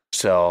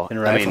 So in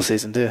rifle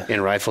season too.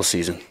 In rifle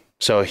season.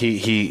 So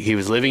he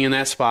was living in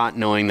that spot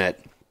knowing that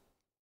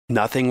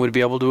nothing would be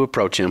able to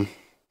approach him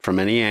from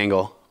any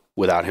angle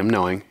without him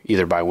knowing,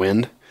 either by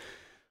wind,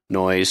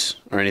 noise,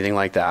 or anything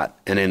like that.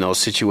 And in those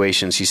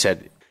situations,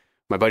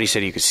 my buddy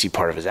said he could see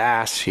part of his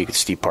ass, he could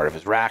see part of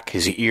his rack,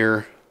 his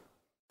ear,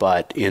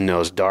 but in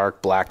those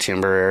dark black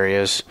timber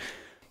areas,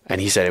 and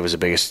he said it was the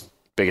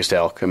biggest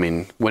elk. I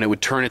mean, when it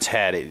would turn its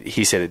head,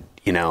 he said,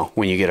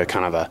 when you get a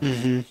kind of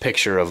a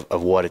picture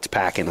of what it's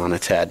packing on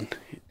its head,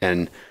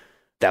 and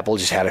that bull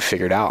just had it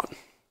figured out.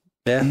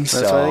 Yeah, that's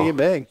why they get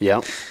big.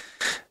 Yep.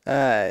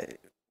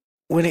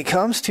 When it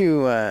comes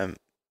to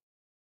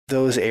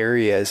those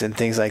areas and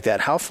things like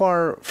that, how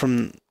far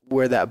from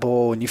where that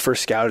bull, when you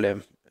first scouted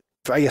him,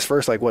 I guess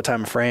first, what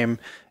time of frame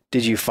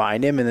did you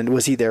find him? And then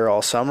was he there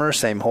all summer,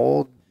 same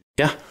hole?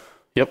 Yeah.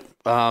 Yep.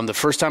 The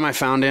first time I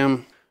found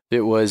him, I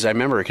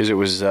remember because it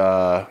was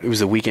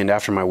the weekend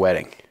after my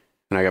wedding,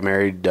 and I got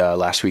married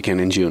last weekend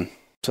in June.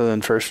 So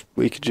then first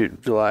week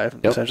of July,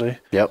 essentially.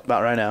 Yep.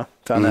 About right now.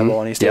 Found that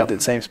bull, and he stayed at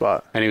the same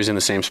spot. And he was in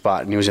the same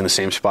spot, and he was in the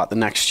same spot the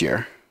next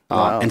year.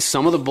 Wow. And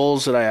some of the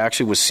bulls that I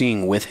actually was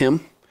seeing with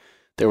him,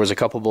 there was a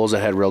couple bulls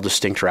that had real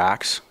distinct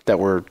racks that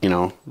were,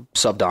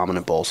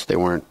 subdominant bulls. They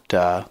weren't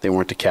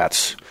the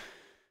cat's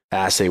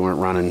ass. They weren't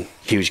running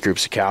huge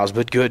groups of cows,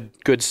 but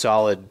good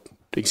solid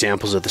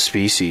examples of the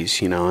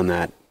species, in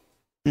that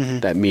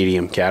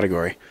medium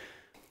category.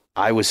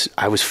 I was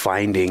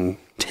finding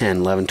 10,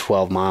 11,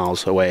 12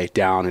 miles away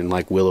down in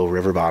willow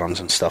river bottoms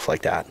and stuff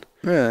like that.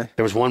 Really?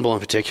 There was one bull in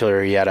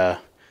particular. He had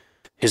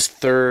his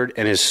third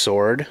and his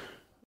sword.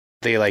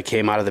 They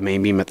came out of the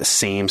main beam at the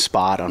same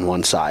spot on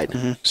one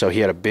side. So he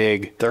had a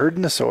big third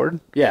and a sword.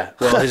 Yeah.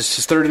 Well,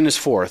 his third and his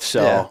fourth.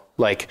 So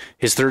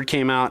his third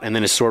came out and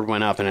then his sword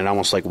went up and it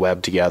almost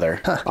webbed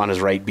together on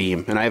his right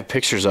beam. And I have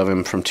pictures of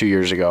him from 2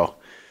 years ago.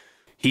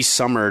 He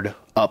summered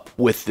up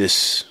with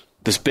this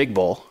big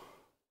bull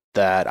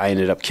that I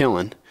ended up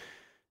killing.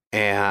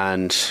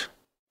 And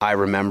I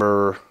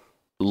remember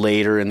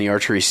later in the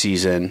archery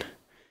season,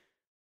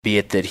 be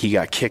it that he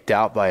got kicked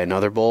out by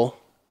another bull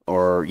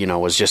or,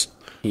 was just,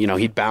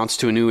 he'd bounce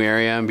to a new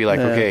area and be like,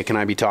 okay, can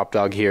I be top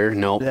dog here?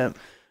 Nope. Got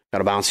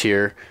to bounce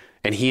here.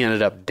 And he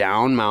ended up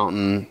down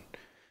mountain.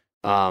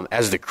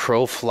 As the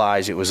crow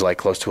flies, it was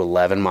close to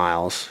 11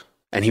 miles.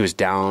 And he was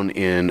down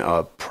in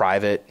a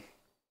private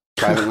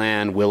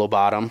land, willow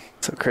bottom.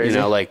 So crazy.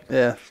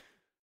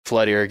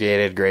 Flood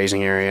irrigated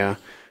grazing area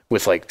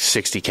with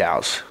 60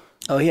 cows.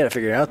 Oh, he had to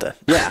figure it out then.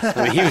 Yeah.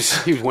 I mean, he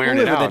was wearing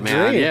it out,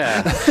 man. Dream.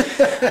 Yeah.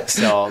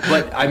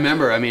 But I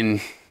remember,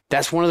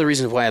 that's one of the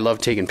reasons why I love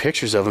taking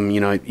pictures of them.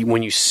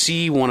 When you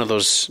see one of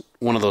those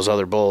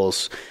other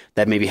bulls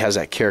that maybe has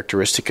that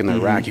characteristic in their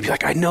rack, you'd be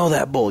like, I know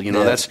that bull.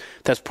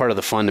 That's part of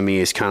the fun to me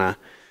is kind of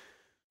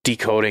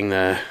decoding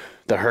the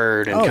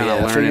herd and kind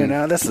of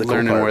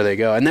learning where they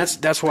go. And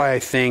that's why I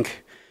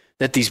think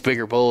that these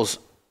bigger bulls,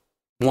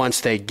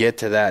 once they get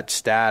to that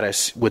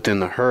status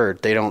within the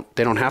herd, they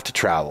don't have to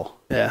travel.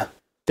 Yeah.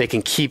 They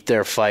can keep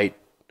their fight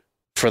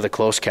for the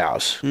close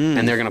cows,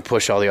 and they're going to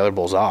push all the other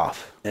bulls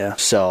off. Yeah.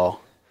 So,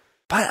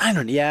 but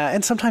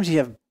and sometimes you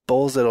have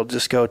bulls that'll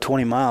just go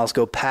 20 miles,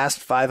 go past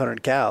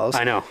 500 cows.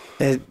 I know.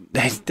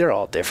 They're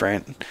all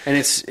different. And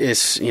it's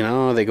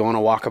they go on a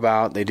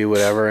walkabout, they do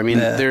whatever.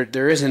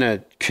 There isn't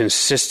a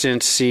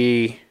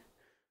consistency.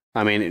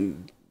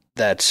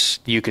 that's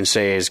you can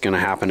say is going to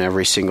happen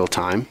every single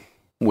time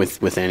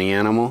with any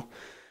animal,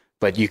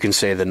 but you can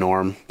say the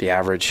norm, the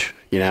average,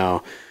 you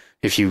know,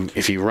 if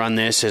you run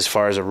this as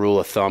far as a rule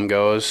of thumb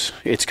goes,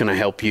 it's going to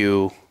help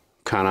you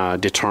kind of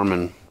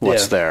determine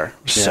what's there.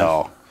 Yeah.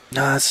 So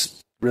no,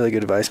 that's really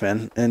good advice,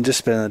 man. And just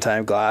spending the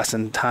time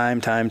glassing,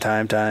 time.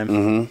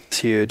 Mm-hmm. It's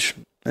huge.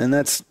 And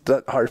that's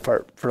the hard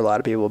part for a lot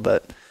of people,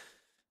 but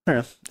I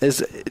don't know.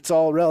 It's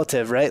all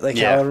relative, right? Like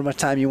however much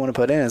time you want to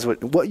put in is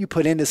what you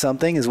put into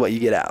something is what you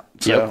get out.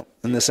 So,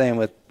 and the same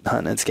with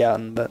hunting and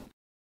scouting. But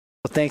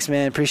well, thanks,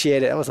 man.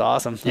 Appreciate it. That was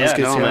awesome. Man.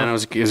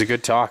 It was a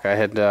good talk. I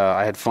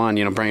had fun,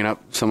 you know, bringing up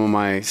some of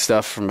my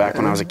stuff from back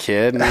when I was a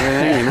kid and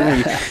everything.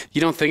 You know,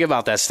 you don't think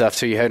about that stuff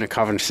till you're having a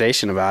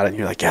conversation about it, and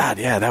you're like, God,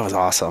 yeah, that was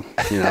awesome.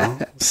 You know,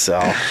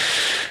 so.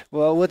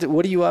 Well,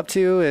 what are you up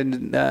to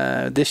and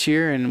this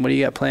year, and what do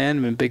you got planned?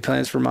 I mean, big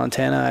plans for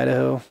Montana,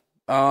 Idaho.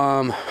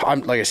 I'm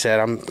like I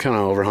said, I'm kind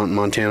of over hunting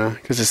Montana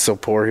because it's so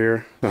poor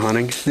here. The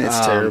hunting, it's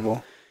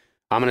terrible.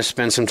 I'm gonna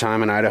spend some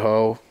time in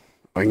Idaho.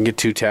 I can get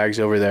 2 tags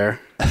over there,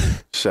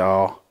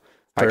 so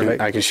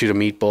I can shoot a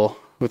meat bull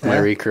with my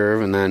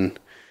recurve, and then,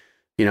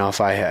 you know, if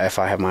I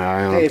have my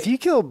eye on. Hey, if you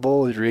kill a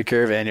bull with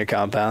recurve and your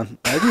compound,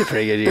 that'd be a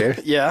pretty good year.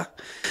 Yeah,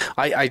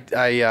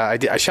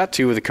 I shot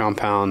 2 with a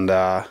compound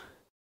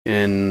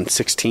in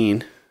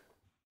 16,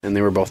 and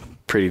they were both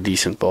pretty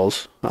decent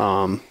bulls.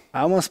 I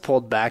almost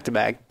pulled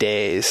back-to-back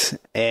days,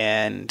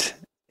 and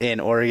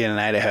in Oregon and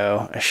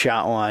Idaho, I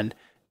shot one,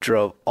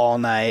 drove all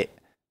night,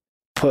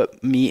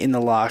 put meat in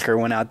the locker,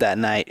 went out that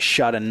night,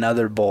 shot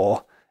another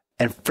bull,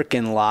 and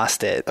freaking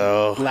lost it.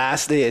 Oh.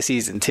 Last day of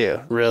season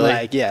 2.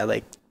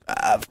 Really?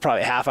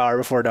 Probably half hour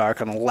before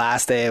dark on the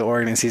last day of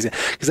Oregon season.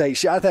 Because I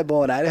shot that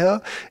bull in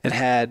Idaho and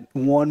had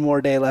one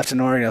more day left in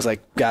Oregon. I was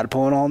like, got to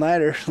pull an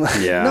all-nighter.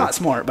 Yeah. Not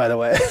smart, by the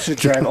way, to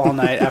drive all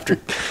night after,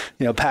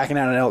 you know, packing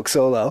out an elk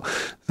solo.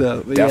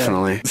 So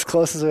definitely. It's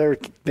close as I've ever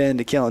been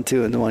to killing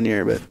 2 in 1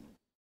 year, but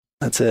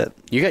that's it.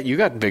 You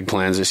got big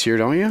plans this year,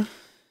 don't you?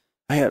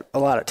 I got a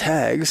lot of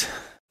tags.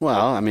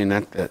 Well, I mean,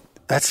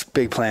 that's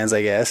big plans,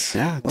 I guess.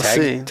 Yeah, we'll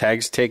see.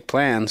 Tags take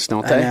plans,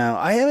 don't they? I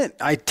know.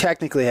 I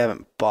technically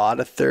haven't bought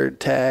a 3rd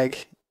tag.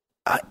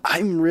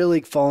 I'm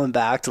really falling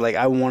back to, like,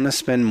 I want to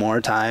spend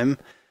more time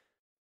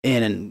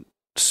on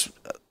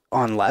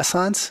less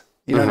hunts.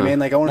 You know what I mean?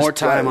 Like, I want more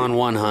time on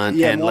one hunt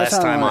and less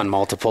time on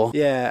multiple.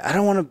 Yeah, I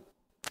don't want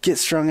to get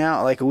strung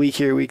out like a week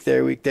here, week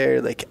there, week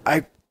there. Like,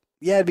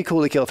 it'd be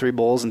cool to kill 3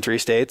 bulls in 3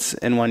 states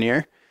in 1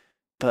 year,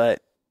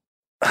 but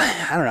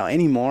I don't know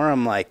anymore.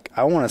 I'm like,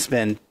 I want to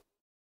spend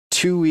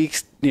 2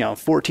 weeks,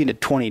 14 to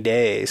 20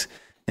 days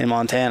in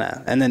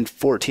Montana, and then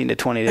 14 to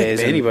 20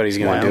 days. If anybody's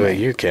going to do it,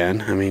 you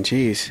can. I mean,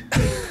 geez.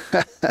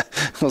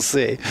 We'll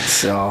see.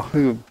 So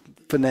we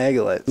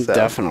finagle it. So.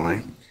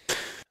 Definitely.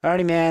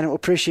 Alrighty, man. Well,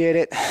 appreciate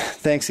it.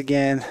 Thanks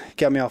again.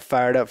 Got me all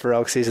fired up for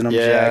elk season. I'm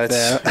jacked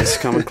out. It's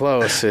coming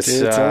close.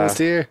 It's almost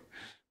here.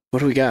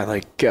 What do we got?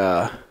 Like,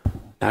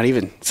 not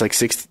even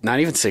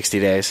 60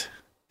 days.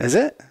 Is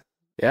it?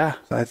 Yeah.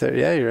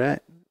 Yeah, you're right.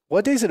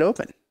 What day is it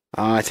open?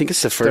 I think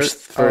it's the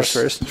first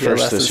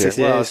this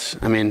year. Well,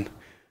 I mean,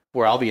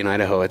 where I'll be in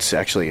Idaho, it's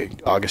actually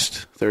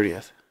August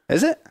 30th.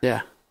 Is it?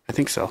 Yeah, I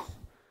think so.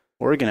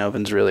 Oregon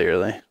opens really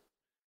early.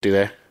 Do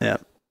they? Yeah.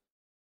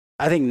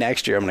 I think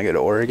next year I'm going to go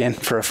to Oregon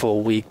for a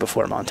full week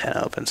before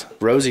Montana opens.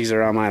 Rosies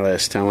are on my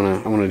list. I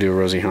want to do a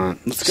rosie hunt.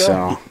 Let's go.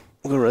 So,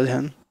 we'll go rosie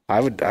hunting. I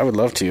would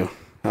love to.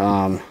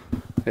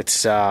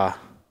 It's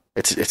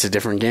a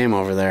different game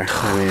over there.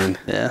 I mean,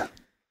 yeah.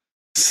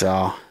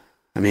 So,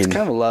 I mean, it's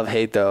kind of a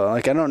love-hate though.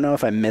 Like, I don't know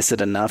if I miss it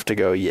enough to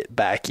go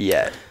back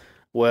yet.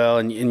 Well,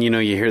 and you know,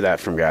 you hear that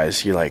from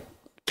guys. You're like,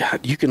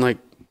 God, you can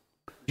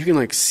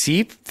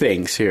see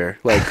things here,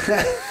 like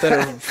that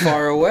are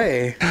far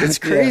away. It's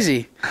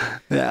crazy.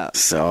 Yeah.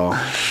 So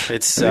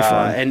it's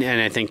and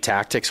I think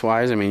tactics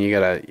wise, I mean, you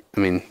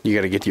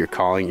gotta get your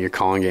calling. Your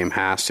calling game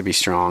has to be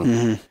strong.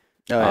 Mm-hmm.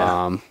 Oh,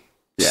 yeah.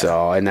 Yeah.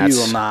 So, and that's,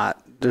 you will not.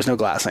 There's no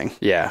glassing.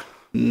 Yeah.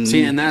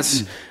 See, and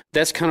that's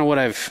kind of what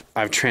I've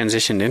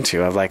transitioned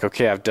into. I've like,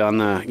 okay, I've done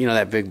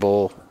that big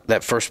bull,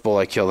 that first bull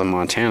I killed in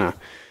Montana.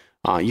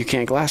 You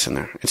can't glass in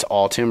there. It's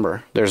all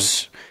timber.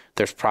 There's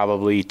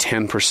probably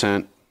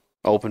 10%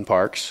 open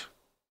parks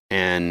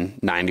and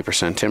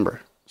 90%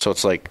 timber. So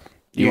it's like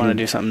you want to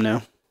do something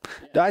new.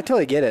 No, I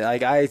totally get it.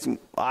 Like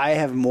I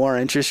have more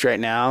interest right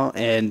now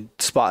in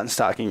spot and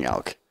stalking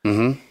elk.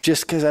 Mm-hmm.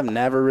 Just because I've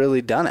never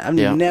really done it. I've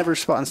never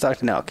spot and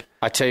stalked an elk.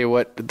 I tell you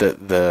what,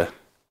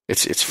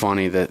 it's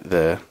funny that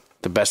the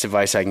best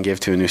advice I can give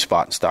to a new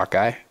spot and stalk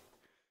guy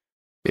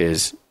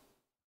is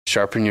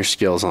sharpen your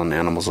skills on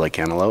animals like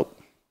antelope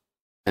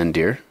and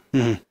deer.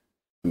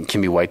 Mm-hmm. It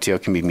can be whitetail,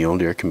 it can be mule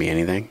deer, it can be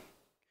anything.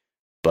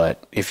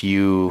 But if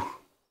you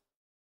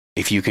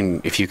can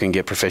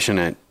get proficient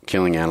at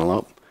killing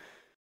antelope,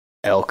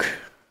 elk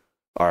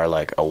are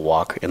like a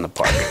walk in the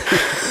park.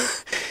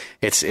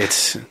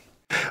 It's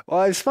well,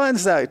 I spot and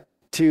stalk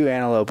 2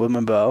 antelope with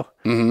my bow,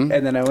 and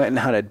then I went and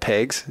hunted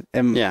pigs.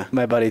 And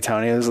my buddy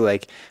Tony was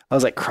like, I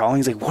was like crawling.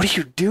 He's like, "What are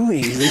you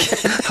doing?"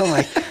 He's like, I'm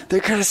like, "They're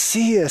gonna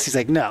see us." He's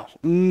like, "No,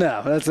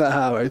 that's not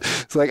how it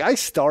works." So like, I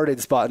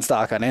started spot and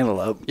stock on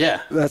antelope.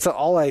 Yeah,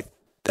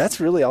 that's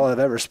really all I've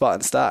ever spot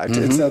and stocked.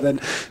 And so then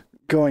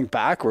going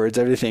backwards,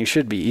 everything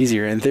should be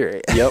easier in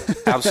theory. Yep,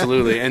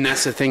 absolutely. And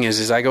that's the thing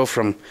is I go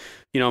from,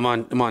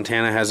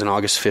 Montana has an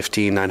August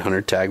 15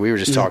 900 tag. We were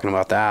just talking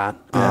about that.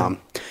 Yeah.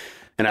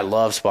 And I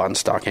love spot and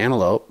stock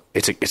antelope.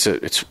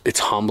 It's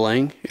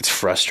humbling. It's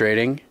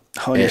frustrating.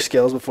 Hone your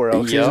skills before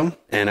elk season.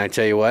 And I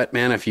tell you what,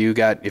 man, if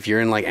you're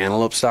in like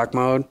antelope stock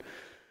mode,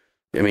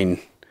 I mean,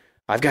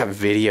 I've got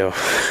video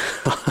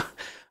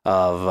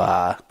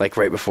of like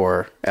right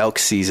before elk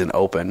season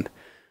opened.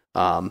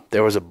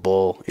 There was a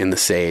bull in the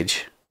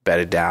sage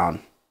bedded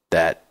down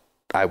that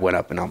I went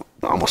up and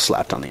almost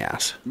slapped on the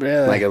ass.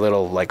 Really? Like a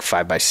little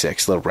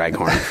 5x6, little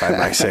raghorn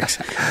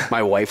 5x6.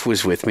 My wife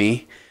was with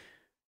me.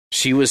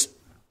 She was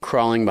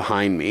crawling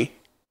behind me.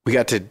 We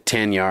got to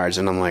 10 yards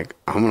and I'm like,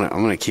 I'm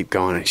gonna keep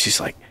going. And she's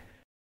like,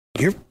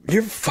 you're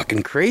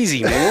fucking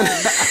crazy, man.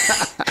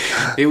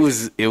 It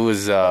was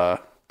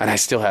and I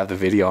still have the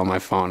video on my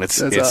phone.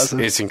 It's awesome.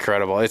 It's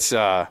incredible.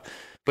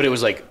 But it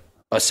was like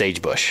a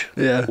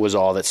sagebush was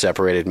all that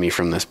separated me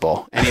from this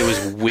bull. And it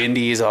was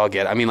windy as all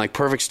get. I mean, like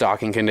perfect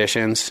stalking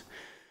conditions.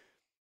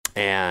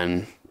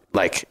 And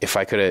like if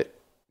I could have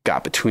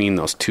got between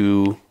those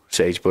 2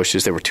 sage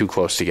bushes, they were too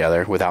close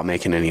together without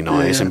making any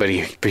noise. But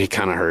he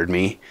kind of heard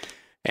me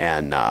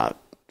and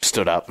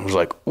stood up and was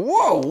like,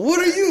 "Whoa, what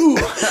are you?"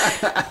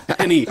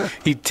 And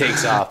he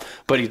takes off.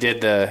 But he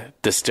did the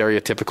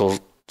stereotypical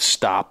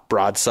stop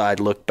broadside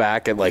look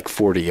back at like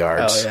 40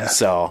 yards. Oh, yeah.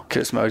 So could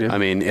have smoked him. I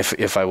mean,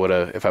 if I would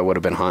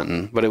have been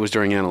hunting, but it was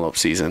during antelope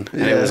season,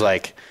 and it was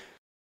like,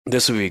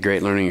 this would be a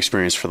great learning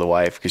experience for the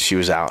wife because she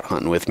was out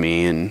hunting with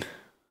me, and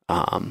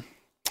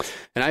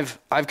I've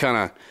kind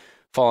of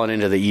fallen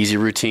into the easy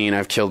routine.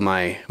 I've killed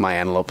my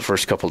antelope the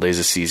first couple of days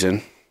of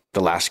season.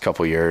 The last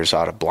couple of years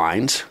out of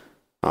blinds,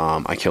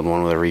 I killed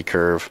one with a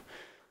recurve.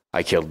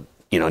 I killed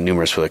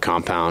numerous with a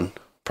compound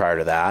prior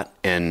to that,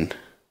 and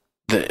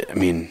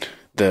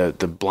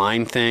the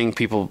blind thing,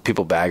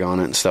 people bag on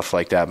it and stuff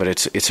like that, but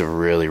it's a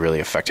really, really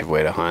effective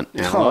way to hunt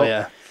antelope. Oh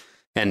yeah.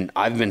 And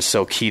I've been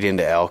so keyed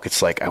into elk,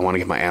 it's like I want to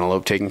get my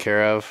antelope taken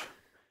care of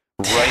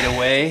right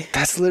away.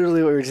 That's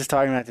literally what we were just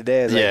talking about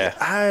today. Like,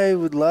 I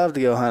would love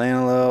to go hunt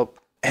antelope,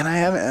 and I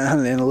haven't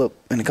hunted antelope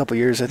in a couple of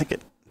years. I think in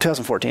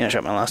 2014 I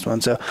shot my last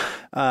one. So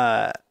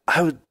I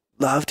would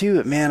love to,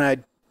 but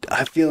man,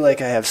 I feel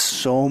like I have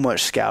so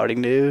much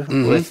scouting to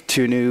do with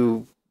 2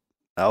 new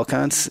elk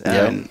hunts.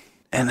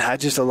 And I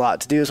just a lot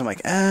to do. So I'm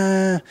like,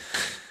 I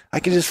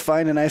could just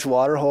find a nice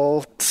water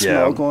hole,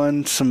 smoke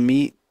one, some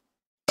meat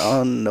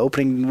on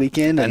opening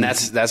weekend. And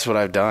that's what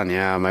I've done.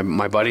 Yeah.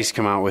 My buddies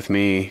come out with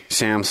me,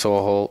 Sam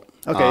Solholt.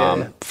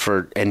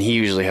 Okay. And he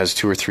usually has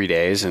 2 or 3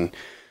 days. And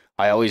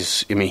I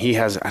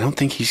don't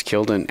think he's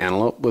killed an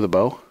antelope with a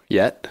bow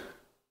yet,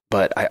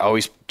 but I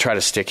always try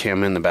to stick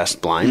him in the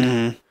best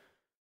blind.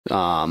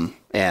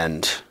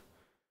 And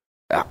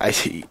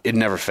it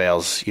never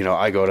fails.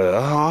 I go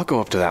I'll go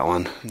up to that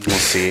one. We'll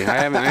see. I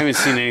haven't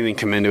seen anything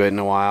come into it in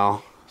a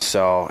while.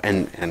 So,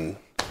 and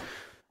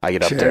I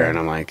get up there and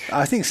I'm like,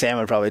 I think Sam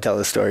would probably tell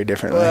the story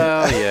differently.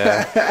 Well,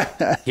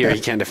 yeah. Here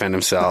he can't defend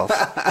himself.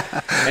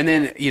 And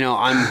then,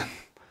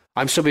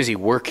 I'm so busy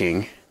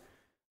working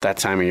that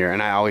time of year,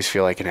 and I always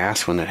feel like an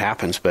ass when it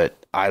happens, but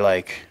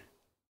I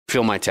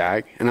fill my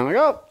tag and I'm like,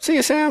 "Oh, see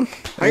you, Sam.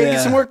 I gotta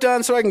get some work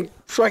done so I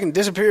can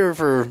disappear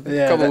for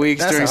a couple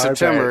weeks during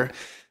September."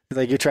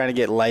 Like you're trying to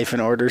get life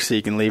in order so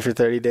you can leave for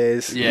 30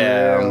 days.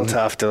 Yeah. Real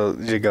tough to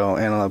go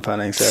antelope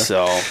hunting.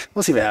 So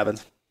we'll see what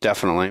happens.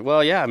 Definitely.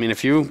 Well, yeah. I mean,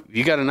 if you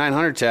got a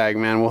 900 tag,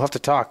 man, we'll have to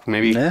talk.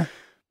 Maybe I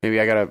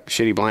got a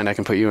shitty blind I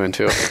can put you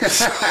into.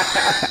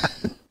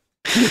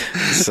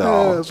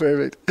 So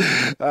perfect.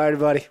 All right,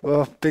 buddy.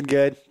 Well, been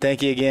good.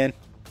 Thank you again.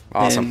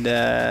 Awesome.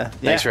 And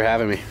thanks for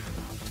having me.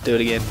 Let's do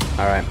it again.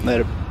 All right.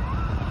 Later.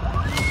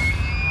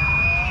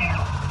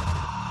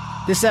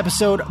 This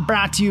episode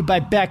brought to you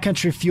by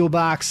Backcountry Fuel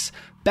Box.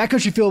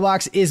 Backcountry Fuel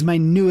Box is my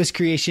newest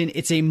creation.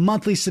 It's a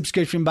monthly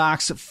subscription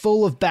box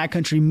full of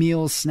backcountry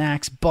meals,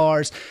 snacks,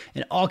 bars,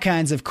 and all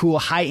kinds of cool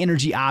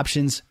high-energy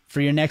options for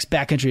your next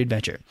backcountry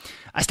adventure.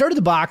 I started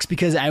the box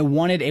because I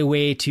wanted a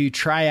way to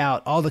try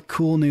out all the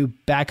cool new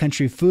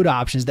backcountry food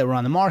options that were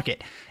on the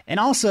market. And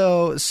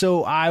also,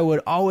 so I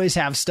would always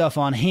have stuff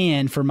on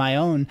hand for my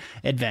own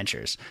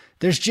adventures.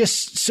 There's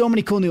just so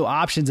many cool new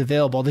options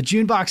available. The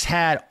June box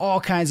had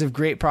all kinds of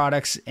great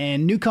products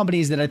and new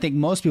companies that I think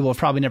most people have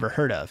probably never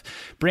heard of.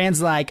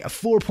 Brands like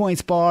 4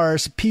 Points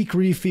Bars, Peak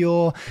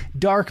Refuel,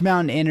 Dark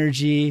Mountain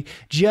Energy,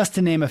 just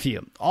to name a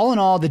few. All in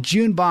all, the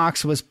June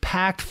box was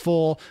packed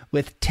full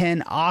with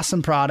 10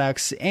 awesome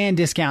products and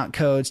discount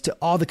codes to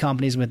all the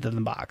companies within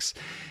the box.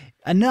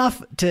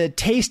 Enough to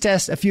taste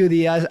test a few of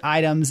the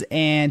items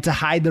and to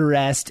hide the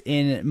rest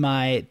in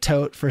my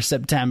tote for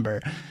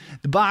September.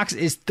 The box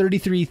is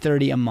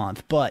 $33.30 a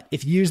month, but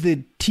if you use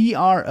the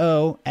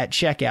TRO at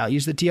checkout,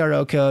 use the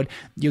TRO code,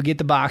 you'll get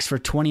the box for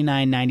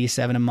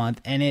 $29.97 a month,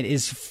 and it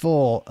is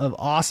full of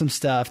awesome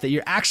stuff that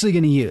you're actually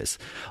going to use.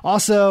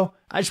 Also,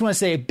 I just want to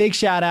say a big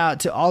shout out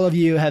to all of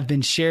you who have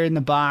been sharing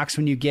the box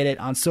when you get it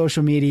on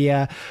social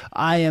media.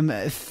 I am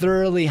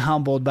thoroughly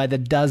humbled by the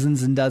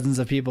dozens and dozens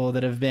of people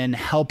that have been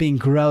helping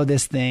grow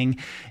this thing,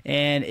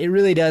 and it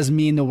really does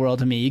mean the world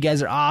to me. You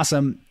guys are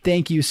awesome.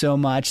 Thank you so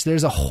much.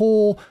 There's a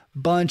whole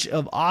bunch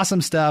of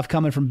awesome stuff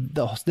coming from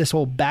this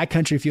whole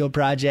backcountry field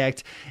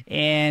project,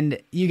 and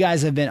you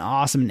guys have been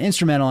awesome and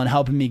instrumental in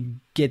helping me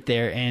get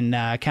there and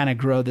kind of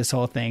grow this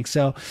whole thing.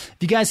 So if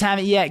you guys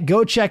haven't yet,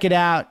 go check it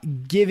out.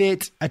 Give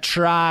it a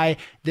try.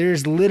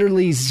 There's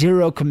literally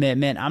zero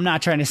commitment. I'm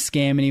not trying to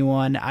scam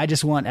anyone. I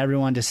just want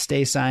everyone to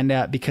stay signed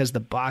up because the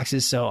box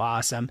is so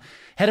awesome.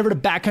 Head over to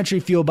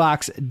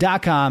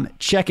backcountryfuelbox.com.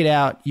 Check it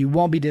out. You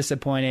won't be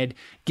disappointed.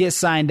 Get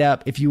signed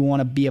up if you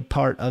want to be a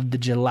part of the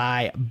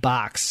July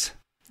box.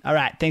 All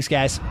right. Thanks,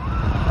 guys.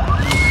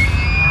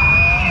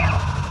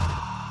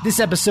 This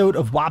episode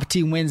of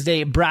Wapiti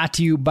Wednesday brought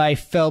to you by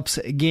Phelps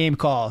Game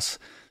Calls.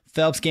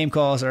 Phelps Game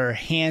Calls are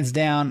hands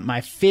down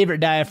my favorite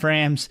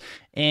diaphragms,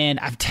 and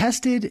I've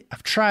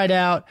tried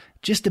out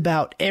just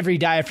about every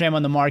diaphragm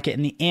on the market,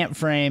 and the amp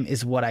frame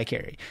is what I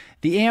carry.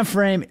 The amp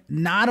frame,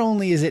 not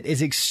only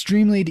is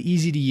extremely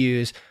easy to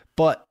use,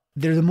 but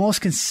they're the most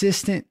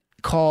consistent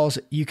calls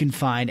you can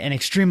find and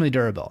extremely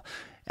durable.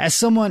 As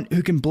someone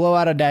who can blow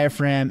out a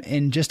diaphragm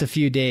in just a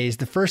few days,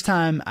 the first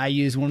time I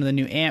used one of the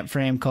new amp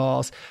frame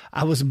calls,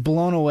 I was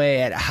blown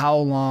away at how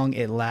long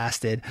it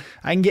lasted.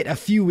 I can get a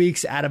few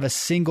weeks out of a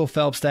single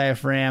Phelps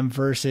diaphragm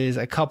versus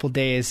a couple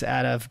days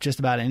out of just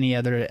about any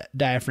other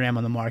diaphragm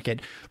on the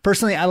market.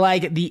 Personally, I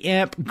like the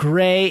amp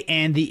gray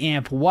and the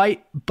amp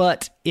white,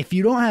 but if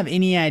you don't have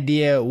any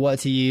idea what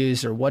to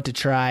use or what to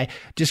try,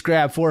 just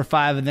grab 4 or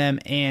 5 of them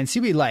and see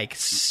what you like.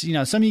 You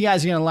know, some of you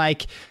guys are going to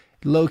like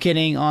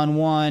locating on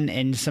one,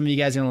 and some of you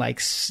guys are going to like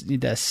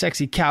the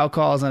sexy cow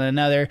calls on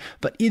another.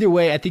 But either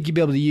way, I think you'll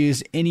be able to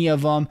use any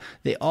of them.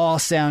 They all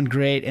sound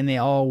great, and they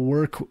all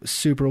work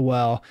super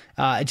well.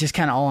 It's just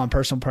kind of all on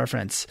personal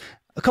preference.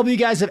 A couple of you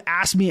guys have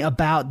asked me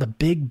about the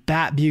big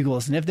bat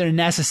bugles and if they're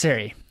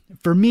necessary.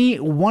 For me,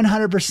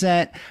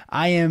 100%,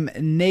 I am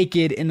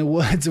naked in the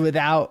woods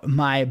without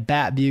my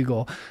bat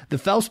bugle. The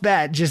Phelps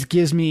bat just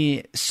gives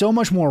me so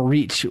much more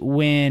reach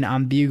when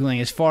I'm bugling,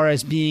 as far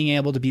as being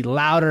able to be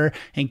louder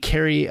and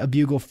carry a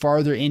bugle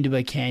farther into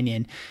a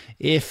canyon.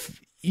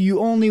 If you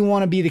only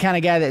want to be the kind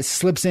of guy that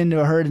slips into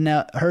a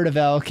herd of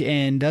elk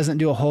and doesn't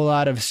do a whole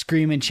lot of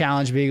screaming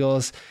challenge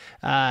bugles,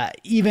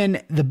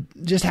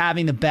 just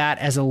having the bat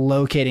as a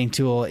locating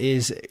tool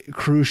is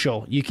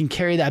crucial. You can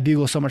carry that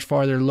bugle so much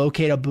farther,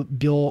 locate a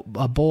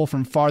bull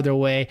from farther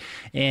away,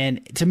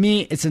 and to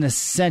me, it's an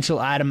essential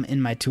item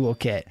in my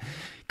toolkit.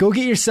 Go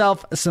get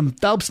yourself some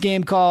Phelps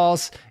game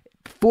calls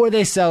before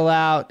they sell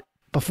out.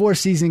 Before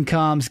season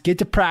comes, get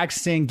to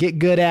practicing, get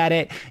good at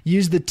it.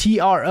 Use the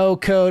TRO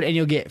code and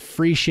you'll get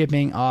free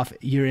shipping off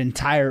your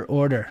entire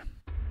order.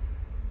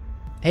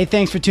 Hey,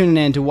 thanks for tuning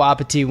in to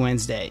Wapiti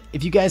Wednesday.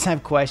 If you guys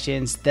have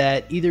questions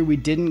that either we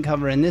didn't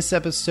cover in this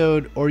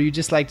episode or you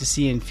just like to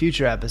see in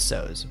future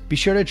episodes, be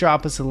sure to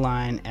drop us a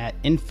line at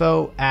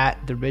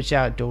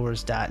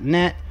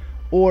info@therichoutdoors.net,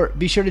 or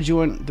be sure to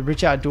join the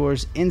Rich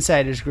Outdoors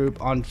Insiders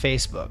group on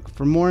Facebook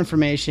for more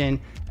information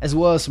as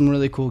well as some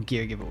really cool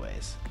gear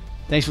giveaways.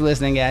 Thanks for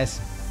listening, guys.